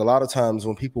 Like a lot of times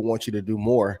when people want you to do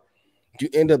more, you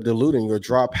end up diluting your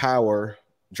draw powder,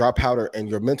 and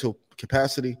your mental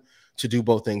capacity to do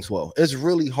both things well. It's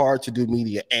really hard to do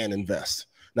media and invest.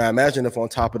 Now, imagine if on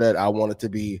top of that, I wanted to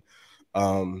be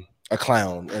a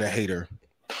clown and a hater.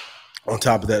 On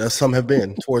top of that, as some have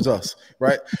been towards us,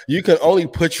 right? You can only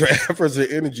put your efforts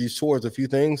and energies towards a few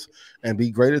things and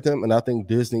be great at them. And I think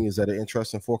Disney is at an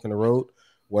interesting fork in the road,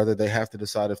 whether they have to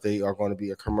decide if they are going to be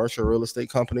a commercial real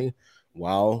estate company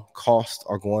while costs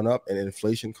are going up and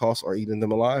inflation costs are eating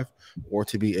them alive, or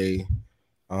to be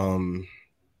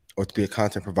a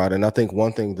content provider. And I think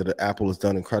one thing that Apple has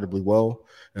done incredibly well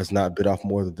is not bit off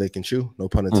more than they can chew, no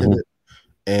pun intended. Mm-hmm.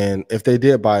 And if they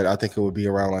did buy it, I think it would be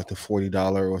around like the $40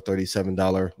 or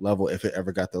 $37 level. If it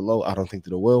ever got the low, I don't think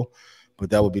that it will, but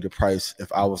that would be the price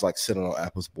if I was like sitting on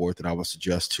Apple's board that I would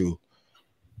suggest to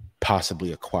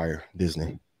possibly acquire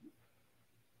Disney.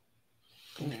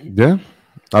 Yeah.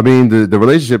 I mean, the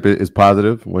relationship is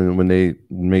positive. When they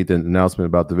made the announcement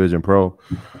about the Vision Pro,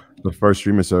 the first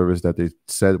streaming service that they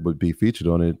said would be featured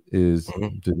on it is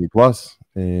mm-hmm. Disney Plus.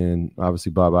 And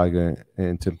obviously Bob Iger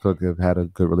and Tim Cook have had a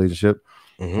good relationship.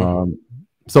 Mm-hmm.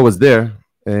 So it's there.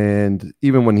 And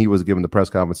even when he was giving the press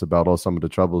conference about some of the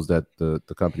troubles that the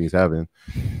company is having,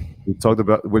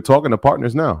 we're talking to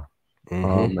partners now.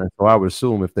 Mm-hmm. And so I would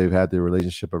assume if they've had their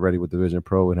relationship already with the Vision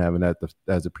Pro and having that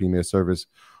as a premier service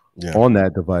on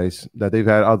that device, that they've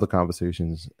had other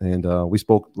conversations. And we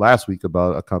spoke last week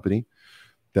about a company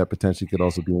that potentially could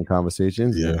also be in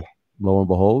conversations. Yeah. And lo and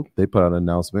behold, they put out an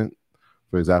announcement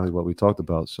for exactly what we talked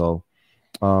about. So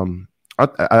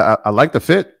I like the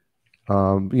fit.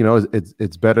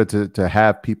 It's better to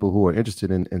have people who are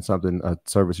interested in something, a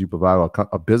service you provide or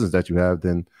a business that you have,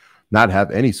 than not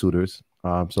have any suitors.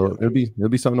 So it'll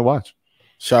be something to watch.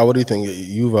 Shah, what do you think?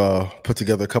 You've put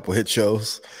together a couple hit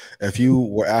shows. If you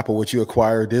were Apple, would you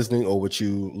acquire Disney or would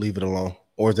you leave it alone?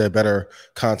 Or is there better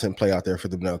content play out there for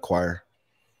them to acquire?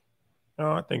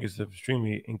 I think it's an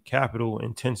extremely capital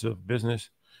intensive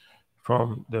business,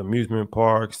 from the amusement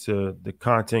parks to the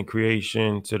content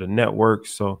creation to the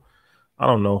networks. So I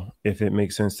don't know if it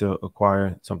makes sense to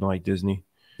acquire something like Disney.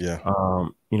 Yeah.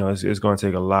 It's going to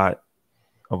take a lot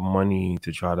of money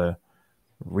to try to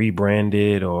rebrand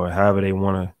it or however they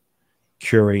want to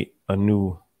curate a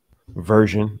new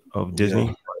version of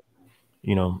Disney.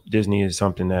 Yeah. Disney is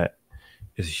something that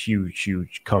is a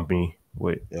huge company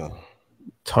with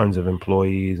tons of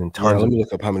employees and tons. Let me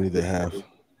look up how many they have.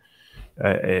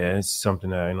 It's something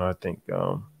that I think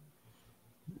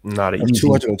not an easy.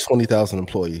 220,000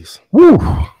 employees. Woo.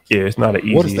 Yeah, it's not an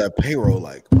easy. What is that payroll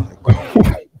like?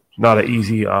 Not an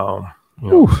easy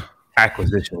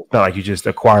acquisition. It's not like you're just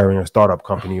acquiring a startup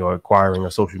company or acquiring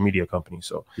a social media company.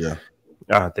 So yeah,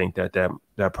 I think that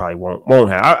probably won't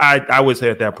happen. I would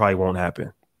say that probably won't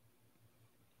happen.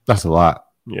 That's a lot.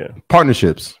 Yeah,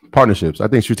 partnerships. I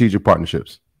think strategic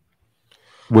partnerships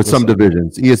with some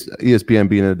divisions. ESPN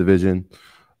being a division,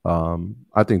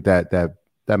 I think that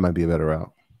might be a better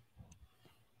route.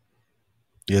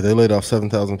 Yeah, they laid off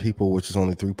 7,000 people, which is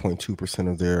only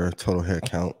 3.2% of their total head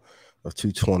count of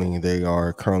 220. They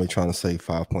are currently trying to save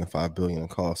 $5.5 billion in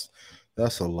costs.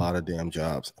 That's a lot of damn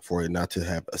jobs for it not to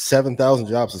have 7,000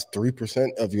 jobs is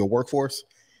 3% of your workforce.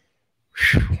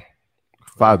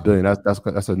 $5 billion.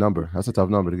 That's a number. That's a tough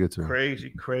number to get to.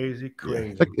 Crazy.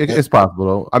 Yeah. It's possible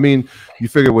though. I mean, you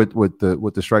figure with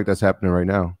the strike that's happening right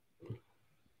now.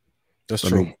 That's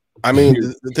true. I mean,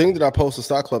 the thing that I posted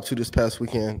Stock Club to this past week.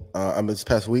 Damn,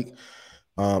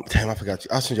 I forgot.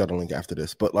 I'll send y'all the link after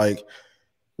this. But like,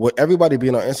 with everybody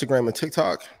being on Instagram and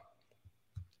TikTok,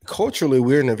 culturally,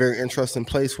 we're in a very interesting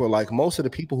place where like most of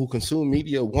the people who consume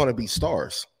media want to be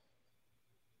stars.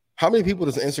 How many people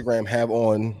does Instagram have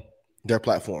on their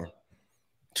platform?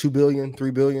 2 billion,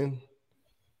 3 billion.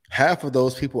 Half of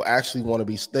those people actually want to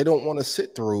be. They don't want to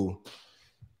sit through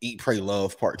Eat, Pray,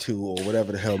 Love Part 2 or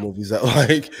whatever the hell movies that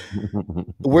like.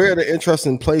 We're at an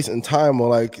interesting place in time where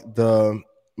like the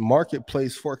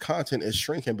marketplace for content is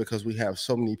shrinking because we have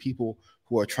so many people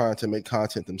who are trying to make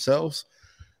content themselves.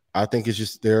 I think it's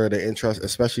just they're at an interest,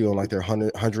 especially on like their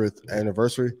 100th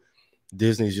anniversary.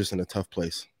 Disney's just in a tough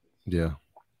place. Yeah.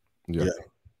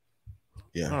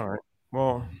 All right.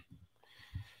 Well,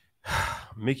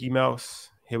 Mickey Mouse,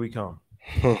 here we come.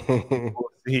 We'll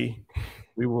see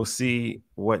We will see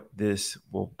what this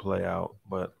will play out.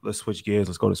 But let's switch gears.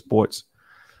 Let's go to sports.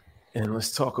 And let's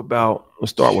start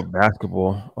with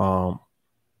basketball.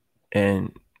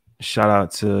 And shout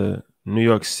out to New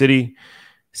York City.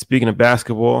 Speaking of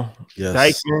basketball, Yes.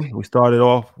 Dykeman, we started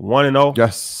off 1-0.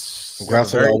 Yes.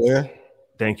 Congrats on y'all win.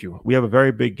 Thank you. We have a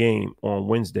very big game on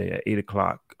Wednesday at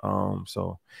 8:00.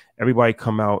 So everybody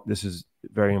come out. This is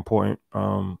very important.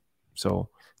 So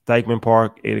Dykeman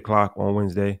Park, 8:00 on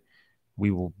Wednesday.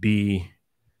 We will be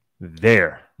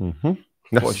there.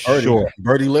 For sure.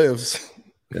 Birdie lives.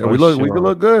 Yeah, we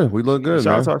look good. We look good.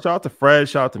 Shout out to Fred.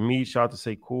 Shout out to me. Shout out to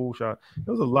Say Cool. There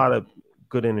was a lot of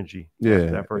good energy.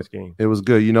 That first game. It was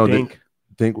good. You know, Dink.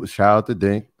 Shout out to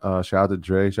Dink. Shout out to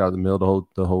Dre. Shout out to Mill.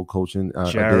 The whole coaching.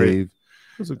 Jared. Dave.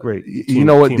 It was a great. You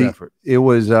know what? Effort. It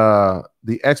was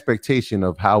the expectation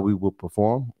of how we would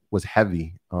perform was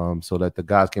heavy. So that the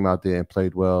guys came out there and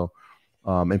played well,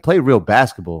 and played real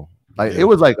basketball. It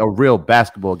was like a real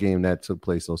basketball game that took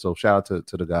place. So shout out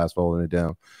to the guys for holding it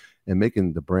down and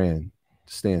making the brand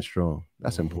stand strong.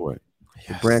 That's important. Yes.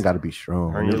 The brand got to be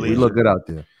strong. We look good out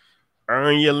there.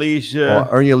 Earn your leisure. Or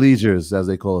earn your leisures, as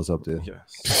they call us up there.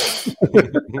 Yes.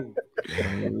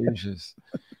 Earn your leisures.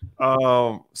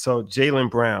 So Jaylen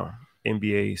Brown,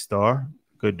 NBA star,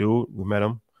 good dude. We met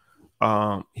him.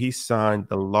 He signed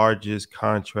the largest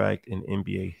contract in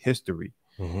NBA history.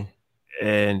 Mm-hmm.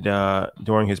 And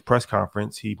during his press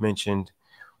conference, he mentioned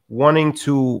wanting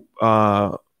to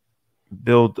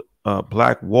build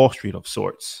Black Wall Street of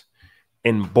sorts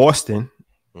in Boston,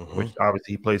 which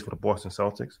obviously he plays for the Boston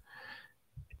Celtics.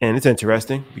 And it's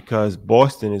interesting because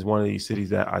Boston is one of these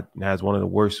cities that has one of the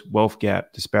worst wealth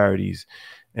gap disparities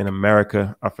in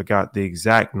America. I forgot the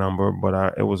exact number,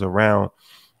 but it was around,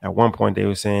 at one point they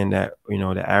were saying that,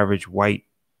 the average white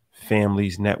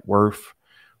family's net worth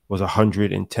was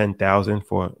 $110,000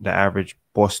 for the average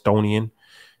Bostonian,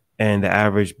 and the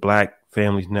average Black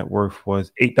family's net worth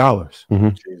was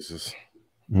 $8. Jesus.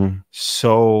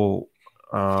 So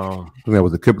that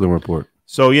was the Kipling report.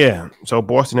 So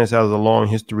Boston has a long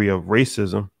history of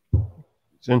racism.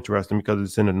 It's interesting because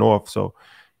it's in the North. So,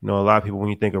 a lot of people, when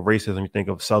you think of racism, you think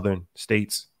of Southern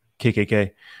states,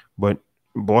 KKK, but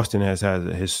Boston has a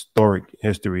historic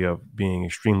history of being an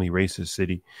extremely racist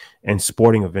city, and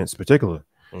sporting events particular.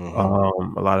 A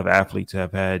lot of athletes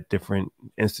have had different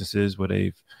instances where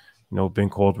they've, been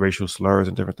called racial slurs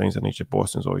and different things of nature.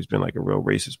 Boston's always been like a real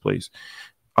racist place.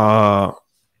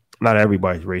 Not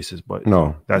everybody's racist, but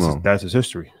that's his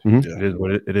history.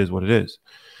 It is what it is.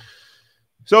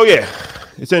 So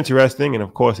it's interesting, and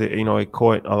of course, it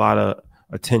caught a lot of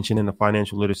attention in the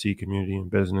financial literacy community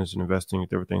and business and investing and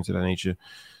different things of that nature.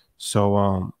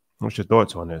 So, what's your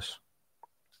thoughts on this?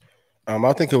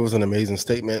 I think it was an amazing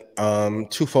statement.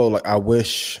 Twofold.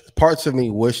 Parts of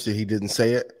me wish that he didn't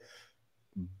say it,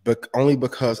 but only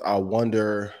because I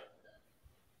wonder.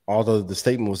 Although the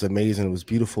statement was amazing, it was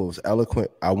beautiful, it was eloquent,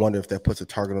 I wonder if that puts a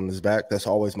target on his back. That's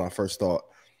always my first thought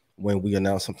when we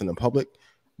announce something in public.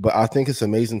 But I think it's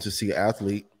amazing to see an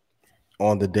athlete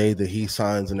on the day that he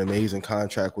signs an amazing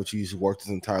contract, which he's worked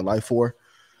his entire life for,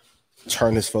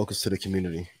 turn his focus to the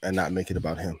community and not make it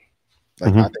about him. I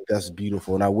think that's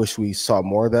beautiful. And I wish we saw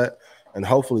more of that. And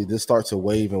hopefully this starts a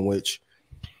wave in which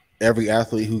every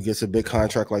athlete who gets a big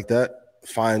contract like that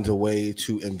finds a way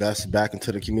to invest back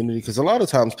into the community, because a lot of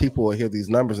times people will hear these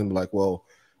numbers and be like, well,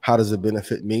 how does it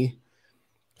benefit me?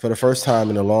 For the first time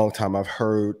in a long time, I've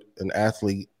heard an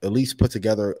athlete at least put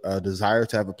together a desire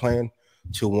to have a plan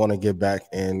to want to give back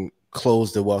and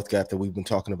close the wealth gap that we've been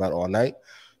talking about all night.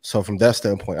 So from that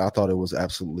standpoint, I thought it was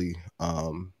absolutely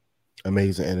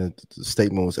amazing, and the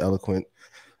statement was eloquent,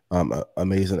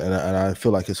 amazing, and I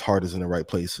feel like his heart is in the right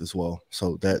place as well.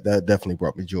 So that definitely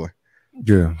brought me joy.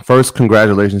 Yeah. First,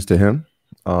 congratulations to him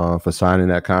for signing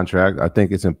that contract. I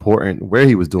think it's important where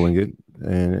he was doing it,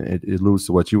 and it alludes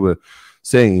to what you were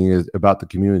saying is about the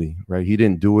community, right? He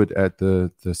didn't do it at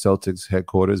the Celtics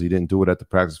headquarters. He didn't do it at the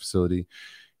practice facility.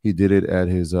 He did it at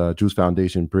his Juice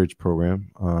Foundation Bridge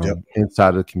program inside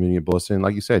of the community of Boston.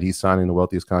 Like you said, he's signing the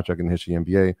wealthiest contract in the history of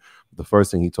the NBA. The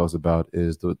first thing he talks about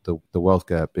is the wealth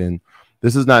gap. And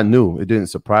this is not new. It didn't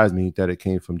surprise me that it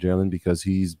came from Jaylen, because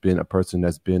he's been a person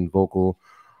that's been vocal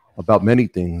about many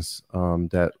things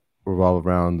that revolve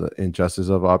around the injustice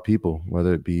of our people,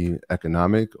 whether it be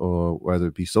economic or whether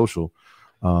it be social.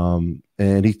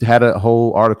 And he had a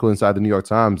whole article inside the New York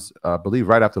Times, I believe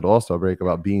right after the All-Star break,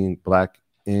 about being Black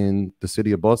in the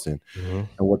city of Boston and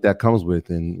what that comes with,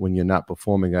 and when you're not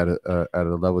performing at a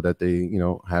level that they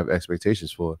have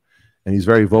expectations for. And he's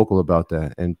very vocal about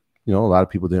that. And a lot of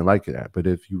people didn't like it. But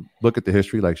if you look at the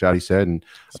history, like Shadi said, and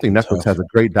I think Netflix tough. has a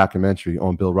great documentary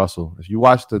on Bill Russell. If you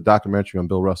watch the documentary on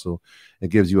Bill Russell, it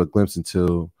gives you a glimpse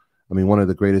into, one of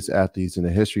the greatest athletes in the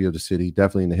history of the city,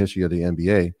 definitely in the history of the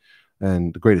NBA,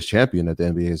 and the greatest champion that the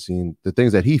NBA has seen, the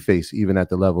things that he faced, even at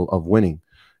the level of winning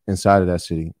inside of that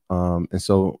city. And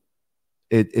so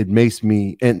it makes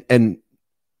me, and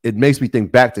it makes me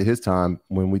think back to his time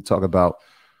when we talk about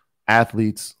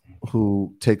athletes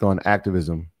who take on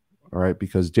activism. All right,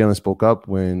 because Jalen spoke up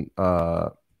when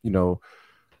the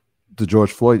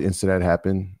George Floyd incident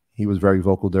happened. He was very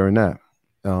vocal during that,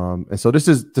 and so this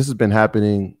has been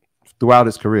happening throughout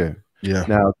his career. Yeah.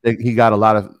 Now he got a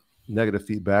lot of negative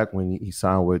feedback when he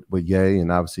signed with Ye,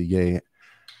 and obviously Ye,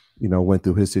 went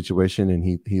through his situation and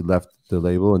he left the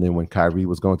label. And then when Kyrie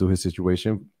was going through his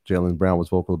situation, Jaylen Brown was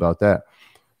vocal about that.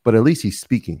 But at least he's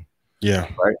speaking. Yeah.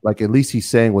 Right. Like at least he's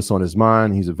saying what's on his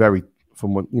mind. He's a very,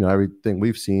 from what everything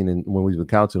we've seen and when we've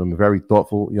encountered him, a very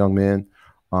thoughtful young man.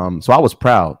 So I was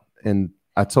proud. And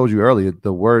I told you earlier,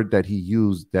 the word that he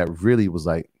used that really was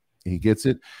like, he gets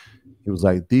it. He was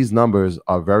like, these numbers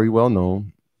are very well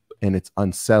known and it's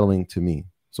unsettling to me.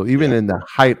 So even in the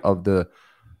height of the,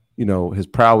 his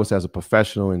prowess as a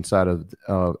professional inside of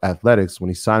athletics,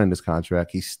 when he's signing this contract,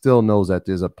 he still knows that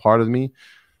there's a part of me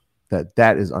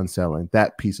that is unsettling,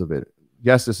 that piece of it.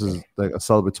 Yes, this is like a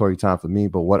celebratory time for me,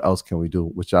 but what else can we do?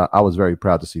 Which I was very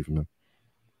proud to see from him.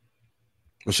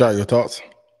 Rashad, your thoughts?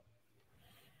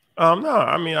 No,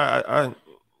 I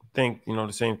think,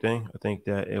 the same thing. I think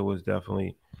that it was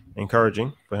definitely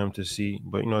encouraging for him to see.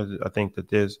 But, I think that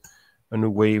there's a new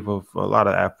wave of a lot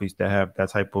of athletes that have that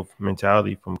type of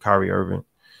mentality, from Kyrie Irving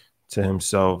to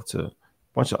himself to a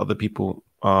bunch of other people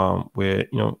where,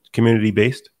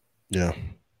 community-based. Yeah.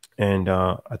 And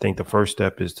I think the first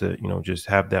step is to, just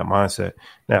have that mindset.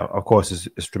 Now, of course,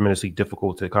 it's tremendously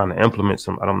difficult to kind of implement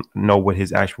some. I don't know what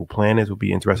his actual plan is. It would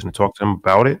be interesting to talk to him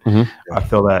about it. Mm-hmm. I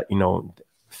feel that,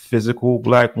 physical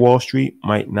Black Wall Street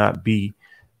might not be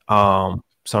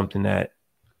something that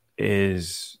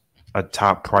is a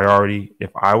top priority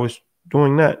if I was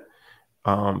doing that,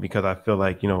 because I feel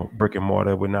like, brick and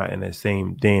mortar, we're not in the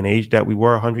same day and age that we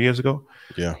were 100 years ago.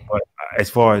 Yeah. But as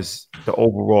far as the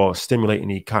overall stimulating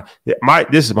the economy,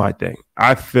 this is my thing.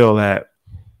 I feel that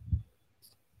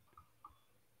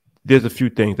there's a few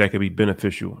things that could be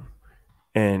beneficial,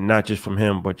 and not just from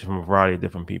him, but from a variety of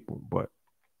different people. But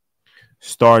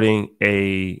starting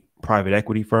a private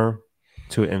equity firm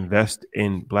to invest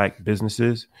in Black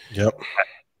businesses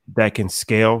that can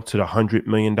scale to the $100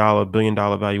 million, $1 billion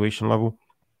valuation level.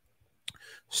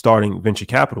 Starting venture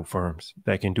capital firms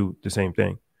that can do the same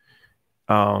thing.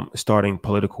 Starting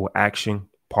political action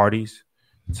parties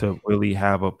to really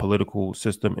have a political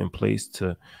system in place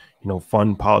to,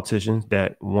 fund politicians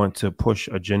that want to push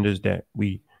agendas that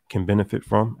we can benefit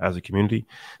from as a community.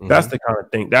 Mm-hmm. That's the kind of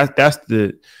thing. That's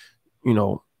the,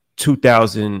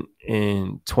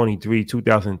 2023,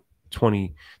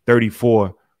 2020,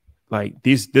 34. Like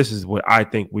this is what I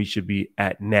think we should be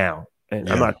at now. And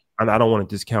I don't want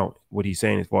to discount what he's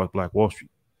saying as far as Black Wall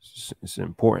Street. It's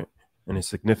important and it's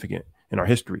significant in our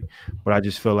history. But I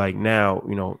just feel like now,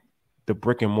 the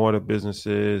brick and mortar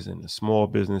businesses and the small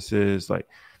businesses, like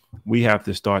we have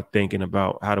to start thinking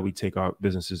about how do we take our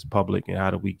businesses public and how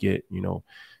do we get,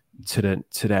 to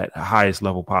that highest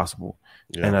level possible.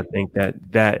 Yeah. And I think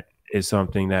that is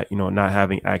something that, not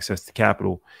having access to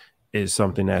capital is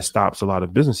something that stops a lot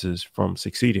of businesses from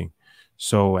succeeding.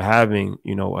 So having,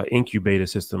 an incubator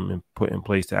system put in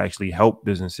place to actually help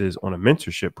businesses on a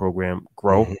mentorship program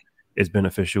grow is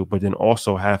beneficial. But then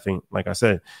also having, like I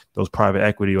said, those private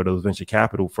equity or those venture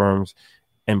capital firms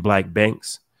and Black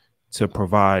banks to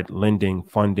provide lending,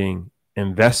 funding,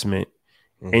 investment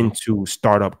into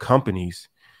startup companies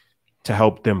to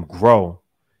help them grow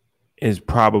is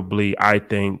probably, I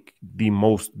think, the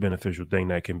most beneficial thing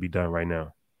that can be done right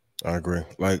now. I agree.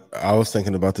 Like I was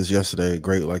thinking about this yesterday.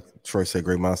 Great, like Troy said,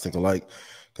 great minds think alike.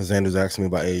 Because Andrew's asking me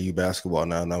about AAU basketball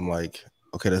now, and I'm like,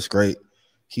 okay, that's great.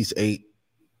 He's 8,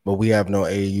 but we have no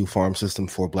AAU farm system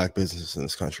for Black businesses in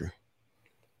this country.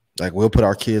 Like we'll put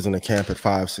our kids in the camp at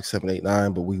 5, 6, 7, 8,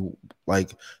 9, but we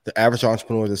like the average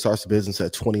entrepreneur that starts a business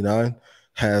at 29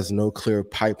 has no clear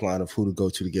pipeline of who to go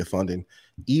to get funding,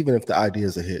 even if the idea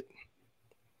is a hit.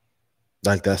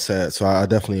 Like that's sad. So I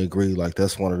definitely agree. Like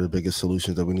that's one of the biggest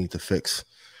solutions that we need to fix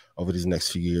over these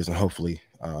next few years. And hopefully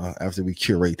after we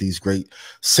curate these great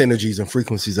synergies and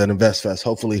frequencies at InvestFest,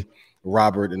 hopefully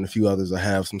Robert and a few others will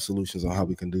have some solutions on how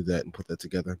we can do that and put that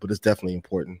together. But it's definitely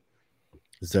important.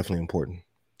 It's definitely important.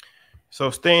 So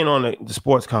staying on the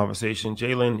sports conversation,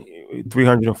 Jalen,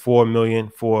 $304 million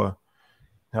for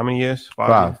How many years?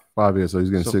 5 years? 5 years. So he's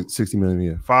getting 60 million a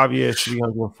year. 5 years,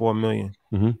 304 million.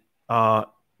 Mm-hmm.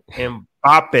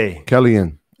 Mbappe.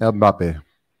 Kylian Mbappe.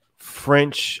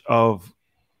 French of,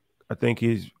 I think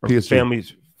his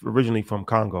family's originally from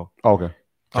Congo. Oh, okay.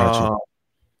 Gotcha.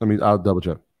 I'll double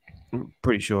check. I'm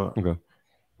pretty sure. Okay.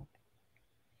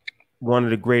 One of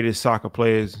the greatest soccer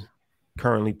players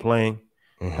currently playing.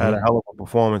 Had a hell of a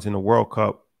performance in the World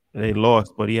Cup. They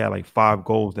lost, but he had like 5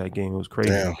 goals that game. It was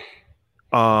crazy.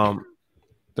 Damn.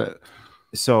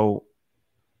 So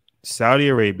Saudi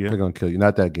Arabia. They're gonna kill you.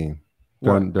 Not that game.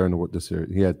 During the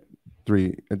series, he had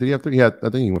 3. Did he have 3? I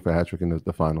think he went for a hat trick in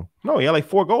the final. No, he had like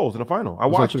 4 goals in the final. I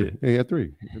watched it. Yeah, he had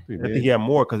 3. I think he had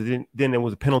more because then there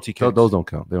was a penalty kick. Those don't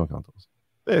count. They don't count those.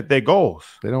 They're goals.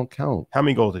 They don't count. How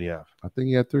many goals did he have? I think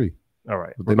he had 3. All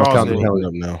right. But they don't count the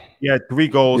penalty now. He had 3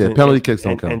 goals. Yeah, penalty kicks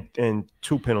don't count. And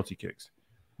 2 penalty kicks.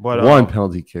 But 1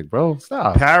 penalty kick, bro.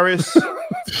 Stop. Paris.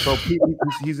 So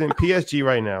he's in PSG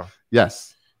right now.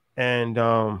 Yes. And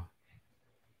so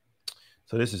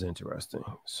this is interesting.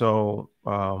 So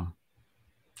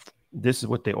this is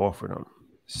what they offered him.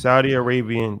 Saudi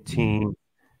Arabian team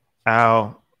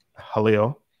Al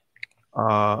Hilal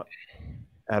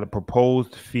at a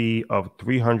proposed fee of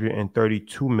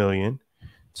 $332 million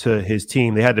to his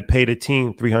team. They had to pay the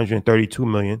team $332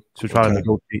 million to try to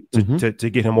negotiate to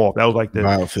get him off. That was like the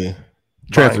buyout fee.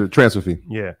 Transfer fee.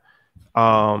 Yeah.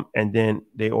 And then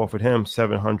they offered him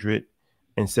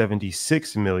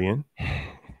 $776 million,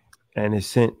 and it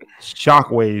sent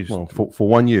shockwaves for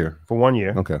 1 year. For 1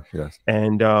 year. Okay. Yes.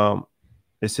 And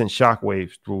it sent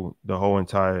shockwaves through the whole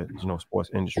entire sports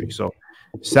industry. So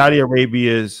Saudi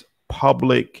Arabia's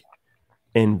public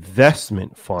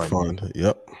investment fund,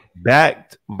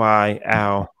 backed by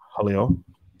Al Hilal,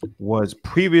 was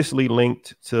previously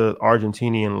linked to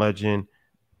Argentinian legend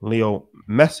Leonardo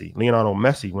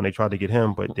Messi when they tried to get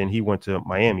him, but then he went to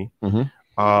Miami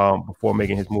before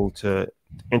making his move to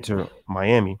enter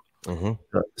Miami.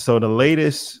 So the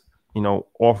latest,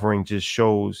 offering just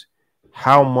shows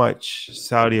how much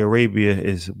Saudi Arabia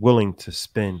is willing to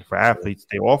spend for athletes.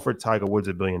 They offered Tiger Woods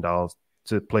 $1 billion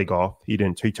to play golf. He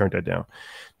didn't. He turned that down.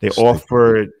 They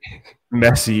offered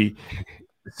Messi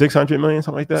 $600 million,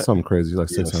 something like that. Something crazy, like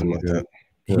 600. Like that.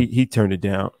 He turned it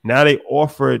down. Now they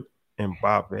offered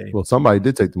Mbappe. Well, somebody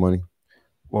did take the money.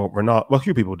 Well, Ronaldo. Well, a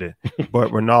few people did,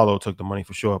 but Ronaldo took the money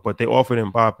for sure. But they offered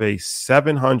Mbappe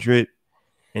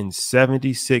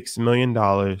 $776 million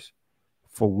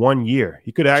for 1 year.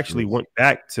 He could have actually went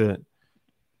back to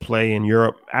play in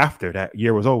Europe after that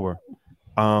year was over,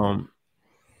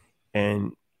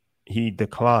 and he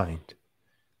declined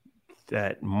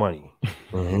that money.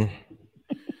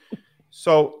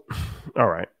 So, all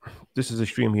right, this is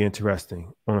extremely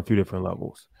interesting on a few different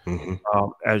levels.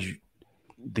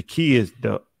 The key is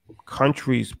the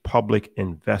country's public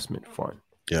investment fund.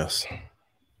 Yes.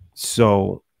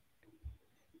 So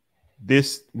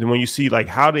when you see like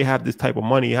how they have this type of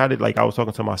money, I was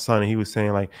talking to my son and he was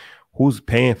saying like, who's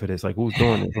paying for this? Like, who's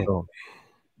doing this? So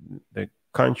the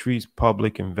country's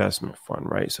public investment fund,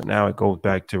 right? So now it goes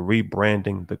back to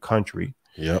rebranding the country.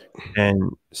 Yep.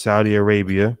 And Saudi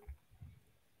Arabia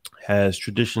has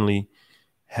traditionally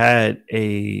had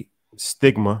a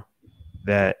stigma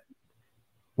that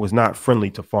was not friendly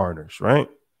to foreigners, right?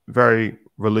 Very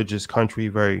religious country,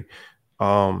 very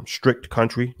strict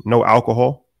country, no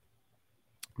alcohol,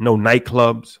 no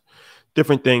nightclubs,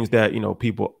 different things that,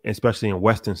 people, especially in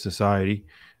Western society,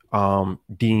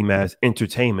 deem as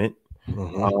entertainment,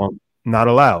 not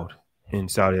allowed in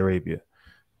Saudi Arabia.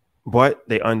 But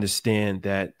they understand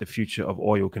that the future of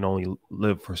oil can only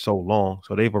live for so long.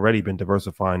 So they've already been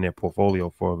diversifying their portfolio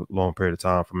for a long period of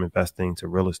time, from investing to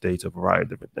real estate to a variety of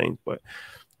different things. But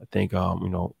I think,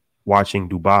 watching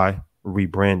Dubai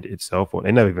rebrand itself, or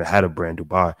they never even had a brand,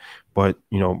 Dubai, but,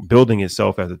 building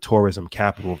itself as a tourism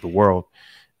capital of the world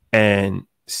and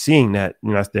seeing that,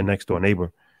 that's their next door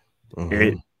neighbor,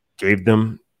 it gave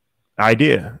them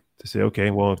idea to say, okay,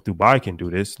 well, if Dubai can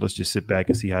do this, let's just sit back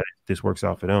and see how this works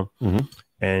out for them.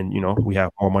 And, we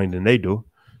have more money than they do.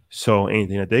 So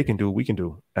anything that they can do, we can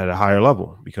do at a higher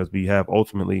level, because we have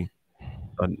ultimately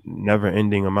a never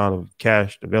ending amount of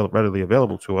cash readily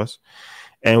available to us.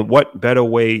 And what better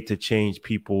way to change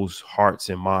people's hearts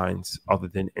and minds other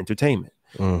than entertainment?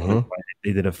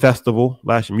 They did a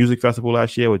music festival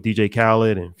last year with DJ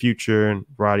Khaled and Future and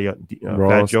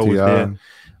Fat Joe was there.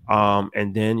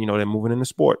 And then, they're moving into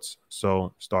sports.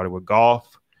 So started with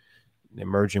golf, they're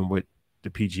merging with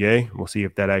the PGA. We'll see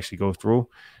if that actually goes through.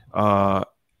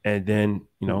 And then,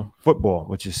 football,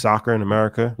 which is soccer in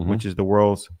America, which is the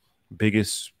world's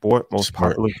biggest sport, most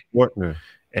popular sport.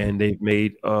 and they've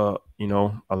made a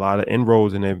lot of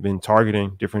inroads, and they've been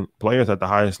targeting different players at the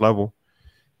highest level.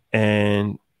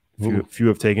 And few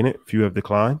have taken it, few have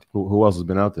declined. Who else has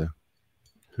been out there?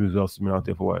 Who else has been out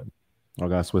there for what? I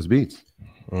got Swiss Beats.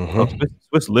 Mm-hmm.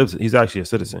 Swiss lives. He's actually a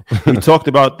citizen. We talked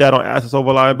about that on assets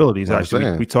over liabilities.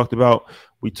 Actually, we talked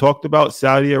about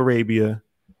Saudi Arabia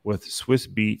with Swiss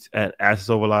Beats at assets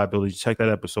over liabilities. Check that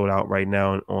episode out right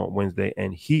now on Wednesday.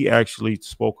 And he actually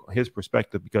spoke his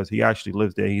perspective because he actually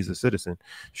lives there. He's a citizen.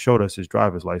 Showed us his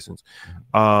driver's license,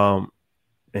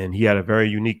 and he had a very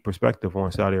unique perspective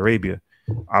on Saudi Arabia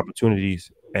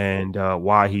opportunities and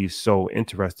why he's so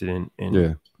interested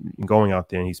in going out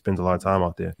there, and he spends a lot of time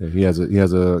out there. Yeah, he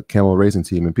has a camel racing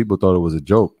team, and people thought it was a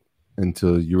joke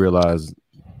until you realize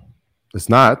it's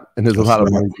not, and there's a lot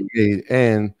of money made.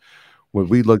 And when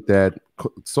we looked at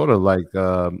sort of like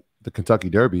the Kentucky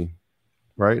Derby,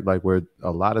 right, like where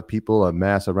a lot of people are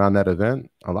mass around that event,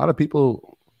 a lot of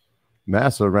people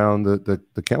mass around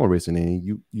the camel racing,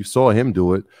 and you saw him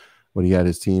do it when he had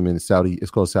his team in Saudi.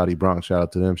 It's called Saudi Bronx. Shout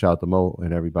out to them. Shout out to Mo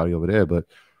and everybody over there. But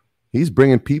he's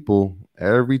bringing people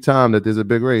every time that there's a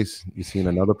big race. You've seen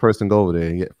another person go over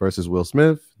there. First is Will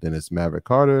Smith, then it's Maverick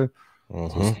Carter.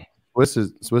 Swiss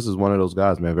is one of those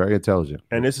guys, man. Very intelligent.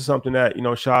 And this is something that,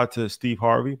 shout out to Steve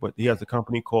Harvey, but he has a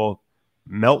company called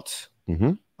Melt,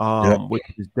 which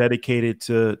is dedicated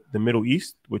to the Middle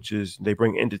East, which is they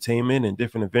bring entertainment and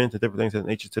different events and different things of that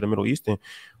nature to the Middle East. And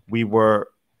we were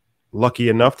lucky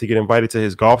enough to get invited to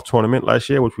his golf tournament last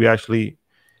year, which we actually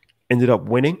ended up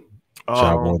winning.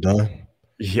 Job well done.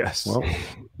 Yes.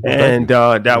 And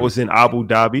that was in Abu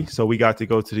Dhabi. So we got to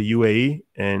go to the UAE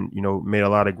and, made a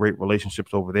lot of great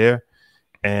relationships over there.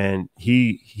 And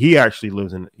he actually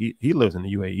lives in the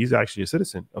UAE. He's actually a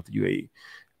citizen of the UAE.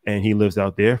 And he lives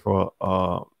out there for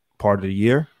part of the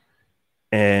year.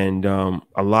 And a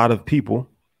lot of people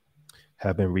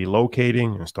have been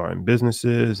relocating and starting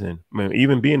businesses. And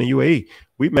even being in the UAE,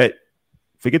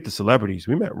 forget the celebrities,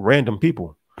 we met random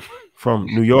people from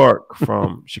New York,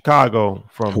 from Chicago,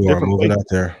 from who different are moving places, out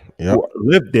there. who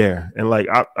lived there. And like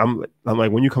I'm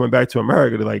like, when you coming back to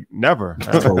America, they're like, never.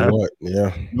 For what?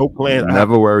 Yeah. No plans.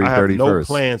 Never worry. 31st. No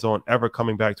plans on ever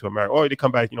coming back to America. Or they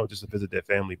come back, just to visit their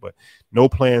family, but no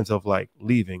plans of like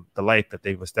leaving the life that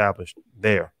they've established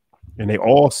there. And they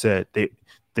all said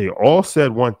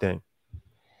one thing.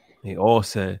 They all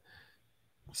said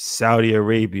Saudi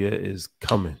Arabia is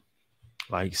coming.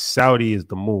 Like Saudi is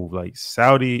the move. Like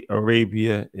Saudi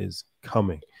Arabia is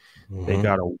coming. They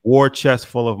got a war chest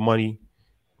full of money.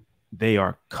 They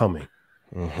are coming.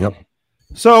 Yep.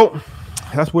 So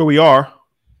that's where we are.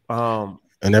 And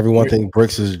everyone thinks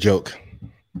BRICS is a joke.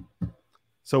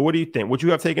 So what do you think? Would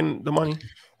you have taken the money?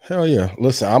 Hell yeah.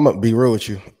 Listen, I'm gonna be real with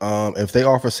you. If they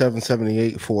offer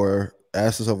 778 for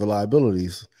assets over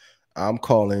liabilities, I'm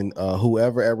calling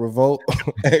whoever at Revolt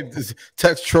and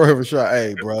text Troy Rashad.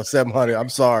 Hey, bro, 700. I'm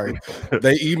sorry.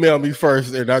 They emailed me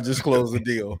first and I just closed the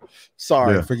deal.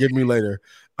 Sorry, forgive me later.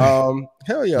 Hell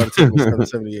yeah, I'll take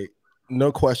 778.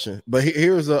 No question. But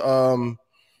here's a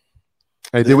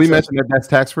Hey, did we mention that that's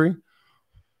tax free?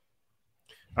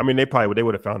 I mean, they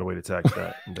would have found a way to tax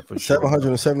that. For sure.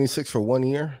 776 for 1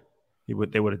 year.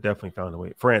 They would have definitely found a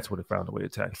way. France would have found a way to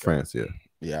tax France, that.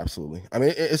 Yeah, absolutely. I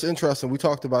mean, it's interesting. We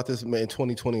talked about this in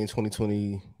 2020 and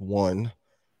 2021.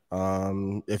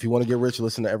 If you want to get rich,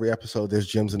 listen to every episode. There's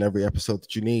gems in every episode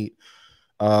that you need.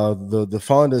 The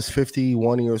fund is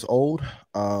 51 years old.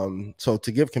 So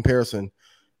to give comparison,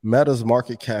 Meta's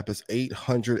market cap is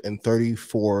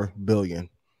 $834 billion.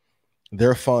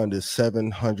 Their fund is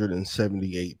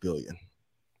 $778 billion.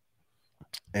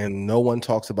 And no one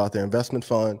talks about their investment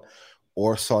fund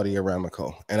or Saudi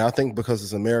Aramco. And I think because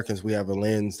as Americans, we have a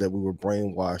lens that we were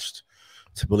brainwashed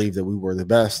to believe that we were the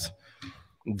best.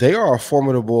 They are a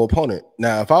formidable opponent.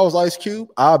 Now, if I was Ice Cube,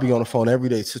 I'll be on the phone every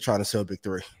day trying to sell Big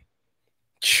Three.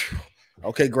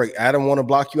 Okay, great. I don't want to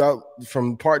block you out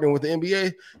from partnering with the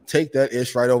NBA. Take that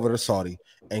ish right over to Saudi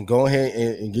and go ahead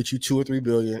and get you 2 or 3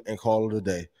 billion and call it a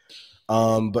day.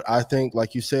 But I think,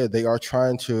 like you said, they are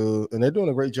trying to, and they're doing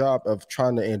a great job of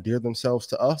trying to endear themselves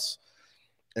to us.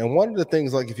 And one of the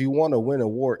things, like if you want to win a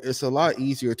war, it's a lot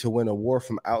easier to win a war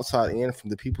from outside in, from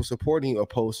the people supporting you,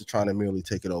 opposed to trying to merely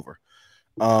take it over.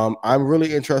 I'm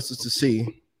really interested to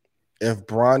see if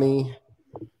Bronny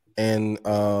and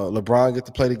LeBron get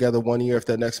to play together 1 year, if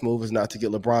that next move is not to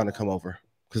get LeBron to come over.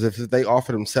 Because if they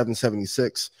offered him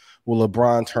 776, will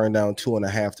LeBron turn down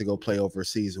 2.5 to go play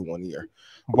overseas in 1 year?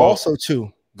 Well, also,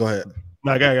 too, go ahead.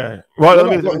 No, go ahead.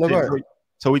 Well,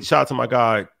 so we shot to my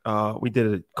guy. We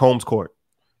did a Combs Court.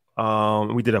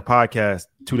 We did a podcast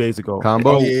 2 days ago.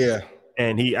 Combo? Oh, yeah.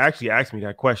 And he actually asked me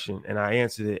that question, and I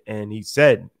answered it. And he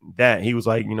said that he was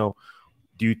like,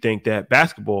 do you think that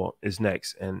basketball is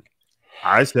next? And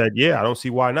I said, yeah, I don't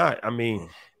see why not. I mean,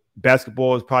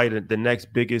 basketball is probably the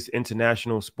next biggest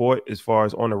international sport as far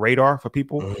as on the radar for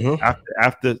people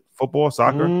after football,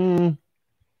 soccer.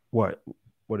 What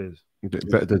is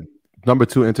the number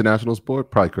 2 international sport?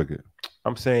 Probably cricket.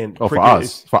 I'm saying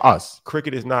for us,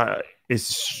 cricket is not.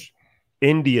 It's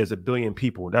India is 1 billion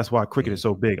people. That's why cricket is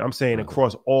so big. I'm saying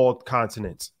across all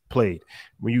continents played.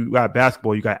 When you got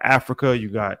basketball, you got Africa, you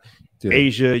got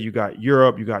Asia, you got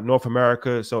Europe, you got North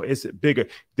America. So it's bigger.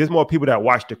 There's more people that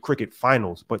watch the cricket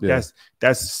finals, but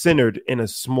that's centered in a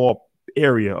small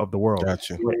area of the world.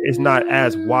 Gotcha. It's not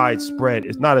as widespread.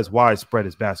 It's not as widespread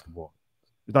as basketball.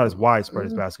 It's not as widespread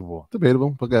as basketball.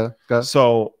 Debatable, but go.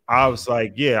 So I was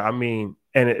like, yeah, I mean,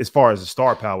 and as far as the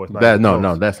star power, it's not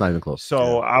that's not even close.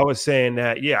 So I was saying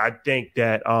that, I think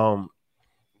that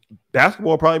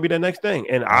basketball will probably be the next thing,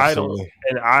 and Absolutely.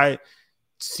 I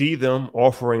see them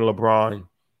offering LeBron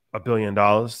 $1 billion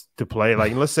to play.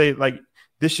 Like, let's say like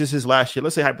this is his last year.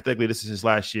 Let's say hypothetically this is his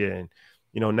last year,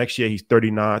 and next year he's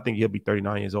 39. I think he'll be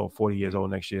 39 years old, 40 years old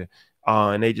next year.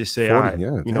 And they just say, 40,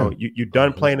 all right, you're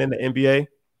done playing in the NBA.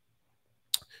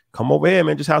 Come over here,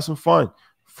 man. Just have some fun.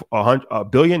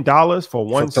 $1 billion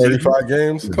for 35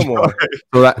 games. Come on.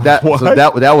 So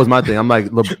that was my thing. I'm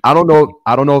like, I don't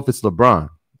know if it's LeBron,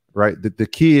 right? The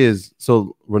key is,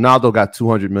 so Ronaldo got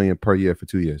 $200 million per year for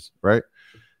 2 years, right?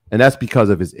 And that's because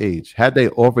of his age. Had they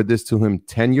offered this to him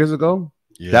 10 years ago,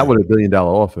 that would have $1 billion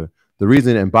offer. The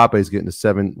reason Mbappe is getting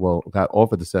got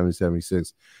offered the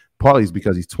 76, partly is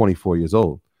because he's 24 years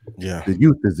old. Yeah, the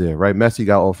youth is there, right? Messi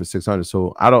got offered 600.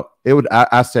 So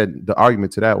I said the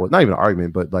argument to that was not even an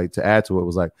argument, but like to add to it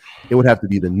was like it would have to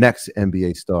be the next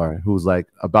NBA star who's like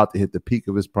about to hit the peak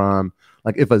of his prime.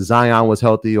 Like if a Zion was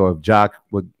healthy, or if Jock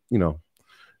would,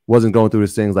 wasn't going through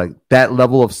his things, like that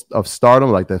level of stardom,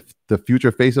 like the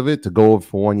future face of it, to go over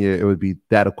for 1 year, it would be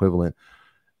that equivalent.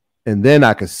 And then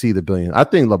I could see the billion. I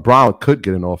think LeBron could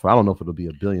get an offer. I don't know if it'll be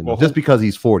 $1 billion, just because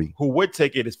he's 40. Who would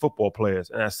take it is football players.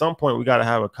 And at some point, we got to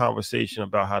have a conversation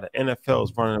about how the NFL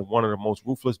is running one of the most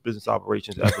ruthless business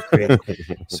operations ever created.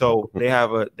 So they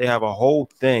have a whole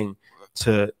thing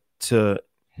to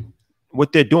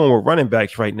what they're doing with running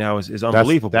backs right now is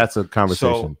unbelievable. That's a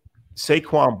conversation. So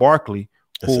Saquon Barkley,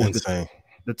 who is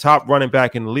the top running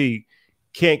back in the league,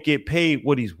 can't get paid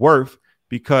what he's worth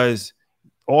because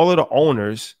all of the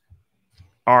owners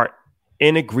are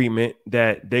in agreement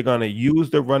that they're going to use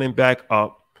the running back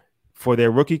up for their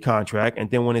rookie contract,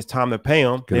 and then when it's time to pay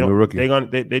them,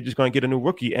 they're just going to get a new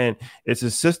rookie, and it's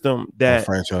a system that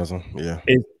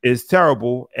is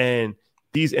terrible. And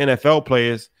these NFL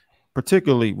players,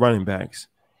 particularly running backs,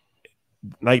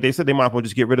 like they said, they might as well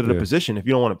just get rid of the position if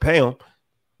you don't want to pay them.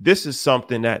 This is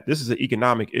an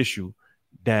economic issue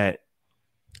that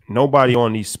nobody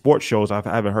on these sports shows I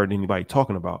haven't heard anybody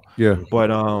talking about. Yeah,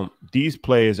 but these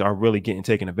players are really getting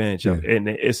taken advantage of, and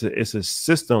it's a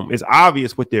system. It's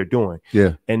obvious what they're doing.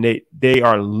 Yeah, and they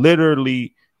are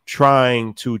literally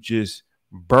trying to just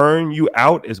burn you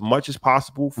out as much as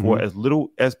possible for as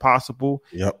little as possible.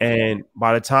 Yep. And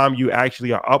by the time you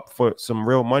actually are up for some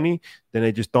real money, then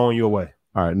they're just throwing you away.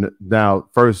 All right, now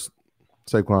first,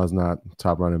 Saquon's not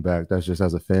top running back. That's just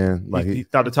as a fan. Like he's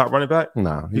not the top running back?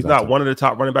 No. He's not one of the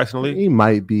top running backs in the league? He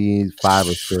might be 5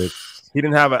 or 6. He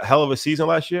didn't have a hell of a season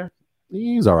last year?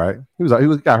 He's all right. He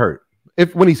got hurt.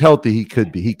 When he's healthy, he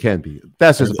could be. He can be.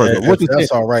 That's just a person.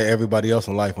 That's all right. Everybody else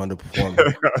in life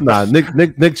underperforming. Nah,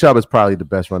 Nick Chubb is probably the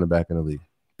best running back in the league.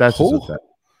 That's just a fact.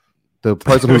 The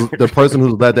person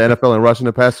who's led the NFL in rushing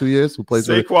the past 2 years, who plays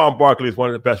Saquon Barkley is one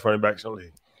of the best running backs in the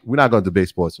league. We're not going to debate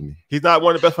sports with me. He's not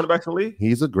one of the best running backs in the league?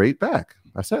 He's a great back.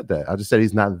 I said that. I just said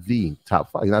he's not the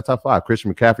top 5. He's not top 5.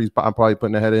 Christian McCaffrey's I'm probably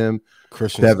putting ahead of him.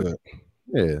 Christian's good.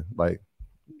 Yeah, like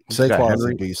Saquon's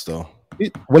a beast though.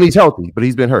 When he's healthy, but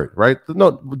he's been hurt, right?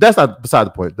 No, that's not beside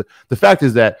the point. The fact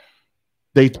is that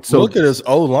look at his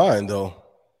O-line though.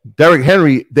 Derrick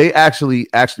Henry, they actually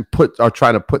are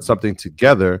trying to put something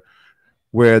together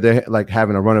where they're like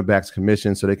having a running backs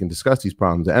commission so they can discuss these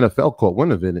problems. The NFL caught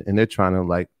wind of it, and they're trying to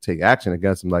like take action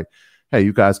against them. Like, hey,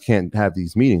 you guys can't have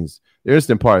these meetings. The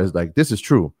interesting part is like, this is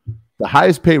true. The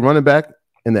highest paid running back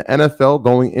in the NFL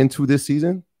going into this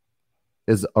season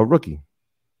is a rookie,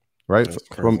 right?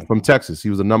 From Texas. He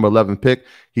was a number 11 pick.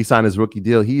 He signed his rookie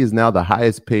deal. He is now the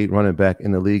highest paid running back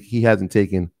in the league. He hasn't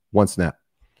taken one snap.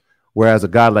 Whereas a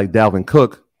guy like Dalvin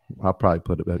Cook, I'll probably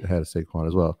put it ahead of Saquon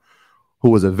as well, who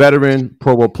was a veteran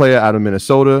Pro Bowl player out of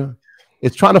Minnesota,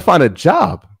 is trying to find a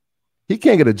job. He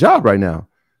can't get a job right now.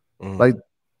 Like,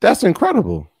 that's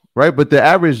incredible. right? But the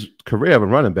average career of a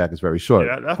running back is very short.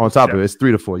 Yeah, On top of it, it's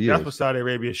 3 to 4 years. That's what Saudi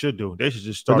Arabia should do. They should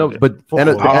just But start. no, but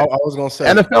I was gonna say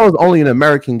NFL is only an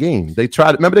American game. They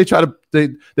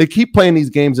keep playing these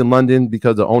games in London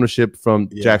because the ownership from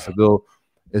Jacksonville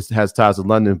has ties to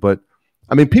London. But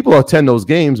I mean, people attend those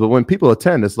games, but when people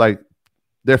attend, it's like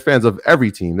they're fans of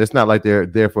every team. It's not like they're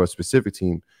there for a specific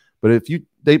team. But if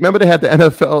they had the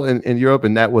NFL in Europe,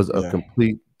 and that was a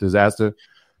complete disaster.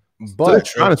 But so they're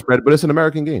trying to spread it, but it's an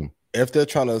American game. If they're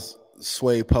trying to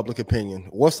sway public opinion,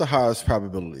 what's the highest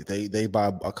probability? They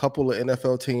buy a couple of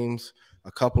NFL teams,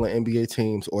 a couple of NBA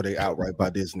teams, or they outright buy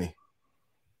Disney.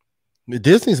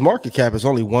 Disney's market cap is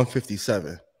only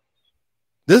 157.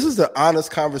 This is the honest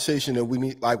conversation that we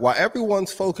need. Like, while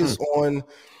everyone's focused on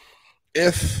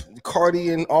if Cardi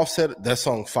and Offset, that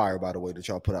song fire, by the way, that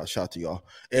y'all put out, shout to y'all.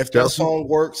 If that song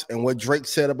works and what Drake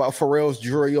said about Pharrell's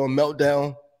jury on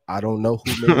Meltdown, I don't know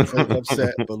who made Drake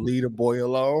upset, but leave the boy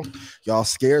alone. Y'all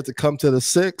scared to come to the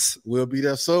 6? We'll be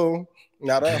there soon.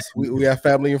 Not us. We have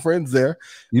family and friends there.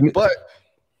 But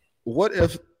what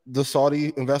if the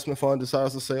Saudi investment fund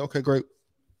decides to say, okay, great,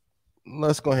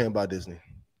 let's go ahead and buy Disney?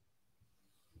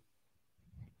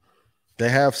 They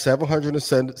have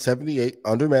 778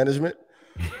 under management.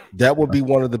 That would be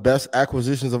one of the best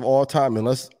acquisitions of all time. And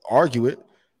let's argue it.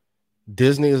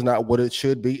 Disney is not what it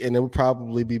should be, and it would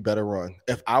probably be better run.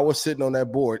 If I was sitting on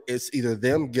that board, it's either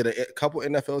them get a couple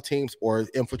NFL teams or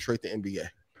infiltrate the NBA.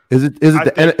 Is it the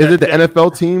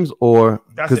NFL teams, or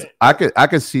because I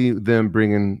could see them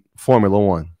bringing Formula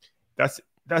One. That's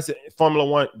it. Formula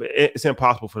One, but it's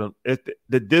impossible for them.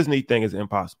 The Disney thing is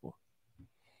impossible.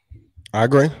 I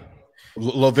agree.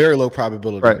 Very low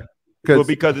probability, right?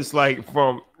 Because it's like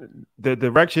from the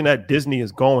direction that Disney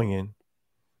is going in,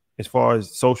 as far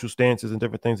as social stances and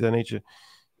different things of that nature,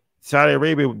 Saudi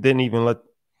Arabia didn't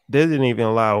even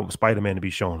allow Spider-Man to be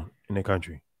shown in their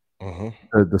country.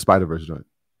 The Spider-Verse joint.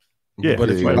 Yeah, but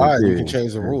if you buy it, you can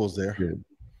change the rules there.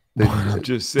 I'm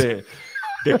just saying,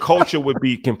 the culture would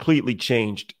be completely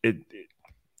changed.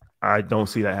 I don't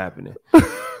see that happening.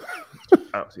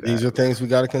 These are things we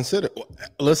got to consider.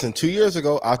 Listen, 2 years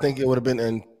ago, I think it would have been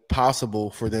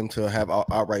impossible for them to have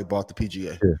outright bought the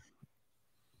PGA. Yeah.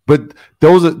 But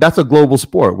that's a global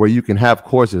sport where you can have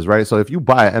courses, right? So if you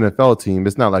buy an NFL team,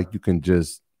 it's not like you can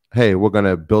just, hey, we're going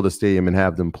to build a stadium and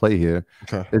have them play here.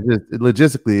 Okay. It's just,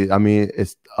 logistically, I mean,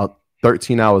 it's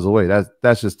 13 hours away.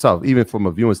 That's just tough. Even from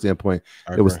a viewing standpoint,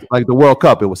 it was like the World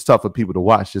Cup. It was tough for people to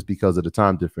watch just because of the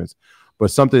time difference.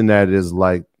 But something that is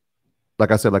like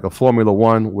I said, like a Formula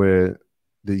One where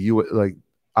like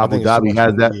Abu Dhabi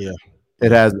has that. Yeah.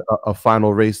 It has a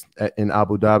final race in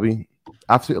Abu Dhabi.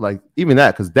 I feel like even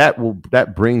that, because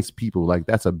that brings people, like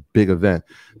that's a big event.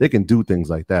 They can do things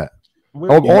like that.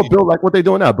 Or build like what they're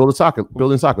doing now, building soccer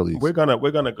leagues. We're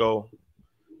gonna go.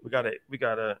 We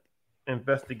gotta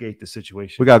investigate the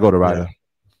situation. We gotta go to Ryder. Yeah.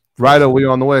 Ryder, we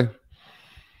on the way.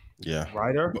 Yeah.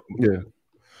 Ryder? Yeah.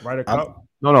 Ryder Cup?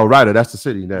 No, Ryder, that's the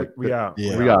city that Riyadh.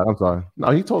 Yeah. Riyadh, I'm sorry. No,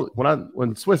 he told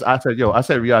when Swiss, I said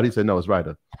Riyadh, he said no, it's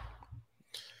Ryder.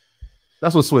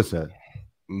 That's what Swiss said.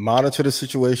 Monitor the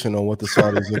situation on what the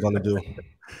Saudis are going to do.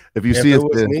 If it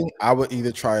was me, I would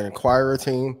either try and acquire a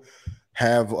team,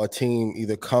 have a team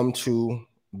either come to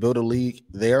build a league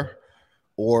there,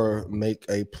 or make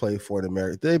a play for an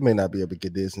American. They may not be able to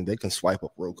get Disney. They can swipe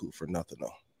up Roku for nothing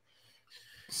though.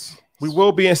 We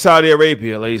will be in Saudi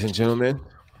Arabia, ladies and gentlemen.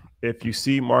 If you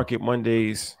see Market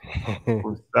Mondays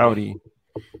from Saudi,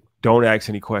 don't ask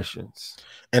any questions.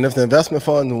 And if the investment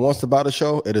fund wants to buy the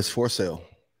show, it is for sale.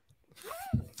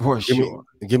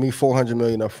 Give me $400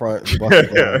 million up front.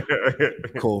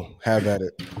 Cool. Have at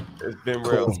it. It's been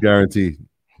real. It's guaranteed.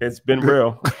 It's been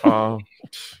real. All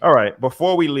right.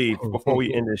 Before we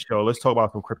end this show, let's talk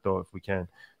about some crypto if we can.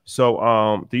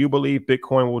 So, do you believe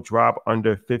Bitcoin will drop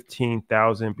under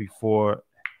 15,000 before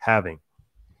halving?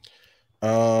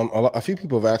 A few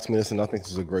people have asked me this, and I think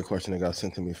this is a great question that got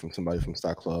sent to me from somebody from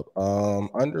Stock Club.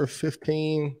 Under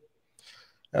 15.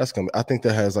 That's gonna. I think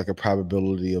that has like a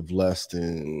probability of less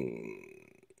than.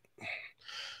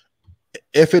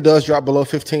 If it does drop below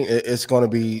 15, it's going to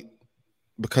be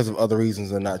because of other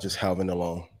reasons and not just halving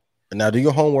alone. And now, do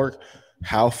your homework.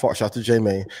 How far? Shout out to J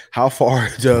May. How far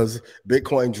does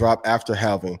Bitcoin drop after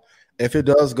halving? If it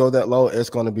does go that low, it's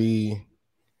going to be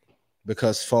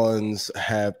because funds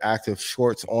have active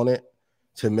shorts on it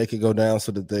to make it go down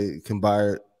so that they can buy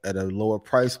it at a lower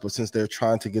price, but since they're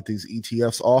trying to get these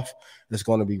ETFs off, it's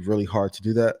going to be really hard to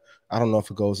do that. I don't know if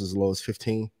it goes as low as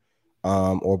 15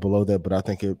 or below that, but I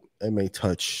think it may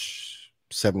touch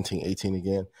 17, 18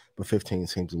 again, but 15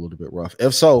 seems a little bit rough.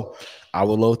 If so, I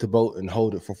will load the boat and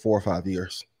hold it for 4 or 5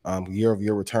 years.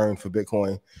 year-over-year return for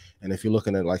Bitcoin. And if you're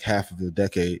looking at like half of the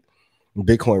decade,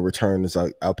 Bitcoin return is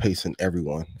like outpacing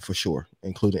everyone for sure,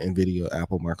 including Nvidia,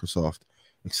 Apple, Microsoft,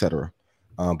 etc.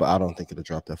 But I don't think it'll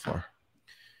drop that far.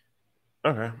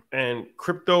 Okay. And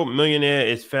crypto millionaire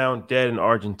is found dead in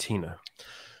Argentina.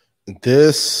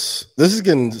 This is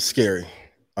getting scary.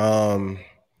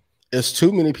 There's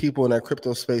too many people in that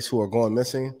crypto space who are going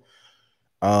missing.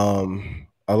 A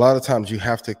lot of times you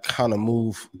have to kind of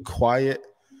move quiet.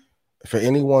 For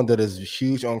anyone that is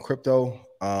huge on crypto,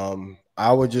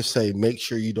 I would just say make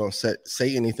sure you don't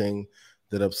say anything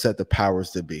that upset the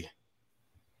powers that be.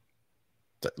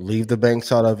 Leave the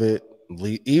banks out of it.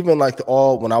 Even like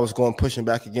when I was pushing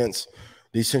back against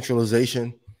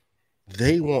decentralization,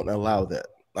 they won't allow that.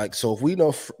 Like, so if we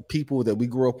know people that we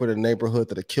grew up with in a neighborhood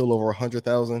that have killed over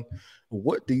 100,000,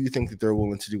 what do you think that they're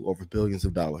willing to do over billions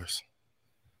of dollars?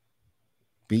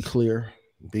 Be clear,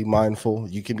 be mindful.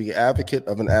 You can be an advocate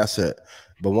of an asset,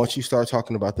 but once you start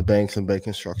talking about the banks and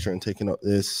banking structure and taking up,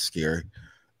 it's scary.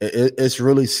 It's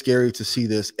really scary to see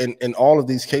this. And in all of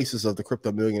these cases of the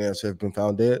crypto millionaires who have been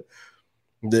found dead,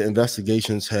 the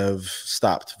investigations have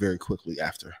stopped very quickly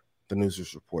after the news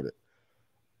was reported.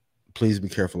 Please be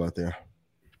careful out there.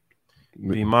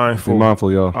 Be mindful. Be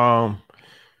mindful, y'all.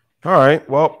 All right.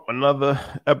 Well, another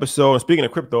episode. Speaking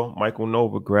of crypto, Michael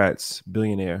Novogratz,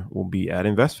 billionaire, will be at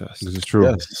InvestFest. This is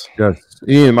true. Yes.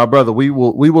 Ian, my brother, we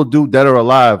will do Dead or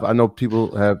Alive. I know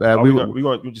people have. We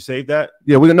going to save that?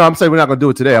 Yeah, I'm saying we're not going to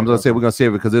do it today. I'm going to say we're going to save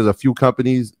it because there's a few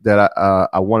companies that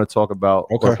I want to talk about.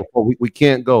 Okay. We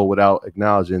can't go without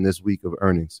acknowledging this week of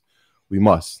earnings. We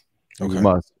must. Okay. We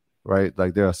must. Right.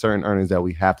 Like there are certain earnings that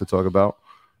we have to talk about.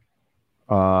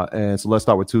 And so let's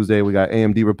start with Tuesday. We got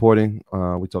AMD reporting.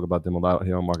 We talk about them a lot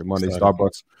here on Market Monday.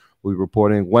 Starbucks will be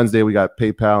reporting. Wednesday, we got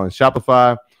PayPal and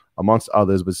Shopify, amongst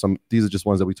others, but these are just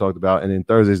ones that we talked about. And then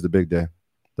Thursday's the big day.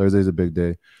 Thursday's a big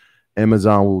day.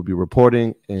 Amazon will be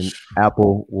reporting, and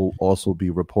Apple will also be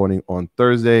reporting on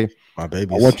Thursday. My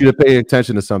baby. I want you to pay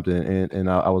attention to something. And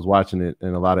I was watching it,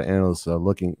 and a lot of analysts are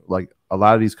looking like a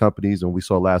lot of these companies, and we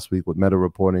saw last week with Meta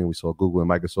reporting, we saw Google and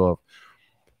Microsoft.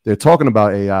 They're talking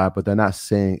about AI, but they're not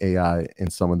saying AI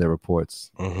in some of their reports.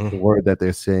 Mm-hmm. The word that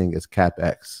they're saying is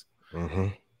CapEx. Mm-hmm.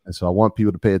 And so I want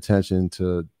people to pay attention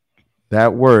to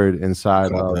that word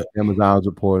inside of Amazon's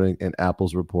reporting and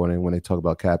Apple's reporting when they talk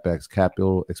about CapEx,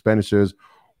 capital expenditures,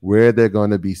 where they're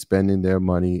going to be spending their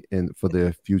money for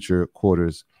their future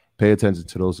quarters. Pay attention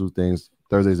to those two things.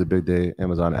 Thursday's a big day,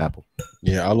 Amazon and Apple.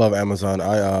 Yeah, I love Amazon.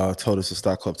 I told us a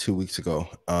Stock Club 2 weeks ago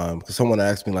because someone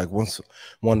asked me, like, what's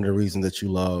one of the reasons that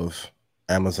you love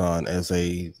Amazon as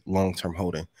a long-term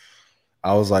holding?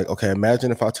 I was like, okay,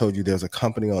 imagine if I told you there's a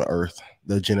company on earth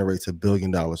that generates $1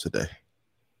 billion a day.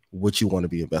 Would you want to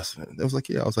be invested in? They was like,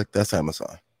 yeah. I was like, that's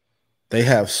Amazon. They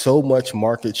have so much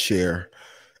market share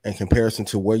in comparison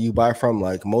to where you buy from.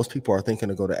 Like most people are thinking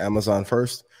to go to Amazon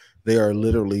first. They are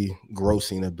literally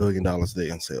grossing $1 billion a day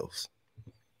in sales.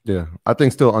 Yeah, I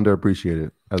think still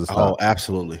underappreciated as a stock. Oh,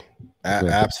 absolutely.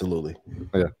 Absolutely.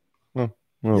 Yeah. Well,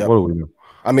 yep. What do we know?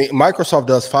 I mean, Microsoft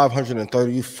does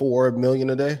 534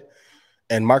 million a day,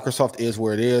 and Microsoft is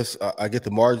where it is. I get the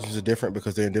margins are different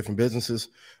because they're in different businesses,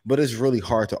 but it's really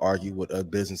hard to argue with a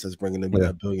business that's bringing them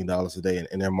 $1 billion a day,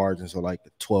 and their margins are like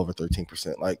 12 or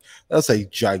 13%. Like that's a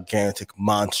gigantic,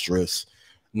 monstrous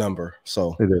number.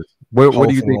 So it is. What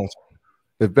do you think?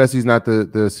 If Bessie's not the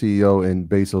CEO and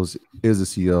Bezos is the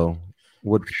CEO,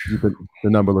 what do you think the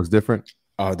number looks different?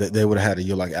 They would have had a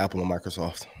year like Apple and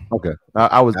Microsoft. Okay,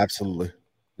 I was absolutely.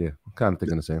 Yeah, I'm kind of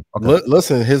thinking the same. Okay.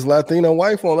 Listen, his Latino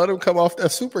wife won't let him come off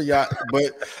that super yacht.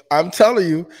 But I'm telling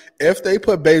you, if they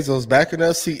put Bezos back in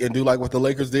that seat and do like what the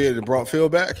Lakers did and brought Phil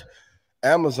back,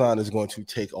 Amazon is going to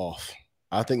take off.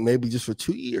 I think maybe just for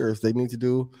 2 years they need to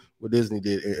do what Disney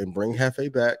did and bring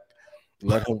Hefe back.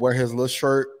 Let him wear his little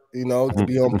shirt, to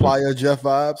be on Playa Jeff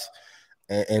vibes,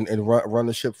 and run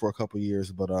the ship for a couple of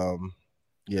years. But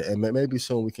yeah, and maybe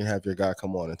soon we can have your guy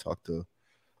come on and talk to us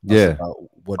about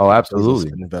what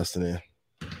absolutely investing in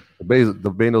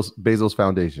the Bezos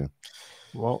Foundation.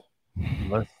 Well,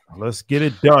 let's get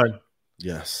it done.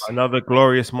 Yes, another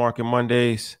glorious Market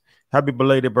Mondays. Happy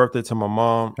belated birthday to my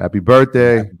mom. Happy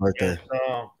birthday. Happy birthday.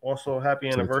 And, also happy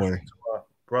anniversary to my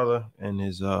brother and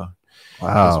his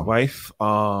wife,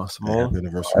 Simone.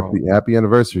 Happy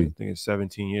anniversary. I think it's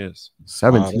 17 years.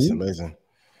 17? Wow, that's amazing.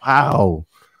 Wow.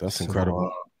 That's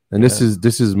incredible. And this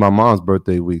is my mom's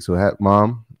birthday week. So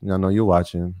Mom, I know you're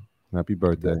watching. Happy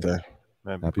birthday.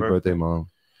 Happy birthday, Mom.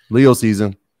 Leo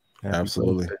season.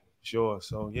 Absolutely. Sure.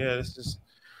 So yeah, this is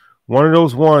one of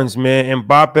those ones, man.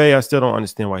 Mbappe, I still don't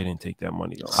understand why he didn't take that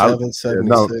money though.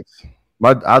 776.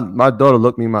 My daughter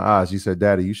looked me in my eyes. She said,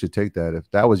 "Daddy, you should take that. If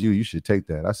that was you, you should take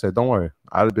that." I said, "Don't worry.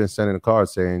 I'd have been sending a card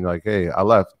saying like, hey, I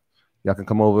left. Y'all can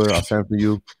come over. I'll send for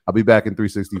you. I'll be back in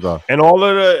 365." And all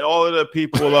of the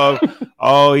people of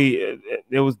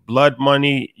it was blood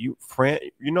money. You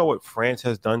know what France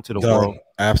has done to the world?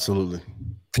 Absolutely.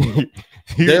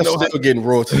 They're still getting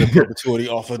royalties in perpetuity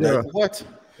off of that. What?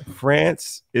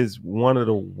 France is one of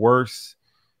the worst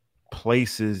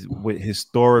places with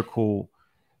historical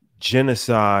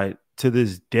genocide to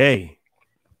this day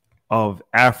of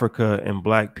Africa and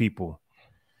black people.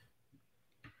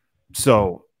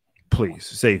 So please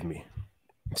save me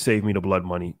the blood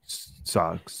money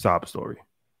sob story.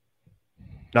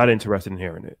 Not interested in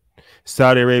hearing it.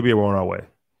 Saudi Arabia, we're on our way.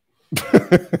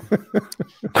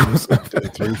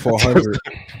 300-400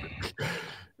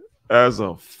 as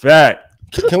a fact.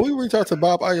 Can we reach out to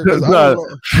Bob Iger?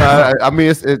 I mean,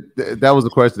 that was the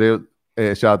question.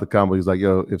 Shout out to Combo. He's like,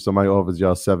 "Yo, if somebody offers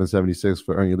y'all $776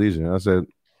 for Earn Your Leisure," and I said,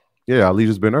 "Yeah, our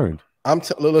leisure's been earned."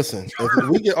 Listen, if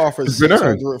we get offered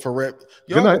 $600 for rep,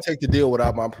 y'all gonna take the deal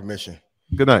without my permission.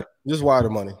 Good night. Just wire the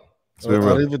money.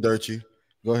 I'll leave it dirt you.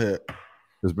 Go ahead.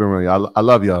 It's been really. I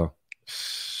love y'all.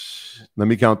 Let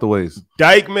me count the ways.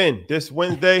 Dykeman, this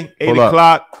Wednesday, 8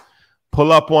 o'clock.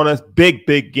 Pull up on us.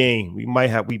 Big game. We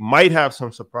might have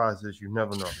some surprises. You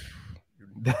never know.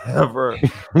 You never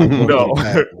know.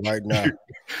 Right now.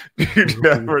 You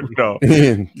never know.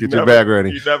 Get your bag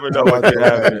ready. You never know what can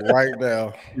happen. Right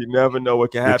now. You never know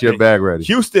what can happen. Get your bag ready.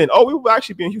 Houston. Oh, we will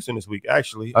actually be in Houston this week,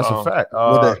 actually. That's a fact.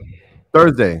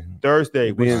 Thursday.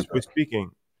 We're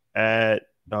speaking at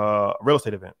a real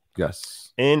estate event.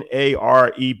 Yes.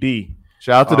 NAREB.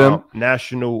 Shout out to them.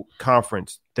 National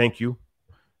Conference. Thank you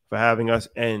for having us.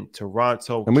 And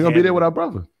Toronto. And we're going to be there with our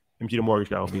brother. MG the Mortgage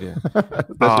Guy will be there.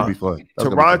 That should be fun.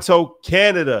 Toronto,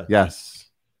 Canada. Yes.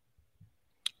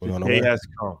 The day has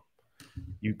come.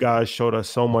 You guys showed us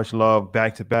so much love.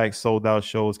 Back-to-back sold-out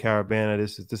shows. Caravana.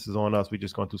 This is on us. We're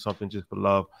just going to do something just for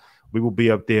love. We will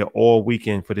be up there all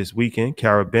weekend for this weekend.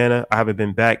 Caravana. I haven't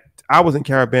been back. I was in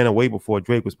Caravana way before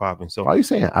Drake was popping. So why are you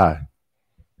saying I?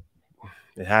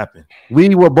 It happened.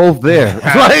 We were both there.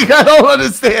 Like, I don't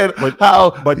understand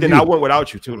how. But then I went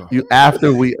without you too, though.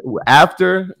 After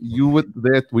you were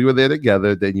there, we were there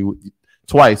together. Then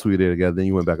twice we were there together. Then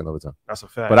you went back another time. That's a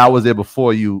fact. But I was there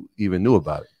before you even knew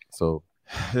about it. So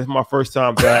this is my first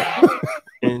time back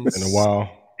in a while.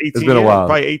 It's been a while.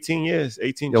 Probably 18 years.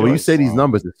 18. When you say these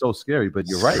numbers, it's so scary. But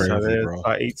you're right. Crazy,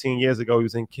 18 years ago, he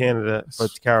was in Canada.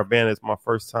 But Caravana is my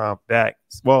first time back.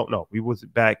 Well, no, we was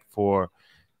back for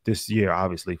this year,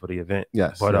 obviously, for the event.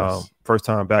 Yes. But first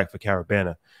time back for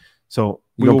Caravana. So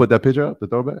you gonna put that picture up, the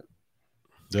throwback?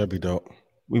 That'd be dope.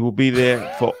 We will be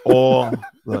there for all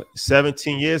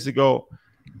 17 years ago.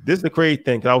 This is the crazy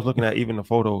thing, because I was looking at even the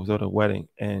photos of the wedding,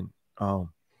 and I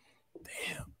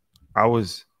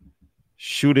was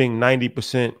shooting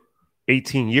 90%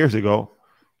 18 years ago,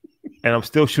 and I'm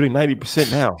still shooting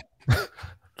 90% now.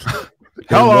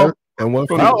 Hello. And what?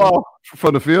 Hello.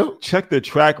 For the field? Check the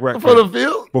track record. For the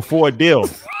field? Before a deal.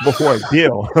 Before a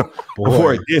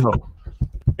deal.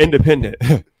 Independent.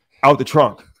 Out the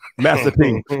trunk. Master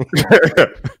P.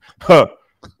 Huh.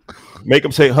 Make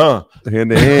them say, huh. Hand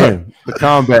to hand. The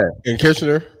combat. In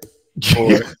Kitchener.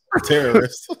 Boy.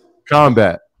 Terrorists.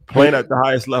 Combat. Playing at the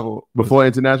highest level. Before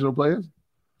international players?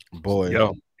 Boy.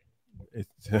 Yo.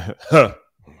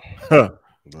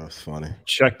 That's funny.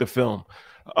 Check the film.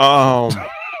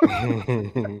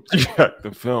 Check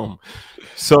the film.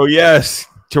 So yes,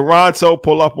 Toronto,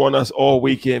 pull up on us all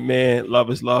weekend, man.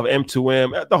 Love is love.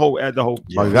 M2M at the whole.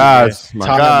 My guys,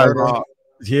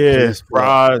 yeah,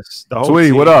 Bros, the whole Sweetie,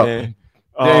 team, what up? Man.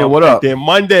 What up? Then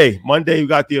Monday, we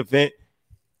got the event.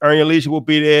 Earn Your Leisure will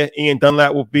be there. Ian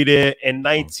Dunlap will be there, and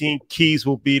 19 Keys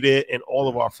will be there, and all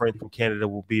of our friends from Canada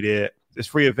will be there. It's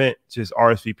free event, just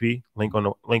RSVP. Link in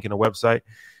the website.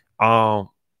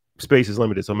 Space is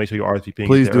limited, so make sure you RSVP.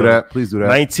 Please do that. Please do that.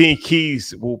 19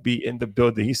 Keys will be in the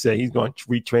building. He said he's going to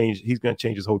retrain. He's going to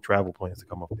change his whole travel plans to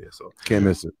come up there. So can't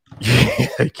miss it.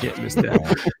 Yeah, can't miss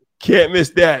that. Can't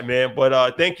miss that, man.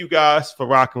 But thank you guys for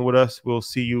rocking with us. We'll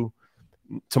see you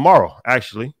tomorrow.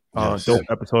 Actually, dope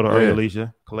episode of Earn Your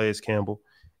Leisure. Calais Campbell,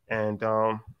 and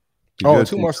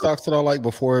two more stocks that I like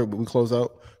before we close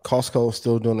out. Costco is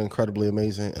still doing incredibly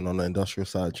amazing, and on the industrial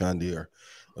side, John Deere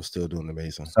is still doing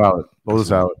amazing. Solid.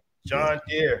 Those are solid. John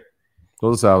Deere.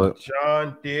 Those are solid.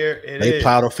 John Deere. They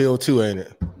plowed a field too, ain't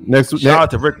it? Shout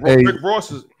out to Rick. Rick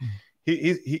Ross is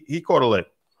he caught a leg.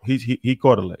 He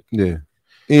caught a leg. Yeah.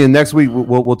 Ian, next week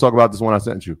we'll talk about this one I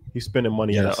sent you. He's spending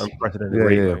money at an unprecedented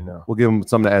rate right now. We'll give him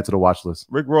something to add to the watch list.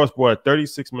 Rick Ross bought a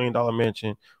 $36 million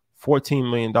mansion, $14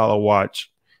 million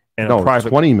watch, and No, a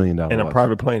private $20 million and a watch.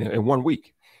 private plane in 1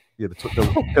 week. Yeah,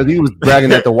 because he was bragging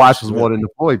that the watch was more than the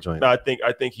Floyd joint. No, I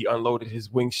think he unloaded his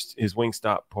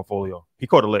Wingstop portfolio. He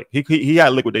caught a lick. He had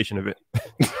a liquidation event.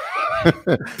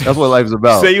 That's what life's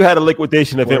about. Say you had a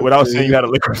liquidation event without saying you had a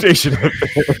liquidation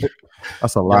event.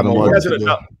 That's a lot of money.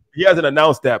 He hasn't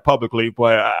announced that publicly,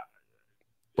 but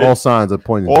all signs are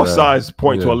pointing. All signs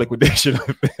point to a liquidation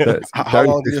event. How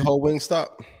long did your whole Wingstop?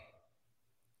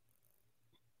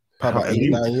 Probably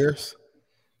about 8-9 years.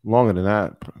 Longer than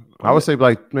that. I would say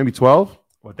like maybe 12.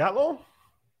 What, that long?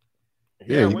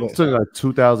 Yeah, he took like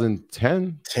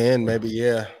 2010. 10, maybe,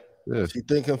 yeah. She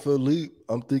thinking Philippe.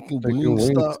 I'm thinking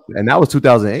Wingstop. And that was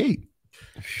 2008.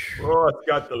 Oh, it's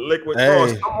got the liquid.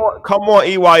 Hey. Come on,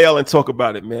 EYL, and talk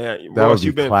about it, man. Ross,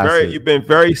 you've been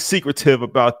very secretive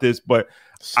about this, but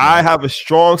I have a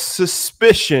strong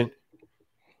suspicion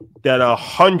that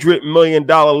 $100 million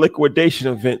liquidation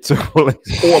event took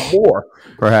place, or more,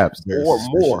 perhaps, or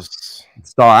more.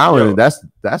 Star Island,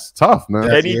 that's tough, man.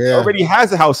 And he already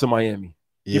has a house in Miami.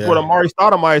 He bought Amari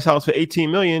Stoudemire's house for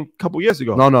 $18 million a couple years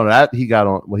ago. No, that he got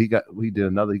on. Well, he got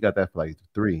that for like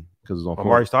 3 because it was on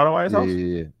Amari Stoudemire's house.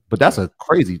 Yeah. But that's a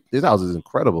crazy. This house is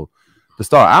incredible. The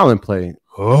Star Island play.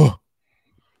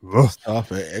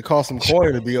 It cost some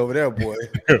coin to be over there, boy.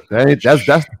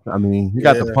 that's. I mean, he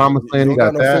got the promised land. He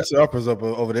got no that. fixer uppers up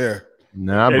over there.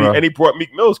 Nah, bro. And he brought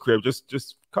Meek Mill's crib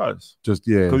just cause. Because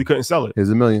he couldn't sell it. Here's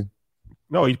 $1 million.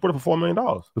 No, he put it for $4 million.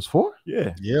 It was 4?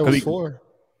 Yeah, it was 4.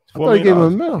 I thought he gave him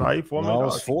 $1 million. No, $4 million. It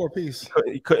was 4 piece.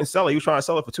 He couldn't sell it. He was trying to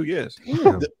sell it for 2 years.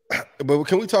 But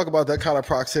can we talk about that kind of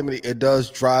proximity? It does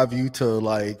drive you to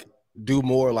like do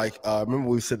more. Like remember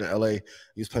we said in LA, he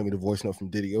was playing me the voice note from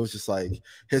Diddy. It was just like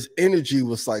his energy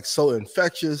was like so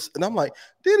infectious, and I'm like,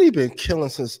 Diddy been killing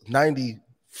since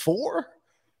 '94.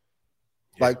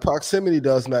 Like proximity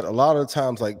does matter a lot of the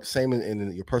times. Like same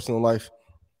in your personal life.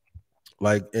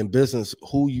 Like in business,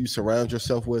 who you surround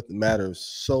yourself with matters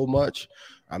so much.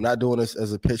 I'm not doing this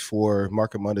as a pitch for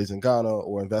Market Mondays in Ghana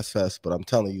or InvestFest, but I'm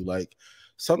telling you, like,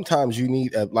 sometimes you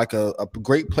need a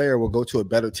great player will go to a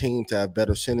better team to have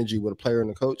better synergy with a player and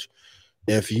a coach.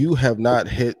 If you have not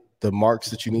hit the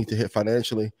marks that you need to hit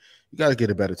financially, you got to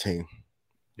get a better team.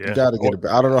 Yeah. You got to get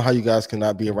I don't know how you guys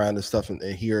cannot be around this stuff and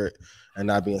hear it and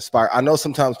not be inspired. I know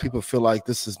sometimes people feel like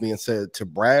this is being said to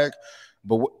brag,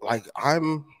 but like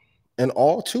I'm in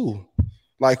awe too.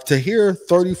 Like to hear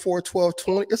 34, 12,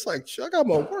 20, it's like, I got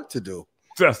more work to do.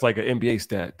 That's like an NBA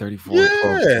stat, 34. Yeah,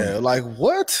 12, 20. like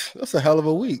what? That's a hell of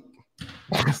a week.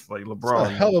 It's like LeBron.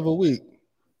 That's a hell of a week.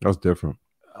 That's different.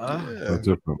 That's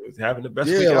different. Having the best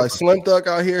week like ever. Slim Thug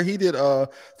out here, he did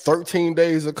 13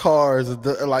 days of cars,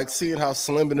 like seeing how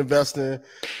Slim been investing.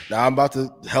 Now I'm about to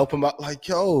help him out. Like,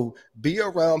 yo, be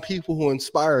around people who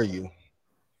inspire you.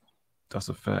 That's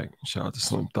a fact. Shout out to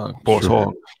Slim Thug. Boss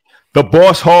Hog. The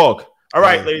Boss Hog. All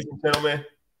right, ladies and gentlemen.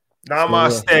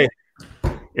 Namaste.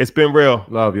 It's been real.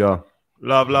 Love y'all.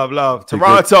 Love.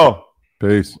 Toronto.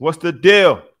 Peace. What's the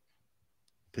deal?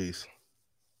 Peace.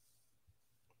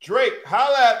 Drake,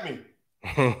 holla at me.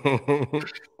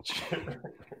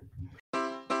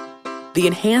 The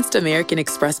Enhanced American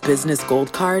Express Business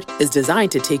Gold Card is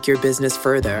designed to take your business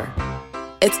further.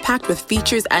 It's packed with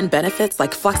features and benefits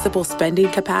like flexible spending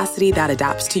capacity that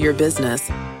adapts to your business,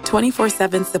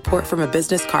 24/7 support from a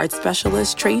business card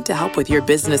specialist trained to help with your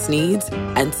business needs,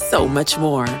 and so much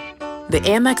more. The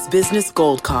Amex Business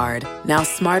Gold Card, now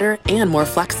smarter and more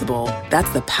flexible.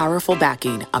 That's the powerful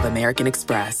backing of American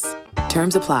Express.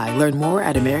 Terms apply. Learn more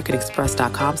at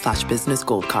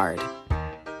americanexpress.com/businessgoldcard.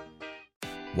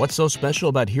 What's so special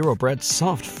about Hero Bread's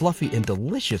soft, fluffy, and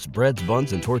delicious breads,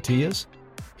 buns, and tortillas?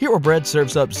 Hero Bread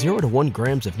serves up 0 to 1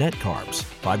 grams of net carbs,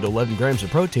 5 to 11 grams of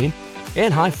protein,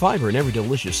 and high fiber in every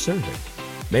delicious serving.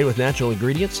 Made with natural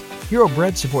ingredients, Hero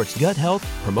Bread supports gut health,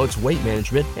 promotes weight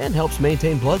management, and helps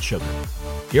maintain blood sugar.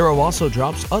 Hero also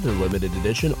drops other limited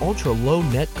edition ultra-low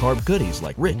net carb goodies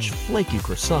like rich, flaky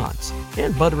croissants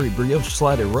and buttery brioche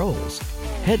slider rolls.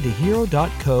 Head to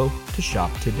hero.co to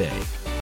shop today.